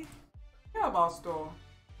 Boy. Yeah, about store.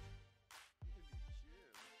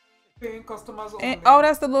 Paying customers only. And, oh,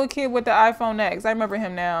 that's the little kid with the iPhone X. I remember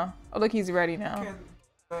him now. Oh, look, he's ready now.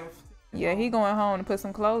 Yeah, he going home to put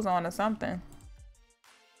some clothes on or something.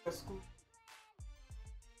 That's cool.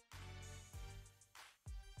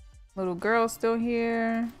 Little girl still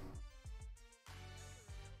here.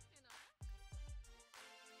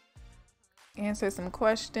 Answer some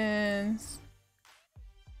questions.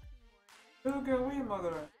 Little girl, where your mother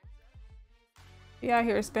at? She out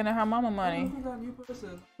here spending her mama money. Oh, new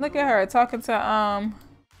person. Look at her talking to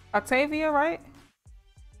Octavia, right?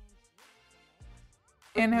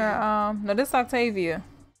 In her no, this Octavia.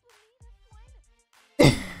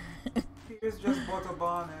 Pierce just bought a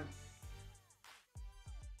bonnet.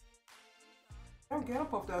 Don't get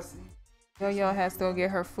up off that seat. Yo-Yo has to go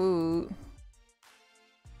get her food.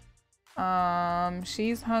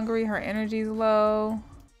 She's hungry. Her energy's low.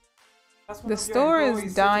 The store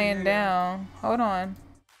is dying down. Hold on.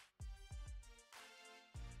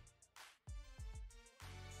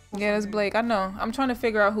 Yeah, that's Blake. I know. I'm trying to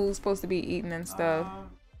figure out who's supposed to be eating and stuff.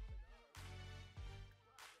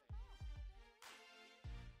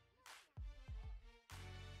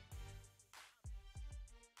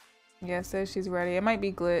 Yeah, it says she's ready. It might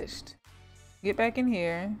be glitched. Get back in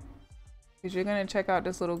here. Because you're going to check out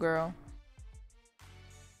this little girl.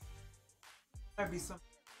 Might be some.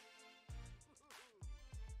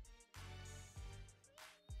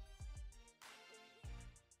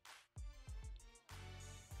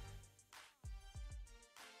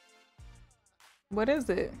 What is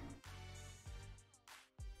it?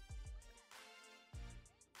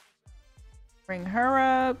 Bring her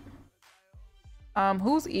up.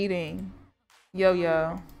 Who's eating?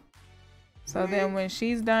 Yo-Yo. So then when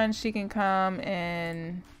she's done, she can come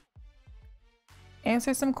and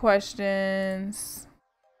answer some questions.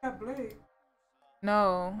 Yeah, Blake.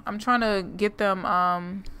 No, I'm trying to get them,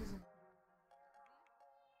 I'm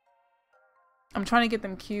trying to get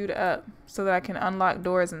them queued up so that I can unlock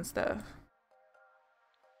doors and stuff.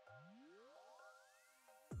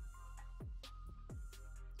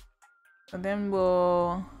 And then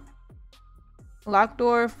we'll lock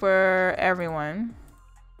door for everyone.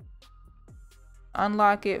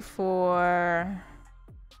 Unlock it for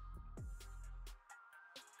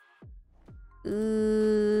I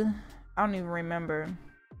don't even remember.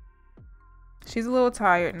 She's a little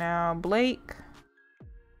tired now. Blake.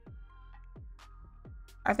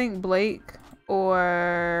 I think Blake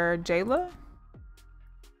or Jayla.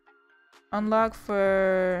 Unlock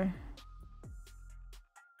for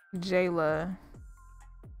Jayla.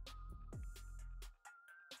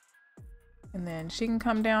 And then she can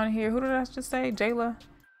come down here. Who did I just say? Jayla.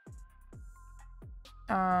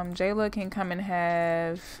 Jayla can come and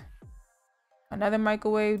have another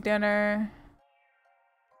microwave dinner.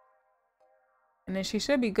 And then she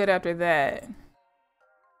should be good after that.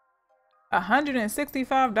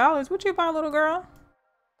 $165? What you buy, little girl?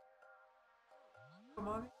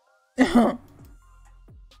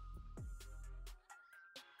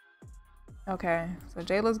 Okay, so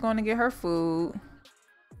Jayla's going to get her food.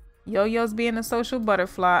 Yo-Yo's being a social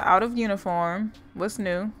butterfly out of uniform. What's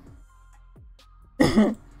new?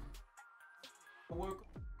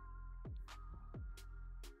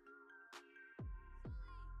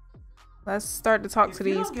 Let's start to talk to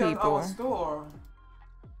these people.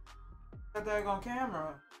 Got that on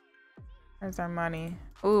camera. There's our money.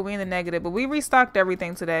 Ooh, we in the negative, but we restocked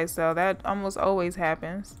everything today, so that almost always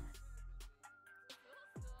happens.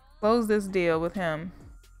 Close this deal with him.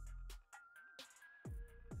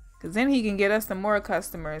 Because then he can get us some more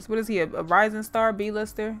customers. What is he, a rising star,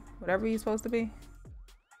 B-lister? Whatever he's supposed to be.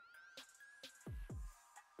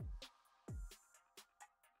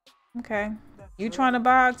 Okay. You trying to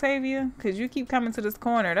buy Octavia? Because you keep coming to this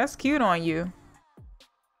corner. That's cute on you.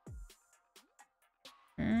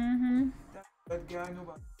 Mm-hmm.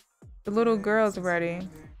 The little girl's ready.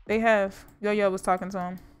 They have. Yo-Yo was talking to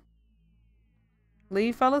him.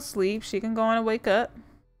 Lee fell asleep. She can go on and wake up.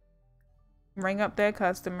 Ring up that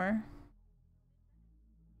customer.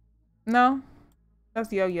 No?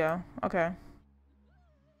 That's Yo-Yo. Okay.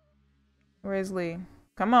 Where's Lee?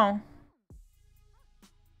 Come on.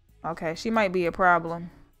 Okay, she might be a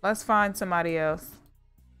problem. Let's find somebody else.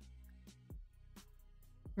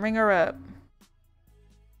 Ring her up.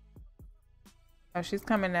 Oh, she's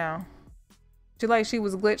coming now. She like she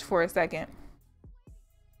was glitched for a second.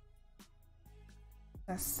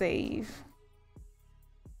 Let's save.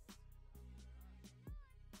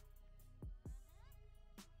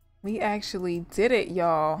 We actually did it,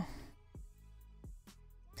 y'all.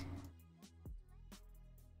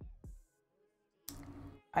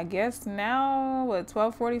 I guess now, what,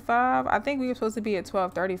 12:45? I think we were supposed to be at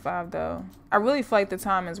 12:35 though. I really feel like the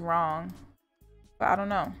time is wrong, but I don't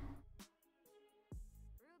know.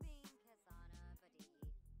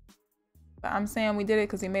 But I'm saying we did it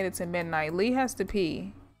because we made it to midnight. Lee has to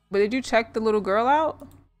pee. But did you check the little girl out?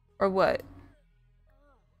 Or what?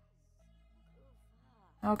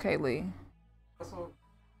 Okay, Lee.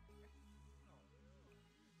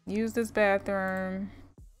 Use this bathroom.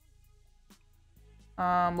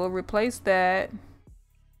 We'll replace that.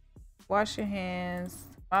 Wash your hands.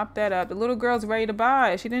 Mop that up. The little girl's ready to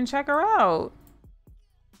buy. She didn't check her out.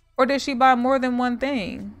 Or did she buy more than one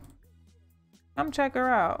thing? Come check her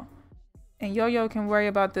out. And Yo-Yo can worry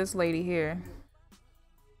about this lady here.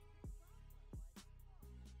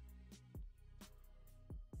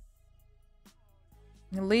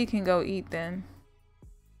 And Lee can go eat then.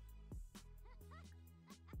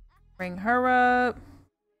 Bring her up.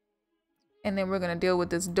 And then we're gonna deal with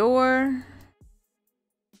this door.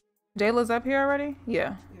 Jayla's up here already?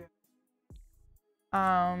 Yeah.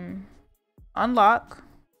 Unlock.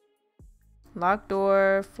 Lock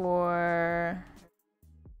door for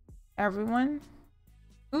everyone.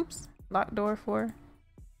 Oops. Lock door for.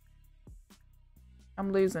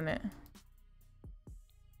 I'm losing it.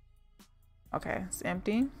 Okay, it's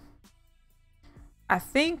empty. I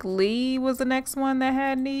think Lee was the next one that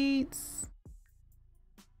had needs.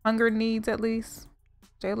 Hunger needs at least.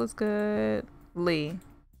 Jayla's good. Lee.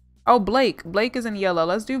 Oh, Blake. Blake is in yellow.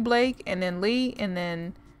 Let's do Blake and then Lee and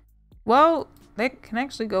then... Well, they can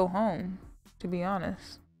actually go home, to be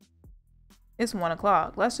honest. It's 1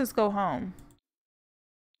 o'clock. Let's just go home.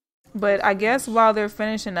 But I guess while they're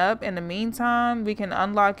finishing up, in the meantime, we can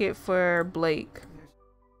unlock it for Blake.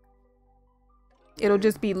 It'll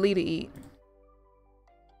just be Lee to eat.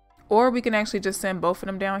 Or we can actually just send both of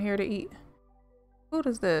them down here to eat. Who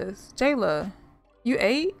is this? Jayla. You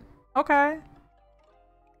ate? Okay.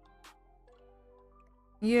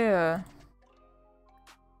 Yeah.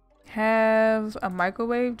 Have a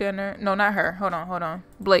microwave dinner. No, not her. Hold on.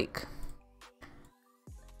 Blake.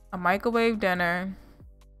 A microwave dinner.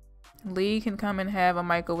 Lee can come and have a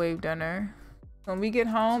microwave dinner. When we get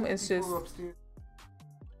home, it's just...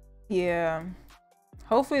 Yeah.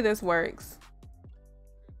 Hopefully this works.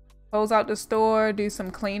 Close out the store, do some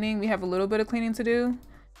cleaning. We have a little bit of cleaning to do.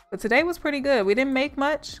 But today was pretty good. We didn't make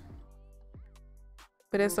much.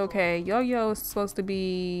 But it's okay. Yo-Yo is supposed to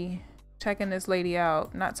be checking this lady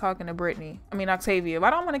out. Not talking to Brittany. I mean, Octavia. Why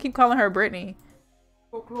don't I want to keep calling her Brittany?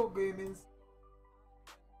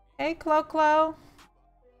 Hey, Clo.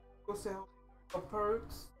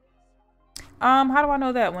 Perks. How do I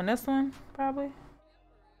know that one? This one? Probably.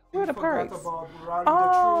 Where are the perks?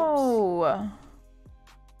 Oh.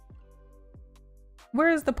 Where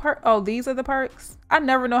is the perk? Oh, these are the perks? I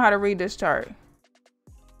never know how to read this chart.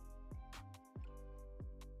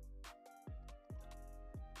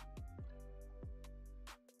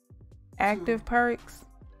 Active perks.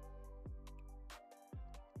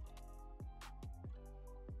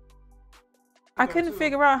 I couldn't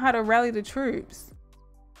figure out how to rally the troops.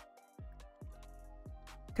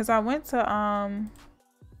 Cause I went to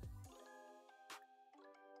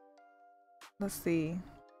let's see.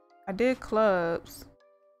 I did clubs.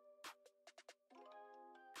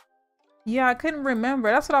 Yeah, I couldn't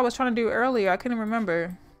remember. That's what I was trying to do earlier. I couldn't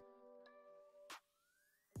remember.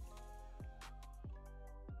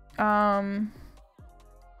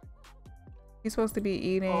 He's supposed to be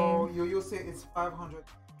eating. Oh, you say it's 500.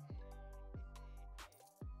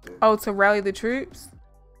 Oh, to rally the troops?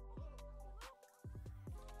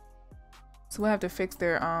 So we'll have to fix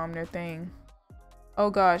their thing.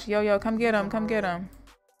 Oh gosh, Yo-Yo, come get him, come get him.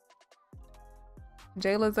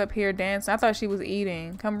 Jayla's up here dancing. I thought she was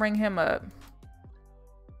eating. Come bring him up.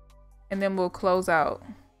 And then we'll close out.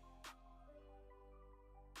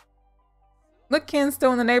 Look, Ken's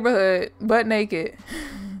still in the neighborhood, butt naked.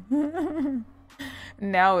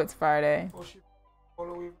 Now it's Friday.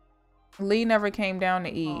 Lee never came down to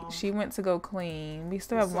eat. She went to go clean. We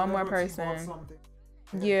still have one more person.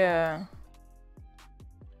 Yeah.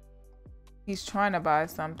 He's trying to buy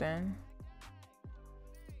something.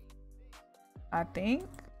 I think.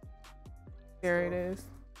 There it is.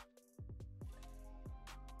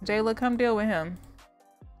 Jayla, come deal with him.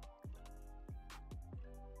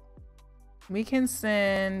 We can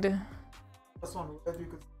send...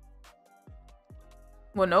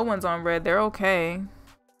 Well, no one's on red. They're okay.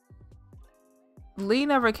 Lee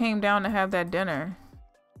never came down to have that dinner.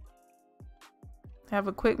 Have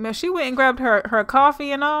a quick meal. She went and grabbed her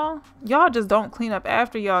coffee and all. Y'all just don't clean up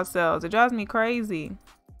after yourselves. It drives me crazy.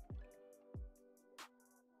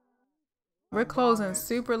 We're closing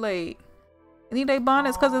super late. They need their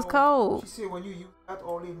bonnets because it's cold. She said when you use that,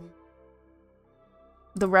 all they need.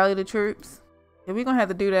 The rally the troops. Yeah, we're gonna have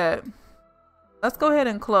to do that. Let's go ahead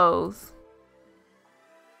and close.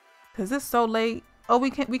 Cause it's so late. Oh,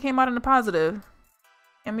 we came out in the positive.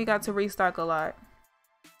 And we got to restock a lot.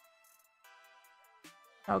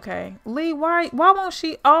 Okay. Lee, why won't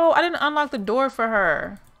she? Oh, I didn't unlock the door for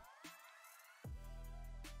her.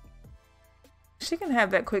 She can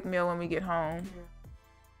have that quick meal when we get home. Yeah.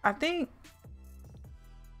 I think.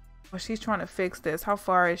 Well, she's trying to fix this. How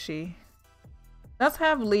far is she? Let's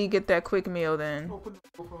have Lee get that quick meal then.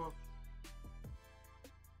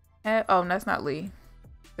 Oh, that's not Lee.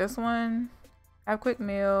 This one. Have quick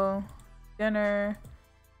meal. Dinner.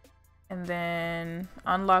 And then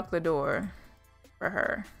unlock the door for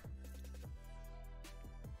her.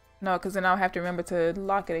 No, because then I'll have to remember to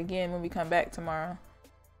lock it again when we come back tomorrow.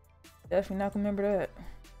 Definitely not gonna remember that.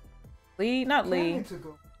 Lee, not Lee.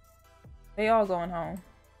 They all going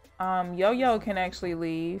home. Yo-Yo can actually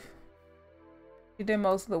leave. She did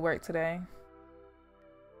most of the work today.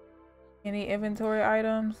 Any inventory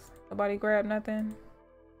items? Nobody grabbed nothing?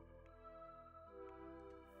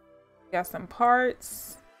 Got some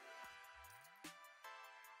parts.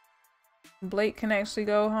 Blake can actually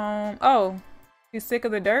go home. Oh, he's sick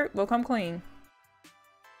of the dirt? Well, come clean.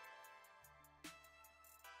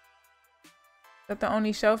 Is that the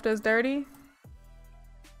only shelf that's dirty?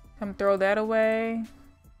 Come throw that away.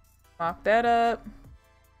 Mop that up.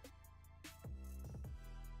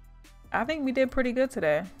 I think we did pretty good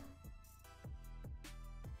today.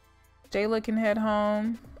 Jayla can head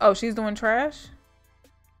home. Oh, she's doing trash?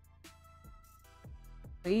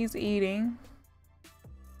 Lee's eating.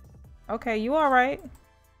 Okay, you all right?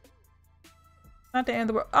 Not the end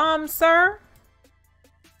of the world. Sir,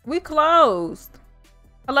 we closed.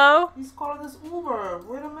 Hello? He's calling us Uber.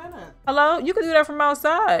 Wait a minute. Hello? You can do that from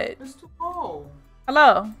outside. It's too cold.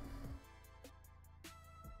 Hello?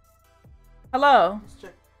 Hello? Let's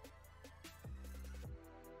check.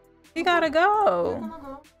 You gotta go. We're gonna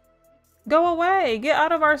go. Go away. Get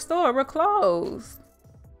out of our store. We're closed.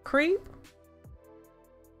 Creep.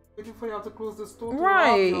 Waiting for y'all to close the store.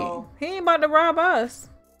 Right. He ain't about to rob us.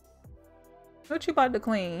 What you about to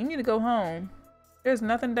clean? You need to go home. There's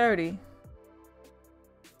nothing dirty.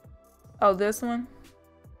 Oh, this one?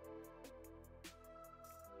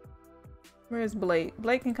 Where's Blake?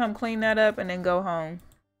 Blake can come clean that up and then go home.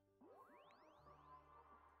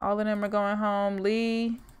 All of them are going home.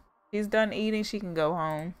 Lee, she's done eating. She can go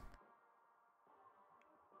home.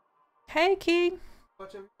 Hey, Key.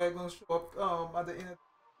 Watch everybody gonna show up at the end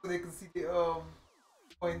so they can see the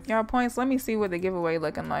points. Y'all points. Let me see what the giveaway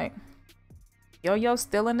looking like. Yo-Yo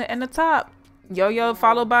still in the top. Yo-Yo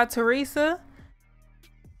followed by Teresa.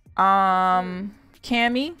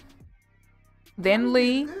 Cammy. Then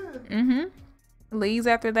Lee. Lee's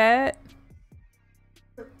after that.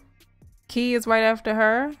 Key is right after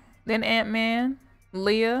her. Then Ant-Man.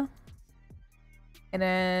 Leah. And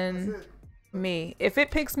then me. If it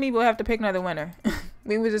picks me, we'll have to pick another winner.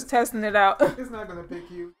 We were just testing it out. It's not gonna pick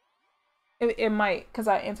you. It might, because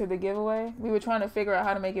I entered the giveaway. We were trying to figure out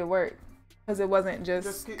how to make it work. Because it wasn't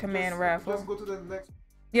just command raffle. Just go to the next.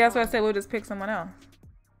 Yeah, that's what I said. We'll just pick someone else.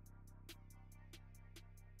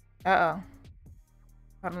 Uh-oh.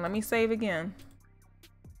 Hold on, let me save again.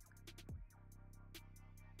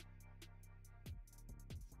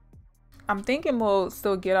 I'm thinking we'll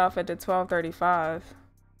still get off at the 12:35.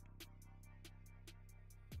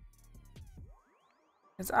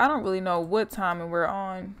 Because I don't really know what time we're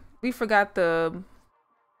on. We forgot the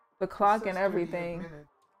clock and everything.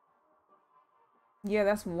 Yeah,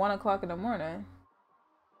 that's 1 o'clock in the morning.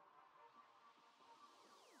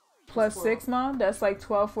 Plus 6, Mom? That's like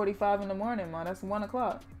 12:45 in the morning, Mom. That's 1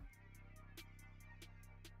 o'clock.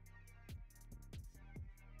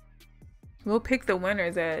 We'll pick the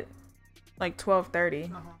winners at like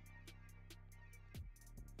 12:30.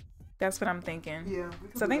 That's what I'm thinking. Yeah.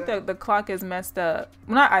 So I think the clock is messed up.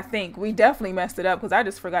 Well, not I think. We definitely messed it up because I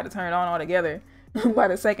just forgot to turn it on altogether by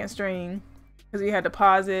the second stream. Because we had to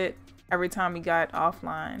pause it every time we got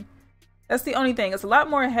offline. That's the only thing. It's a lot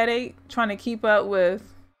more headache trying to keep up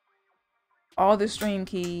with all the stream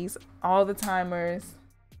keys, all the timers,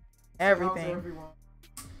 everything.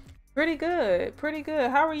 Pretty good. Pretty good.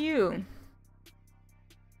 How are you?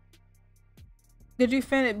 Did you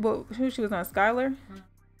finish who she was on? Skylar?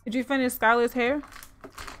 Did you finish Skylar's hair?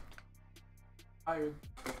 Tired.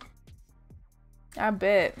 I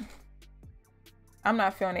bet. I'm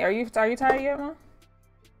not feeling it. Are you tired yet, Mom?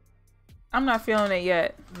 I'm not feeling it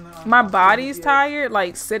yet. No, my body's tired,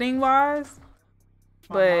 like sitting wise.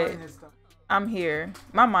 But mind is tired. I'm here.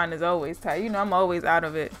 My mind is always tired. You know, I'm always out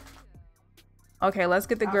of it. Okay, let's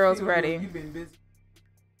get the girls ready. You've been busy.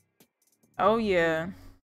 Oh yeah.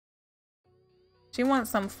 She wants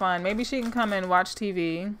some fun. Maybe she can come and watch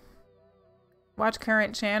TV. Watch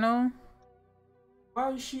current channel.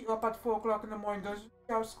 Why is she up at 4 o'clock in the morning? Does she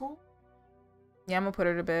have school? Yeah, I'm gonna put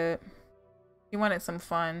her to bed. She wanted some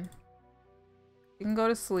fun. You can go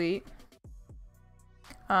to sleep.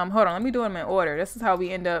 Hold on, let me do them in order. This is how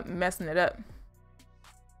we end up messing it up.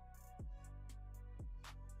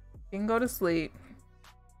 You can go to sleep.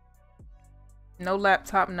 No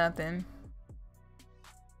laptop, nothing.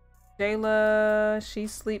 Jayla, she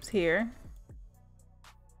sleeps here.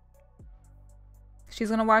 She's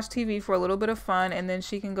gonna watch TV for a little bit of fun and then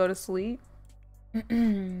she can go to sleep.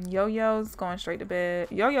 Yo-Yo's going straight to bed.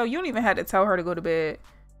 Yo-Yo, you don't even have to tell her to go to bed.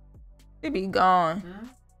 She'd be gone.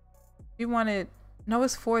 You wanted... No,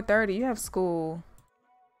 it's 4:30. You have school.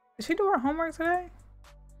 Did she do her homework today?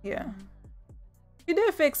 Yeah. She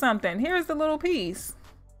did fix something. Here's the little piece.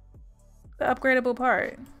 The upgradable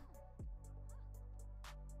part.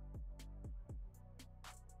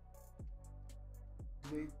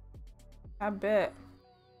 I bet.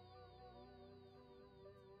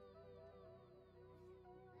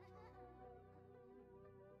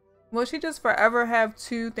 Will she just forever have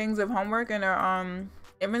 2 things of homework in her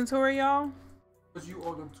inventory, y'all? Because you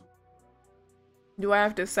ordered 2. Do I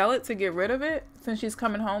have to sell it to get rid of it since she's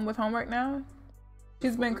coming home with homework now?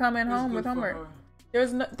 She's been coming home with homework.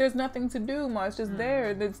 There's nothing to do, Ma. It's just there.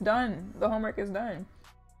 It's done. The homework is done.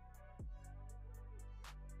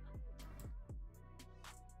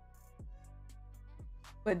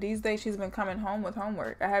 But these days she's been coming home with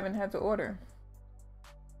homework. I haven't had to order.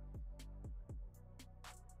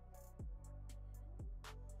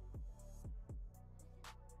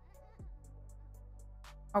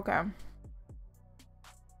 Okay.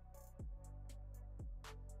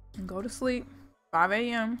 And go to sleep. 5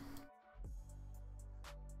 a.m.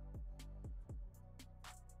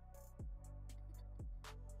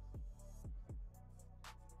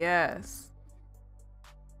 Yes.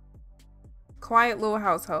 Quiet little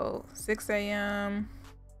household. 6 a.m.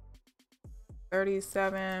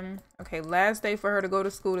 37. Okay, last day for her to go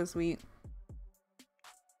to school this week.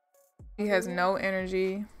 She has no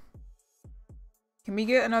energy. Can we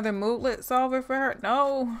get another moodlet solver for her?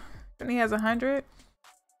 No. She has 100.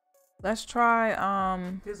 Let's try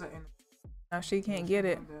no, she can't get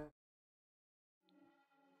it.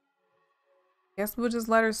 Guess we'll just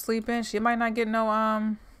let her sleep in. She might not get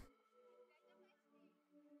no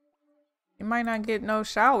she might not get no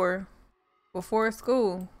shower before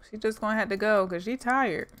school. She just gonna have to go because she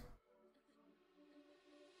tired.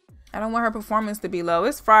 I don't want her performance to be low.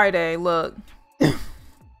 It's Friday, look.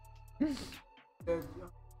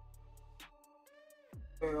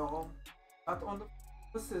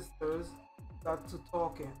 The sisters got to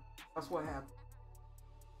talking. That's what happened.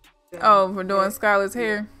 Then, for doing Scarlett's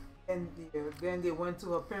hair. And then they went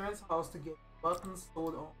to her parents' house to get buttons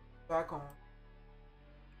sewed on back on.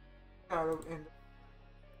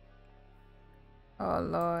 Oh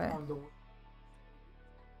Lord.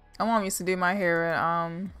 My mom used to do my hair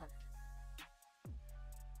at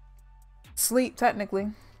sleep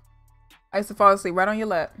technically. I used to fall asleep right on your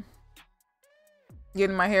lap.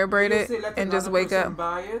 Getting my hair braided and just wake up.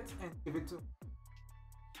 Buy it and give it to.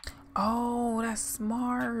 Oh, that's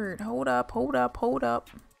smart. Hold up.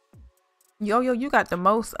 Yo-Yo, you got the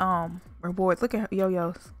most rewards. Look at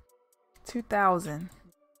Yo-Yo's. 2,000.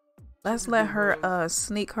 Let's let her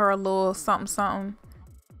sneak her a little something.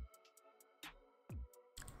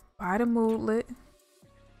 Buy the moodlet.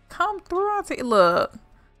 Come through, auntie. Look.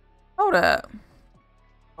 Hold up.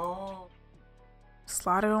 Oh.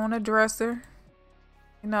 Slide it on a dresser.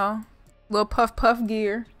 You know, little puff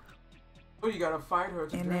gear. Oh, you gotta fight her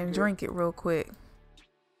to and then drink it real quick.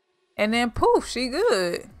 And then poof, she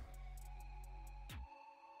good.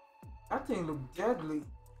 That thing look deadly.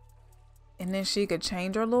 And then she could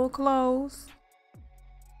change her little clothes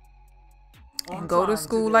and go to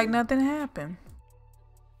school like nothing happened.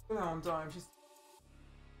 On time.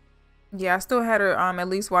 Yeah, I still had her at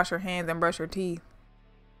least wash her hands and brush her teeth.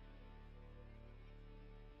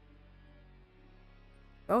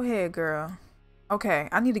 Go ahead, girl. Okay,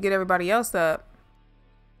 I need to get everybody else up.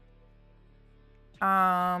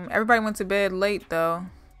 Everybody went to bed late though.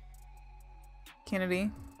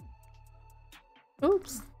 Kennedy.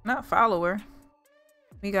 Oops, not follower.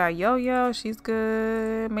 We got Yo-Yo, she's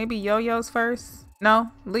good. Maybe Yo-Yo's first.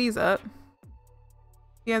 No, Lee's up.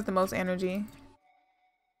 She has the most energy.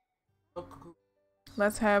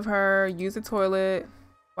 Let's have her use the toilet,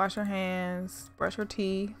 wash her hands, brush her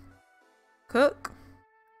teeth, cook.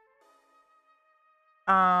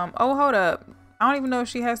 Oh, hold up. I don't even know if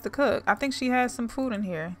she has to cook. I think she has some food in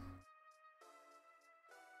here.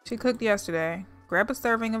 She cooked yesterday. Grab a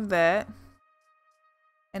serving of that.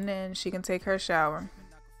 And then she can take her shower.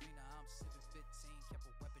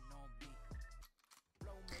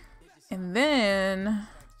 And then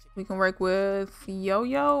we can work with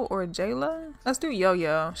Yo-Yo or Jayla. Let's do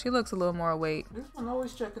Yo-Yo. She looks a little more awake. This one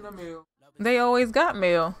always checking the mail. They always got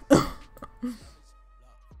mail.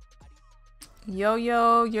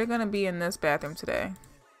 Yo-Yo, you're gonna be in this bathroom today.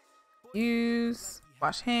 Use,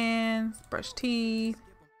 wash hands, brush teeth,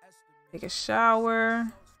 take a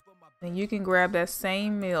shower, and you can grab that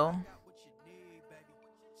same meal.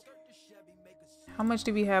 How much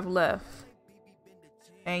do we have left?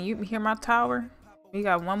 And you hear my tower? We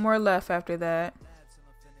got one more left after that.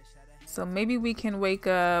 So maybe we can wake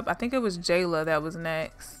up. I think it was Jayla that was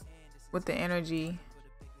next with the energy.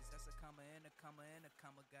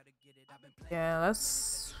 Yeah,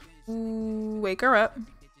 let's wake her up.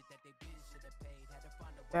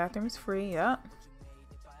 Bathroom's free, yep.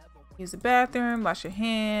 Use the bathroom, wash your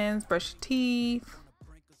hands, brush your teeth.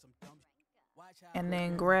 And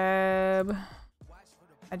then grab,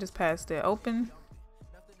 I just passed it, open.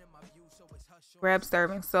 Grab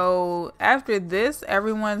serving. So after this,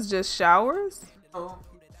 everyone's just showers.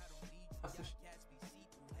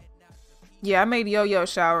 Yeah, I made Yo-Yo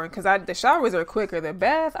shower because the showers are quicker. The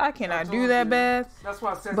bath, I cannot do that bath. That's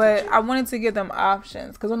why I said. But I wanted to give them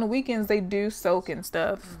options because on the weekends they do soak and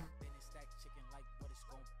stuff.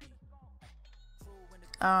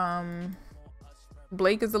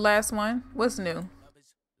 Blake is the last one. What's new?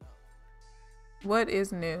 What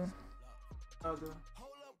is new?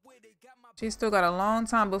 She still got a long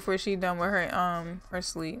time before she done with her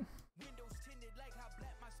sleep.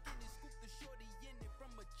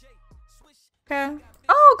 Okay.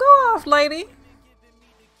 Oh, off, lady.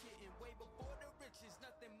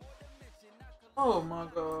 Oh my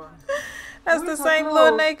god. That's the same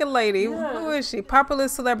little naked lady. Yeah. Who is she? Popular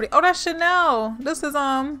celebrity. Oh, that's Chanel. This is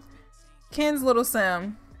Ken's little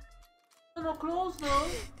sim. No clothes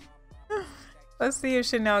though. Let's see if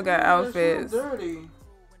Chanel got outfits. Dirty.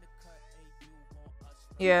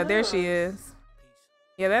 Yeah, there she is.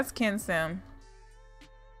 Yeah, that's Ken sim.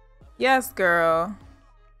 Yes, girl.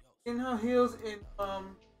 In her heels in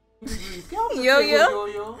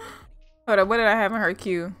yo. Hold up, what did I have in her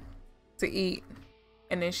queue to eat?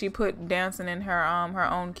 And then she put dancing in her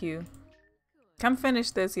own queue. Come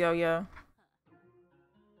finish this, yo.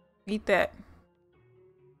 Eat that.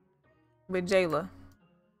 With Jayla.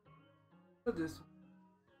 Look at this.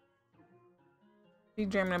 She's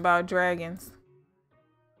dreaming about dragons.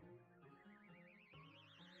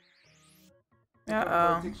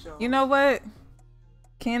 You know what?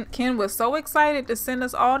 Ken was so excited to send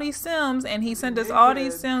us all these Sims, and he sent us all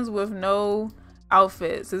these Sims with no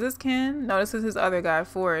outfits. Is this Ken? No, this is his other guy,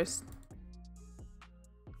 Forrest.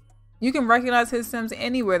 You can recognize his Sims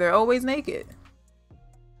anywhere. They're always naked.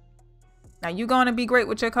 Now you gonna be great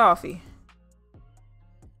with your coffee.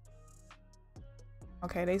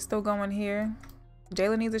 Okay, they still going here.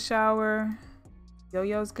 Jayla needs a shower.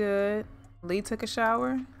 Yo-Yo's good. Lee took a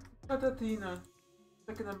shower.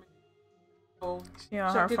 She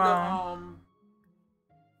on her phone.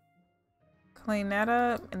 Clean that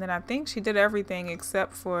up, and then I think she did everything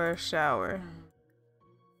except for a shower.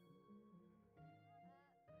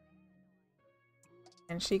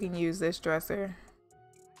 And she can use this dresser.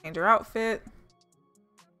 Change her outfit.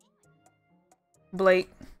 Blake.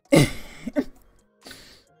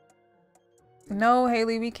 No,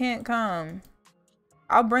 Haley, we can't come.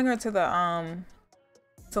 I'll bring her to the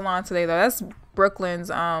salon today though. That's Brooklyn's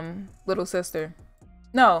little sister.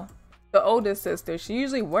 No, the oldest sister. She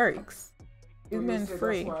usually works. She's been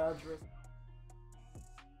free.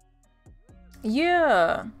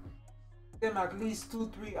 Yeah. Them at least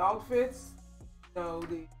 2-3 outfits. So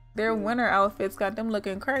their winter outfits got them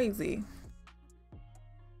looking crazy.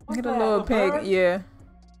 Get a little pig, bird? Yeah.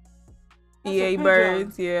 EA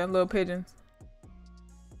birds, yeah, little pigeons.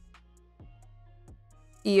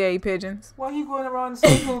 EA pigeons. Why are you going around in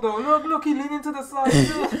circle though? Look, he leaning to the side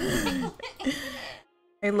too.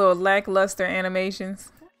 A little lackluster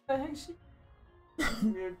animations. What the heck she?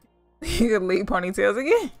 Weird. You could leave ponytails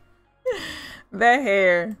again. That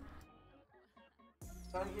hair.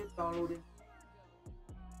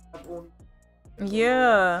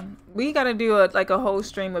 Yeah, we gotta do a whole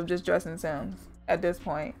stream of just dressing Sims at this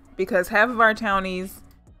point because half of our townies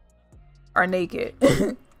are naked.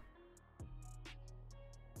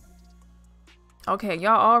 Okay,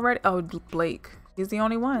 y'all all ready? Oh, Blake, he's the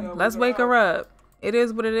only one. Yeah, let's wake her up. It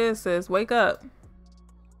is what it is, sis. Wake up.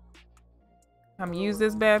 Come use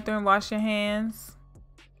this bathroom. Wash your hands.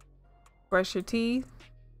 Brush your teeth.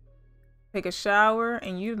 Take a shower,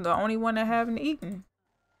 and you're the only one that haven't eaten.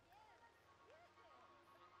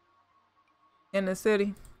 In the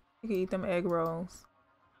city, you can eat them egg rolls.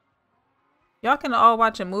 Y'all can all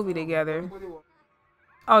watch a movie together.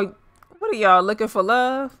 Oh, what are y'all looking for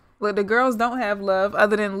love? Look, the girls don't have love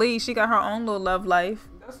other than Lee. She got her own little love life.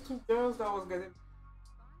 That's 2 girls that was getting.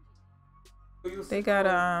 They got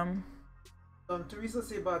Teresa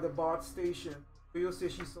said by the BART station. You say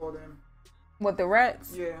she saw them. What, the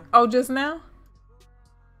rats? Yeah. Oh, just now?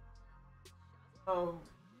 Oh,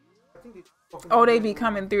 I think they be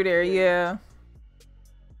coming through there. Yeah.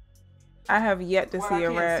 I have yet to see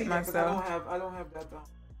a rat myself. I don't have that down.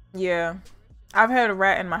 Yeah, I've had a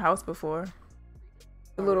rat in my house before.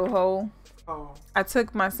 A little hole. Oh. I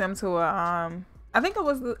took my sim to a I think it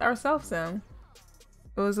was our self sim.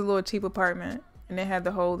 It was a little cheap apartment, and they had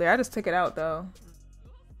the hole there. I just took it out though.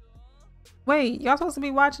 Wait, y'all supposed to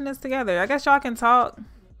be watching this together? I guess y'all can talk.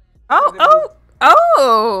 Oh!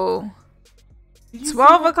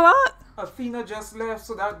 12 o'clock? Athena just left,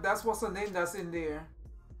 so that's what's her name that's in there.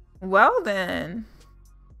 Well then.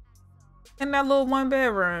 In that little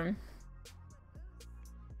 1-bedroom.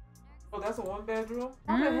 Oh, that's a 1-bedroom?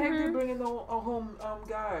 How the heck they bringing home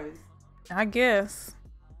guys? I guess.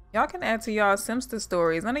 Y'all can add to y'all Simster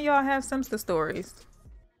stories. None of y'all have Simster stories.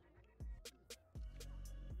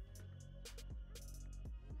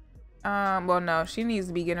 Well no, she needs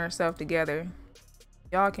to be getting herself together.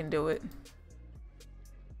 Y'all can do it.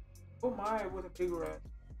 Oh my, with a big rat.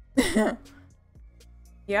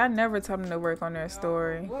 Yeah, I never told them to work on their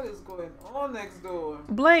story. What is going on next door?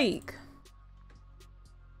 Blake.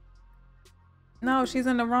 No, she's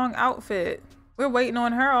in the wrong outfit. We're waiting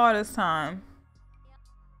on her all this time.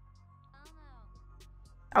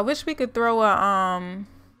 I wish we could throw a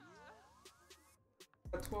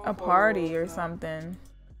a party or something,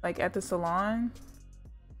 like at the salon,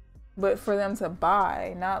 but for them to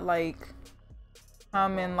buy, not like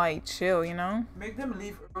come and like chill, you know? Make them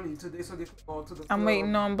leave early today so they can go to the club. I'm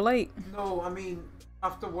waiting on Blake. No, I mean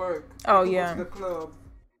after work. Oh They can yeah. go to the club.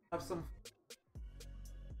 Have some.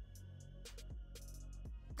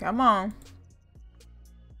 Come on.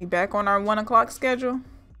 You back on our 1 o'clock schedule?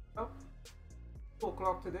 Oh, 2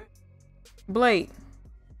 o'clock today. Blake,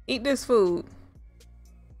 eat this food.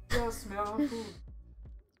 Yeah, smell our food.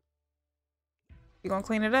 You gonna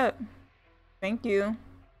clean it up? Thank you.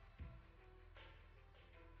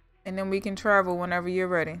 And then we can travel whenever you're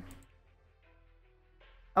ready.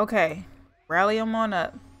 Okay, rally them on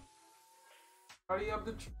up. Hurry up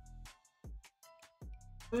the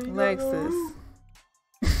Lexus.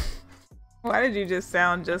 Why did you just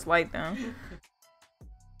sound just like them?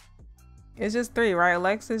 It's just 3, right?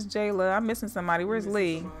 Alexis, Jayla. I'm missing somebody. Where's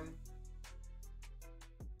Lee?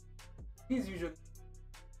 He's usually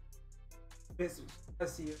busy. I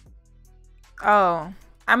see it. Oh,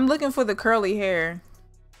 I'm looking for the curly hair.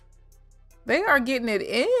 They are getting it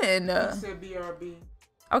in. He said BRB.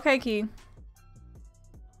 Okay, Key.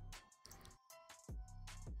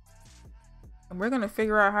 And we're gonna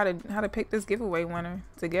figure out how to pick this giveaway winner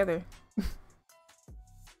together.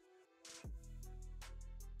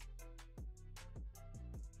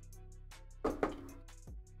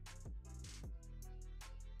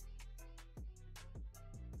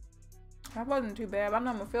 That wasn't too bad. I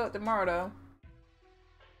know I'm gonna feel it tomorrow though.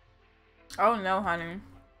 Oh no, honey.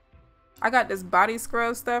 I got this body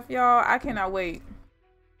scrub stuff, y'all. I cannot wait.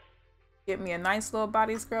 Get me a nice little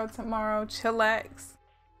body scrub tomorrow. Chillax.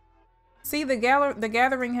 See, the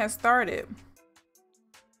gathering has started.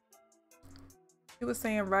 He was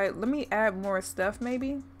saying, right, let me add more stuff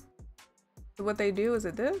maybe. So what they do, is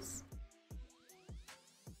it this?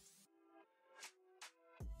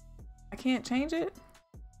 I can't change it?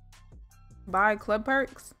 Buy club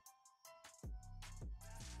perks?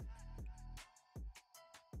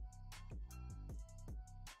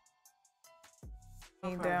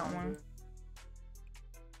 Need that one.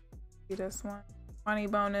 See this one. Funny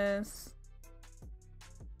bonus.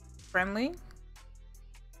 Friendly.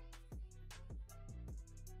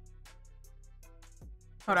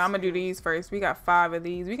 Hold on, I'm gonna do these first. We got 5 of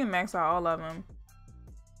these. We can max out all of them.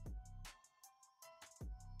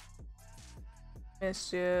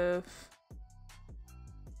 Mischief.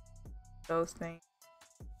 Those things.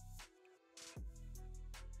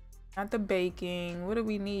 Not the baking. What do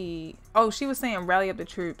we need? Oh, she was saying rally up the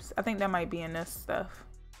troops. I think that might be in this stuff.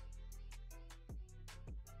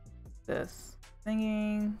 This.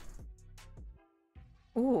 Singing.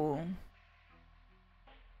 Ooh.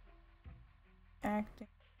 Acting.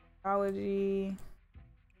 Psychology.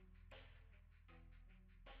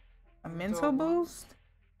 A mental boost?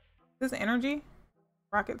 This is energy?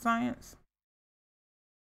 Rocket science?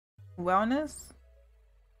 Wellness?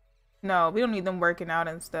 No, we don't need them working out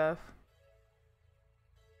and stuff.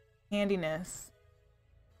 Handiness.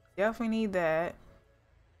 Definitely need that.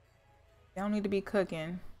 They don't need to be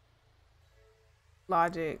cooking.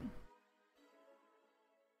 Logic.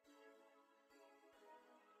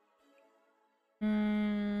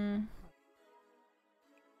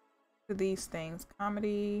 These things.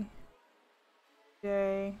 Comedy.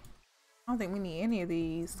 J. I don't think we need any of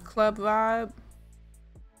these. Club vibe.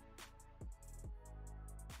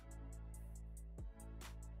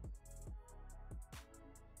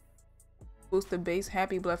 Boost the base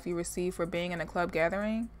happy bluff you receive for being in a club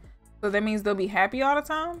gathering. So that means they'll be happy all the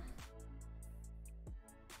time?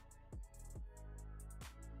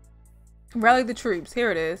 Rally the troops.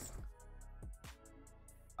 Here it is.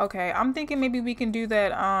 Okay, I'm thinking maybe we can do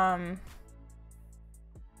that,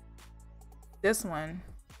 this one.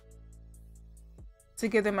 To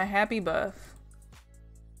give them a happy buff.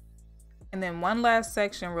 And then one last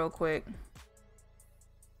section real quick.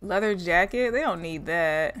 Leather jacket. They don't need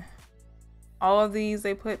that. All of these,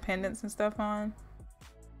 they put pendants and stuff on.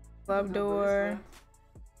 Club door.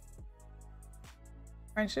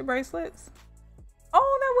 Friendship bracelets.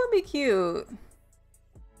 Oh, that would be cute.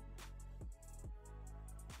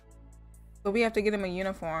 But we have to get them a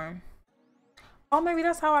uniform. Oh, maybe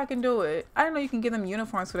that's how I can do it. I didn't know you can get them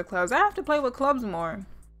uniforms for the clubs. I have to play with clubs more.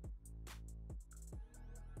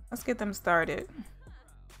 Let's get them started.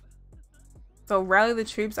 So rally the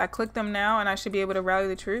troops. I click them now and I should be able to rally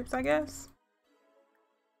the troops, I guess.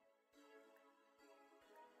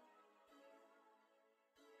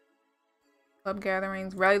 Club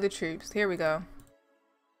gatherings. Rally the troops. Here we go.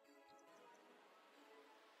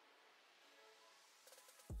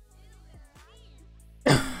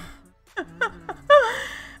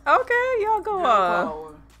 Okay, y'all go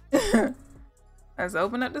off. Let's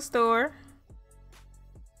open up the store.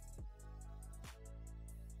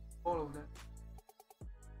 All of that.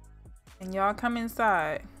 And y'all come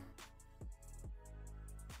inside.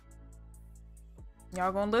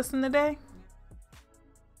 Y'all gonna listen today?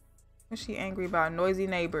 What's she angry about? Noisy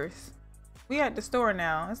neighbors. We at the store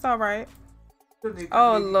now. It's all right.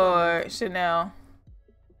 Oh Lord, Chanel.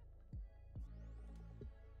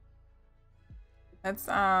 Let's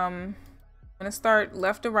gonna start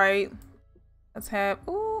left to right. Let's have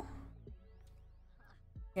ooh.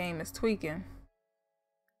 Game is tweaking.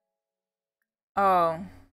 Oh.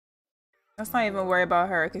 Let's not even worry about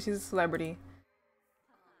her because she's a celebrity.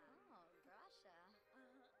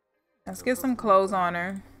 Let's get some clothes on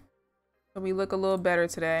her so we look a little better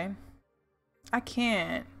today. I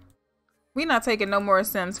can't. We not taking no more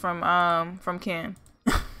Sims from Ken.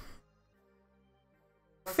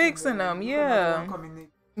 Fixing them, yeah.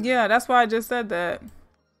 Yeah, that's why I just said that.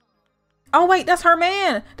 Oh wait, that's her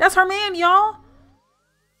man. That's her man, y'all.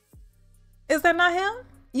 Is that not him?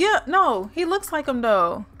 Yeah, no, he looks like him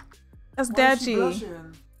though. That's Dachi.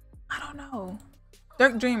 I don't know.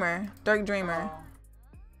 Dirk Dreamer. Dirk Dreamer.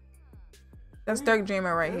 That's Dirk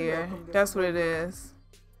Dreamer right here. That's what it is.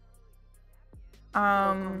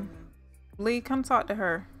 Lee, come talk to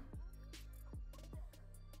her.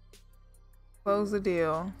 Close the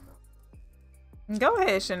deal. Go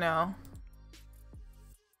ahead, Chanel.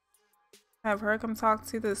 Have her come talk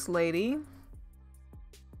to this lady.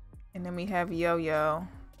 And then we have Yo-Yo.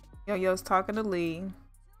 Yo-Yo's talking to Lee.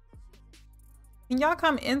 Can y'all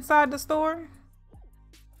come inside the store?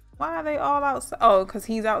 Why are they all outside? Oh, because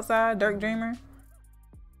he's outside, Dirk Dreamer.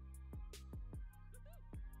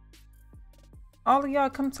 All of y'all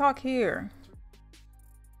come talk here.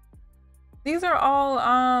 These are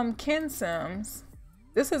all Ken Sims.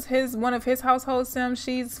 This is one of his household Sims.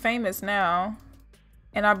 She's famous now.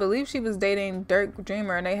 And I believe she was dating Dirk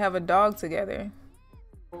Dreamer and they have a dog together.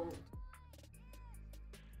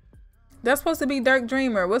 That's supposed to be Dirk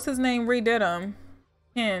Dreamer. What's his name? Redid him.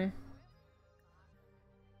 Ken.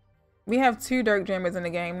 We have two Dirk Dreamers in the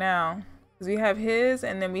game now. Because we have his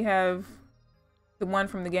and then we have the one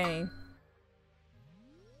from the game.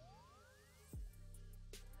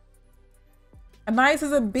 Anais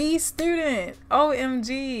is a B student.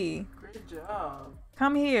 OMG. Great job.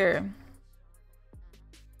 Come here.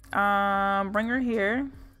 Bring her here.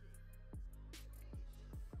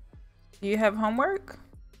 Do you have homework?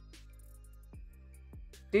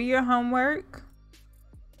 Do your homework.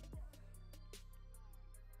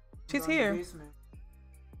 She's here.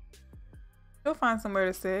 She'll find somewhere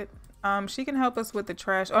to sit. She can help us with the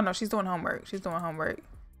trash. Oh no, she's doing homework. She's doing homework.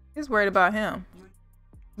 She's worried about him.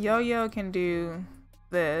 Yo-Yo can do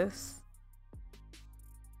this.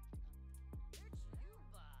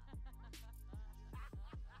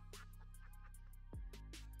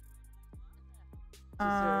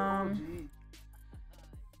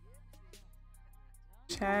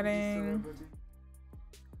 Chatting.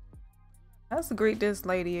 Let's greet this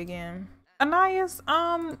lady again. Anais,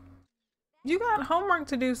 you got homework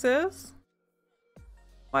to do, sis.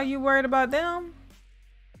 Why you worried about them?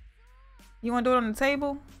 You want to do it on the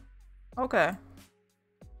table? Okay.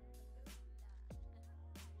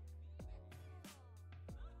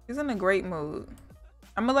 She's in a great mood.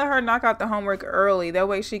 I'm gonna let her knock out the homework early. That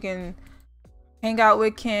way she can hang out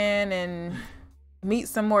with Ken and meet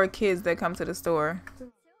some more kids that come to the store.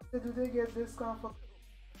 Do they get discount for?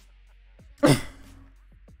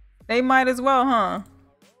 They might as well, huh?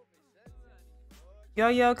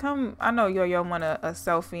 Yo-Yo, come. I know Yo-Yo want a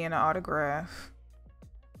selfie and an autograph.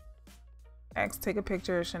 X, take a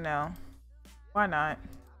picture of Chanel. Why not?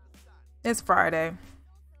 It's Friday.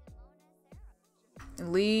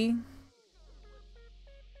 Lee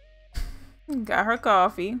got her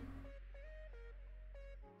coffee.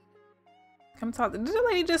 Come talk. Did the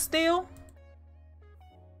lady just steal?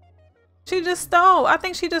 She just stole. I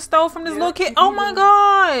think she just stole from this little kid. Oh my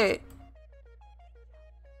God.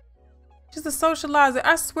 She's a socializer.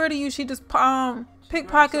 I swear to you, she just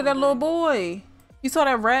pickpocketed that little boy. You saw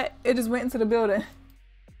that rat? It just went into the building.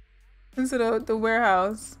 Into the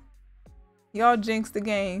warehouse. Y'all jinxed the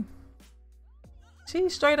game. She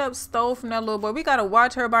straight up stole from that little boy. We gotta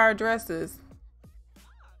watch her buy her dresses.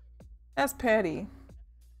 That's petty.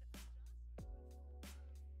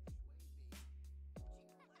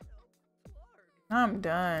 I'm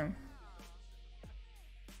done.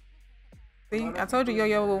 See, I told you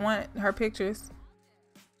Yo-Yo would want her pictures.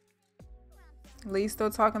 Lee's still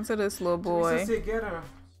talking to this little boy.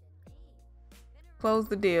 Close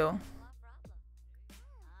the deal.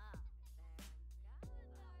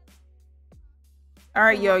 All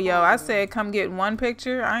right, Yo-Yo. I said come get one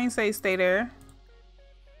picture. I ain't say stay there.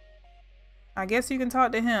 I guess you can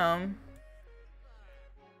talk to him.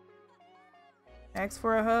 Ask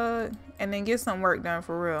for a hug and then get some work done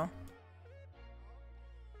for real.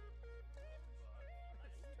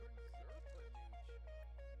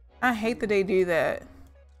 I hate that they do that.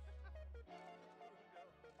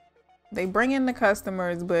 They bring in the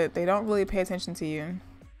customers, but they don't really pay attention to you.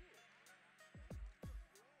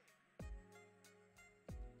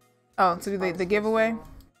 Oh, to do the giveaway?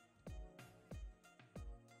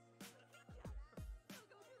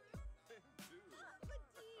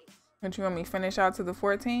 Don't you want me to finish out to the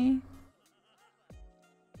 14?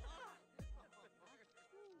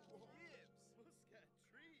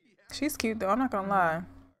 She's cute though, I'm not gonna lie.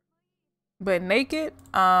 But naked,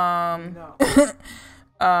 No.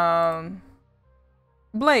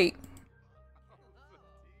 Blake.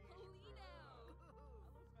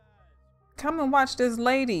 Come and watch this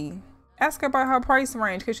lady. Ask her about her price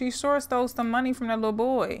range, because she sure stole some money from that little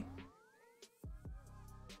boy.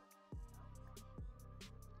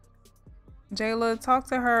 Jayla, talk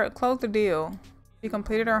to her. Close the deal. She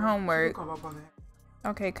completed her homework.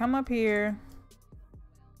 Okay, come up here.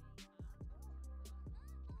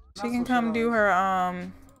 She can come do her,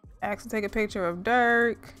 ask to take a picture of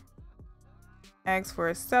Dirk. Ask for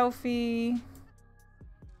a selfie.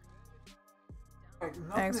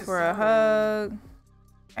 Ask for a hug.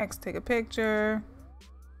 Ask to take a picture.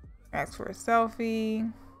 Ask for a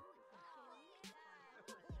selfie.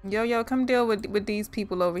 Yo, come deal with these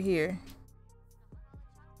people over here.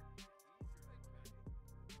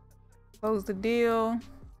 Close the deal.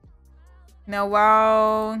 Now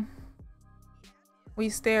while we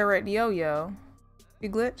stare at Yo-Yo, she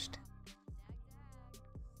glitched?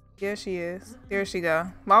 Yeah, she is. There she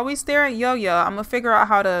go. While we stare at Yo-Yo, I'm gonna figure out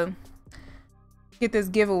how to get this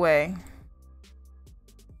giveaway.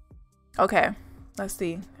 Okay, let's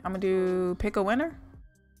see. I'm gonna do pick a winner.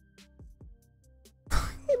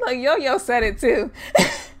 Look, Yo-Yo said it too.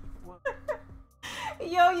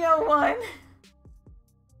 Yo-Yo won.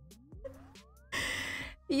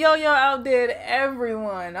 Yo-Yo outdid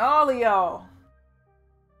everyone, all of y'all.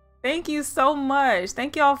 Thank you so much.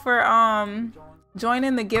 Thank y'all for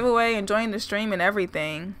joining the giveaway and joining the stream and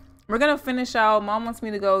everything. We're gonna finish out. Mom wants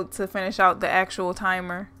me to go to finish out the actual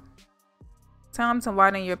timer. Time to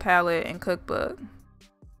widen your palette and cookbook.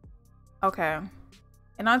 Okay.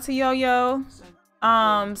 And on to Yo-Yo.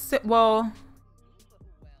 Well,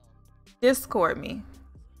 Discord me.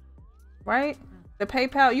 Right? The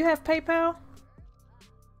PayPal. You have PayPal?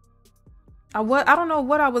 I don't know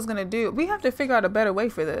what I was gonna do. We have to figure out a better way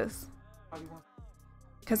for this.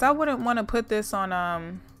 Cause I wouldn't want to put this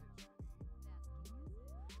on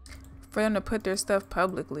for them to put their stuff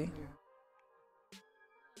publicly.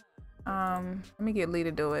 Let me get Lee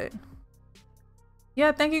to do it.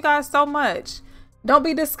 Yeah, thank you guys so much. Don't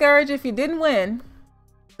be discouraged if you didn't win.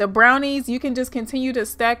 The brownies, you can just continue to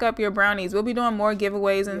stack up your brownies. We'll be doing more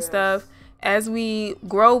giveaways and stuff as we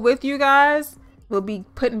grow with you guys. We'll be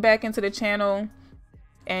putting back into the channel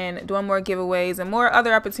and doing more giveaways and more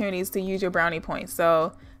other opportunities to use your brownie points.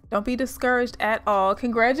 So don't be discouraged at all.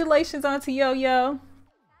 Congratulations on to Yo-Yo.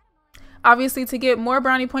 Obviously, to get more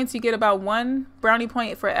brownie points, you get about 1 brownie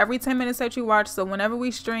point for every 10 minutes that you watch. So whenever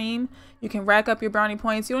we stream, you can rack up your brownie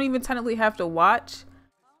points. You don't even technically have to watch.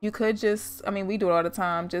 You could just, I mean, we do it all the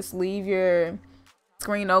time. Just leave your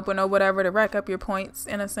screen open or whatever to rack up your points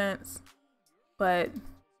in a sense. But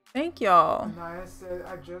thank y'all. Anais said,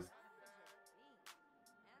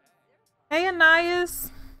 Hey,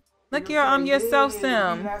 Anais. Look, you're on your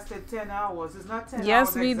self-sim. We lasted 10 hours. It's not 10 hours.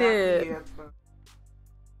 Yes, we did. Yet,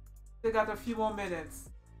 they got a few more minutes.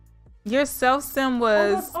 Your self-sim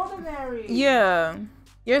was... Oh, that's ordinary. Yeah.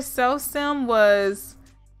 Your self-sim was...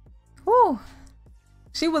 Whew.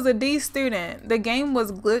 She was a D student. The game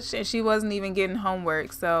was glitched and she wasn't even getting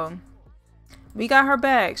homework. So we got her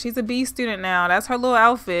back. She's a B student now. That's her little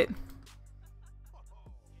outfit.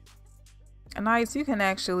 Anais, you can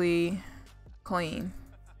actually clean.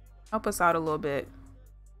 Help us out a little bit.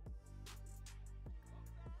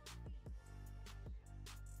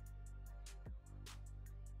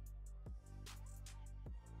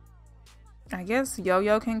 I guess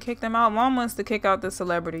Yo-Yo can kick them out. Mom wants to kick out the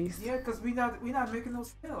celebrities. Yeah, because we not making no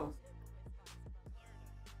sales.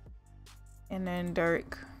 And then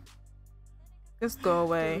Dirk. Just go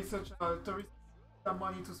away. To research some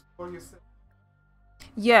money to support yourself.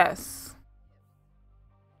 Yes.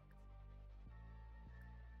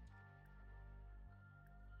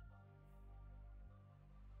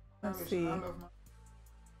 Let's see.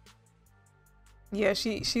 Yeah,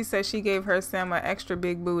 she said she gave her Sam an extra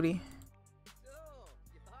big booty.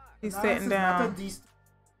 She's Nah, sitting down.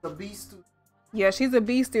 The B student. Yeah, she's a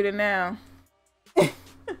B student now.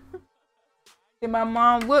 Did my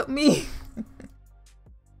mom whoop me?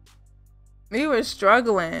 We were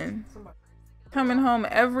struggling. Coming home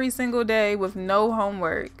every single day with no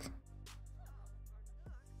homework.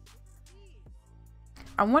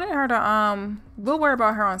 I wanted her to, we'll worry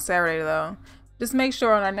about her on Saturday though. Just make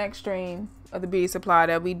sure on our next stream of the beauty supply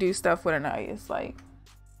that we do stuff with Anais. Like,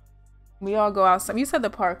 we all go outside. You said the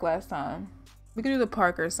park last time. We could do the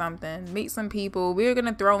park or something. Meet some people. We're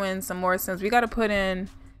gonna throw in some more sims. We gotta put in,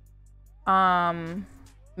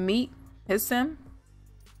 Meet, his sim.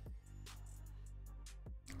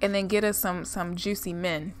 And then get us some juicy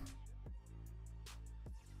men.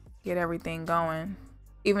 Get everything going.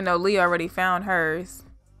 Even though Lee already found hers.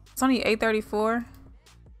 It's only 8:34.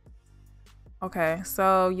 Okay,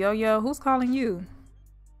 so Yo-Yo, who's calling you?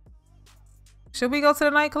 Should we go to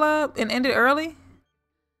the nightclub and end it early?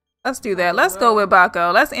 Let's do that. Let's go with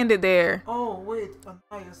Baco. Let's end it there. Oh, wait.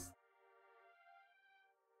 Anais.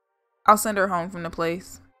 I'll send her home from the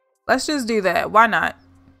place. Let's just do that. Why not?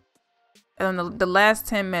 And then the last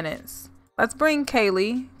 10 minutes. Let's bring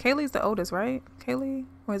Kaylee. Kaylee's the oldest, right? Kaylee?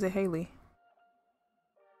 Or is it Haley?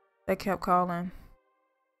 They kept calling.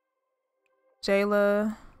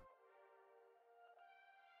 Jayla.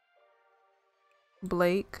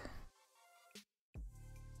 Blake.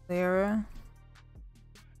 Lara.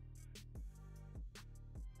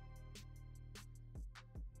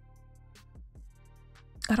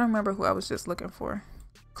 I don't remember who I was just looking for.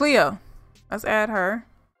 Cleo. Let's add her.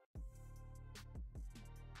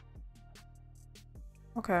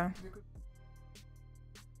 Okay.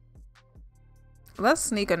 Let's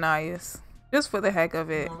sneak Anais. Just for the heck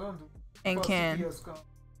of it. No, and Ken.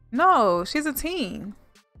 No, she's a teen.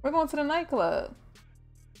 We're going to the nightclub.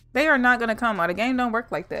 They are not going to come. The game don't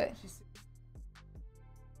work like that.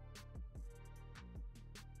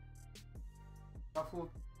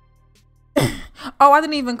 Oh, I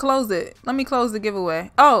didn't even close it. Let me close the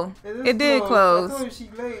giveaway. Oh, it did close.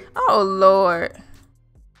 Oh, Lord.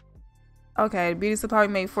 Okay, beauty supply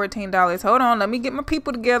made $14. Hold on, let me get my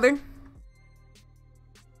people together.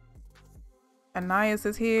 Anais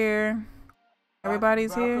is here.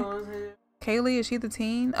 Everybody's here. Kaylee, is she the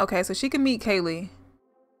teen? Okay, so she can meet Kaylee.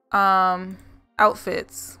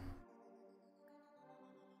 Outfits.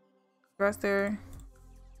 Dresser.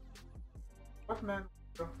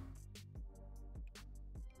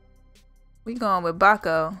 We going with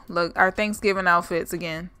Baco. Look, our Thanksgiving outfits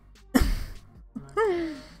again.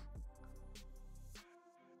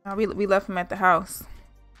 Oh, we left him at the house.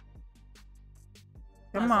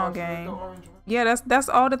 Come on, gang. Yeah, that's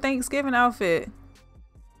all the Thanksgiving outfit.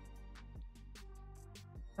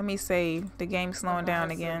 Let me save. The game's slowing down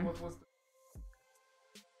again.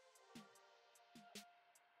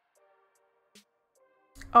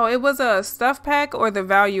 Oh, it was a stuff pack or the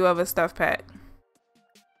value of a stuff pack?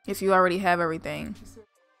 If you already have everything.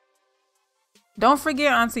 Don't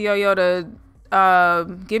forget, Auntie Yo-Yo,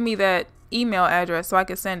 to give me that email address so I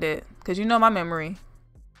can send it. Because you know my memory.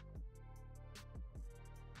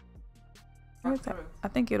 I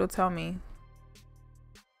think it'll tell me.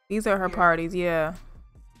 These are her parties, yeah.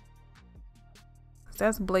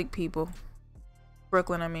 That's Blake people.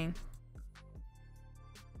 Brooklyn, I mean.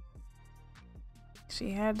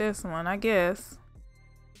 She had this one, I guess.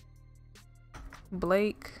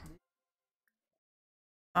 Blake.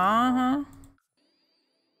 Uh-huh.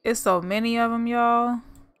 It's so many of them, y'all.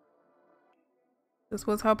 This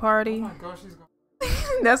was her party. Oh my gosh, she's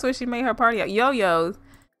going. That's what she made her party at. Yo-Yos.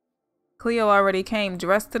 Cleo already came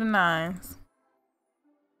dressed to the nines.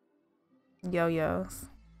 Yo-Yos.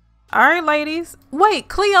 All right, ladies. Wait,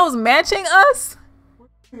 Cleo's matching us?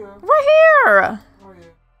 Yeah. Right here. Oh, yeah.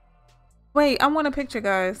 Wait, I want a picture,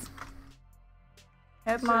 guys.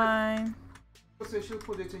 Headline. She'll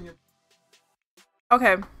put it in your...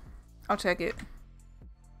 Okay, I'll check it.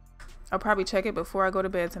 I'll probably check it before I go to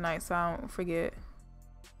bed tonight so I don't forget.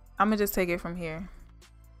 I'm gonna just take it from here.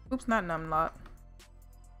 Oops, not numlock.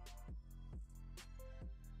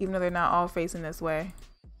 Even though they're not all facing this way.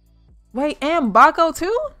 Wait, and Baco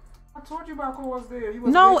too? I told you Baco was there. He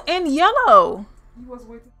was in yellow. He was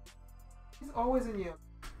waiting. He's always in yellow.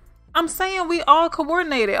 I'm saying we all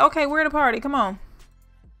coordinated. Okay, we're at a party. Come on.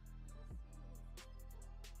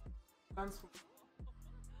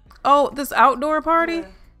 Oh, this outdoor party? Yeah.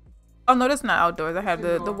 Oh, no, that's not outdoors. I have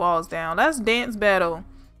the walls down. That's dance battle.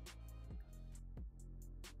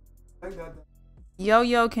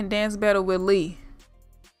 Yo-Yo can dance battle with Lee.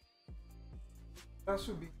 That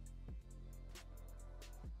should be.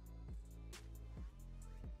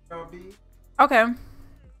 Okay.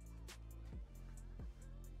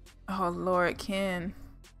 Oh Lord, Ken.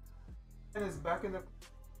 Ken is back in the.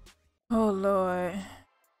 Oh Lord.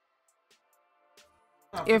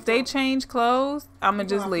 If they change clothes, I'ma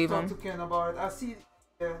just leave them. To Ken about it. I see.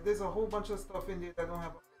 Yeah, there's a whole bunch of stuff in there that don't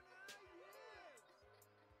have.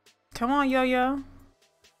 Come on, Yo-Yo.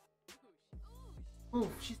 Ooh,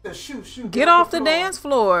 she said, shoot. Get off the dance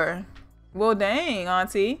floor. Well, dang,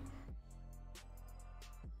 Auntie.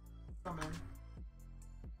 Come in.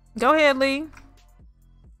 Go ahead, Lee.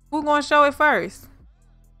 Who gonna show it first?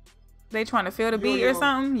 They trying to feel the beat or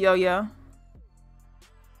something? Yo-Yo.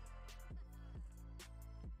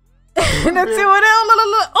 The two of them.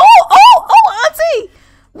 Look. Oh, Auntie.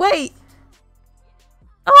 Wait.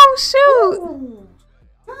 Oh, shoot. Ooh,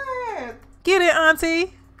 God. Get it,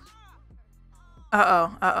 Auntie.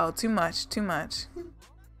 Uh-oh. Too much.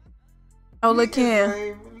 Oh, look,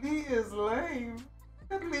 Ken. Lee is lame.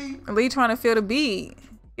 Lee trying to feel the beat.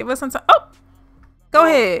 Give us some time. Oh! Go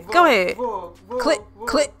ahead. Click.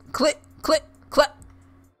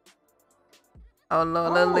 Oh,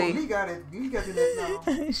 Lord, Lee. Lee got it. Lee got it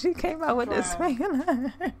now. She came out with this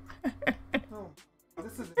spanking. Oh,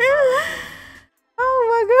 this is Oh,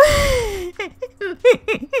 my God.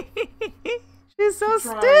 She's so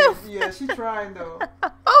stiff. Yeah, she's trying, though.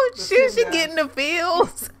 Oh, shoot. She getting the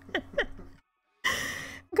feels.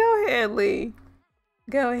 Go ahead, Lee.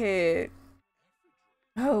 Go ahead.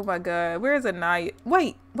 Oh my God. Where's Anaya?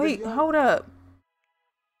 Wait, hold up.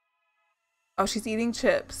 Oh, she's eating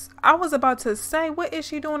chips. I was about to say, what is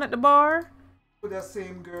she doing at the bar? With that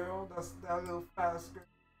same girl, that little fast girl.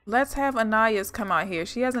 Let's have Anaya's come out here.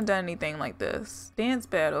 She hasn't done anything like this. Dance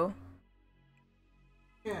battle.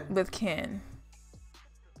 With Ken.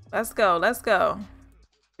 Let's go.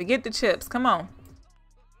 Forget the chips. Come on.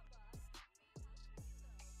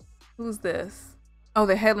 Who's this? Oh,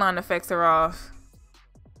 the headline effects are off.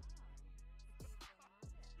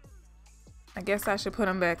 I guess I should put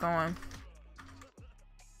them back on.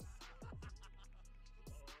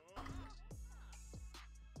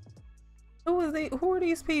 Who are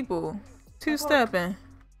these people? Two-stepping.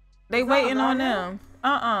 They waiting on them.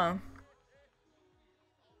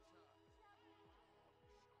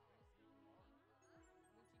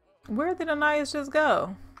 Where did Anais just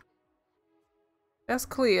go? That's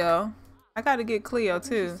Cleo. I gotta get Cleo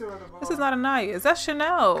too. This is not Anais. That's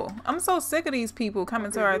Chanel. I'm so sick of these people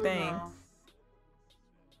coming to our thing.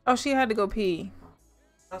 Oh, she had to go pee.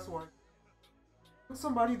 That's why.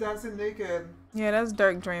 Somebody dancing naked. Yeah, that's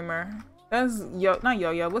Dirk Dreamer. That's not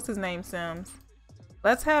Yo-Yo. What's his name, Sims?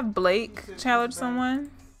 Let's have Blake challenge someone.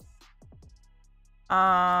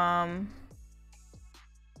 Let's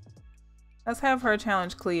have her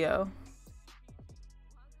challenge Cleo.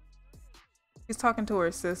 She's talking to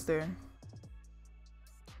her sister.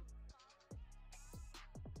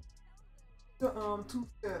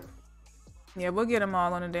 Two-step. Yeah, we'll get them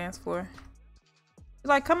all on the dance floor. She's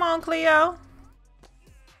like, come on, Cleo.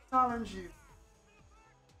 Challenge you.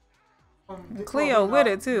 Cleo with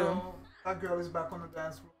it too. No, that girl is back on the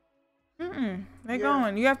dance floor. They're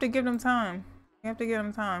going. You have to give them time.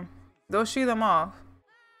 They'll shoot them off.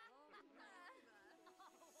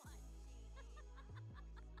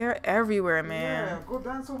 They're everywhere, man. Yeah, go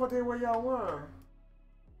dance over there where y'all were.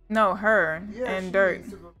 No, her and Dirk.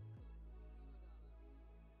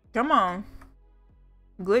 Come on.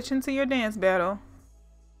 Glitch into your dance battle.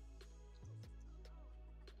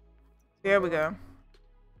 There we go.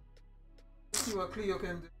 Let's see what Cleo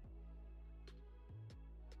can do.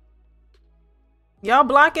 Y'all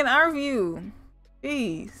blocking our view.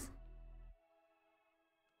 Jeez.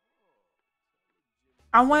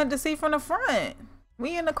 I wanted to see from the front.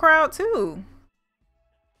 We in the crowd too.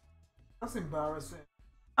 That's embarrassing.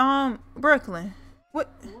 Brooklyn. What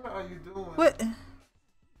are you doing? What?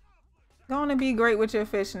 Gonna be great with your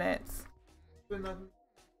fishnets.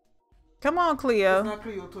 Come on, Cleo. It's not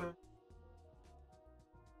Cleo turn.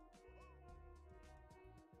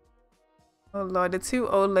 Oh Lord, the two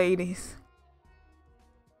old ladies.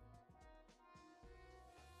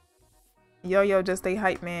 Yo-Yo just a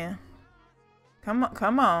hype man. Come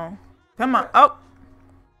on. Oh,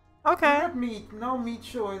 okay. No meat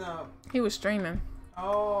showing up. He was streaming.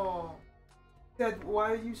 Oh, that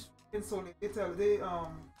why are you streaming so late? They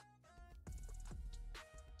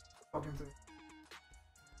talking to.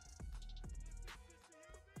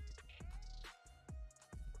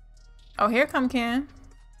 Oh, here come Ken.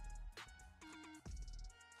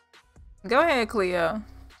 Go ahead, Cleo.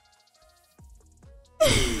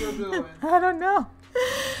 What you doing? I don't know.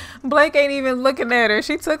 Blake ain't even looking at her.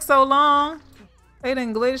 She took so long. They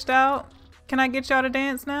done glitched out. Can I get y'all to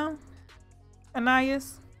dance now?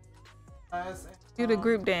 Anais? Do the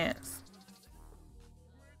group dance.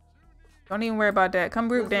 Don't even worry about that. Come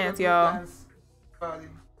group dance, y'all.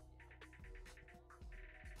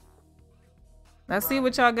 Let's see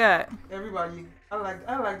what y'all got. Everybody, I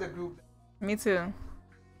like the group. Me too.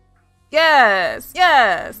 Yes,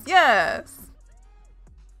 yes, yes.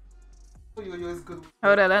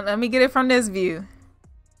 Hold on, let me get it from this view.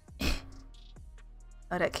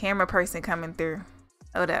 Oh, that camera person coming through.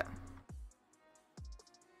 Hold up.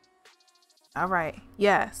 All right.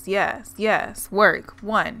 Yes, yes, yes. Work.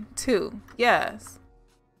 1, 2. Yes.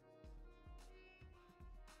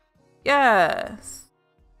 Yes.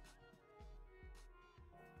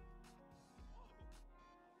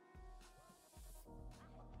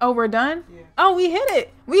 Oh, we're done? Yeah. Oh, we hit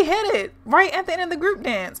it. We hit it. Right at the end of the group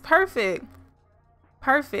dance. Perfect.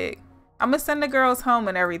 Perfect. I'm going to send the girls home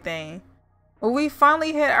and everything. Well, we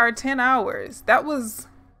finally hit our 10 hours. That wasn't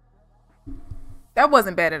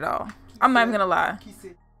bad at all. I'm not even gonna lie.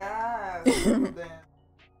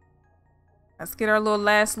 Let's get our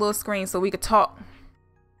last little screen so we could talk.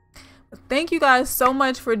 Thank you guys so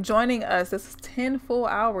much for joining us. This is 10 full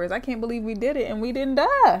hours. I can't believe we did it and we didn't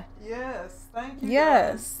die. Yes, thank you.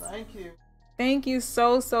 Yes. Guys. Thank you. Thank you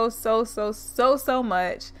so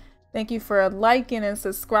much. Thank you for liking and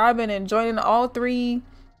subscribing and joining all 3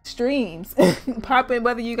 streams. Pop in,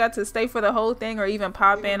 whether you got to stay for the whole thing or even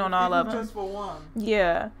pop in on all of them. Just for one.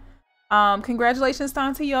 Yeah. Congratulations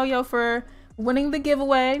to Yo-Yo for winning the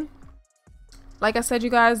giveaway. Like I said, you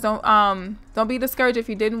guys, don't be discouraged if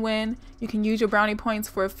you didn't win. You can use your brownie points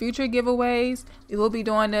for future giveaways. We will be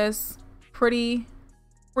doing this pretty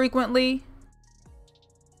frequently.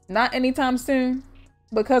 Not anytime soon,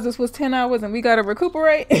 because this was 10 hours and we got to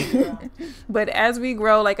recuperate. Yeah. But as we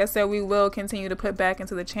grow, like I said, we will continue to put back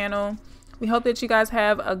into the channel. We hope that you guys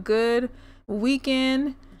have a good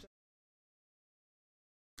weekend.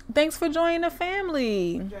 Thanks for joining the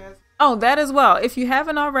family. Yes. Oh, that as well. If you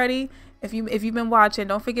haven't already, if you've been watching,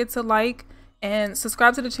 don't forget to like and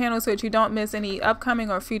subscribe to the channel so that you don't miss any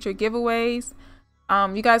upcoming or future giveaways.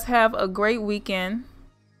 You guys have a great weekend.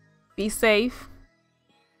 Be safe.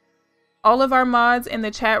 All of our mods in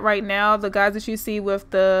the chat right now, the guys that you see with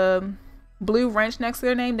the blue wrench next to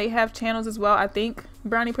their name, they have channels as well. I think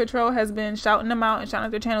Brownie Patrol has been shouting them out and shouting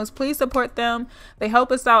out their channels. Please support them. They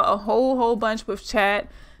help us out a whole bunch with chat.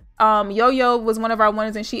 Yo-Yo was one of our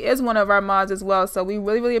winners and she is one of our mods as well. So we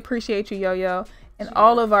really appreciate you, Yo-Yo, and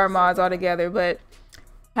all of our mods all together. But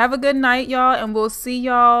have a good night, y'all, and we'll see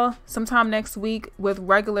y'all sometime next week with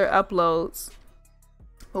regular uploads.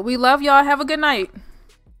 But we love y'all. Have a good night.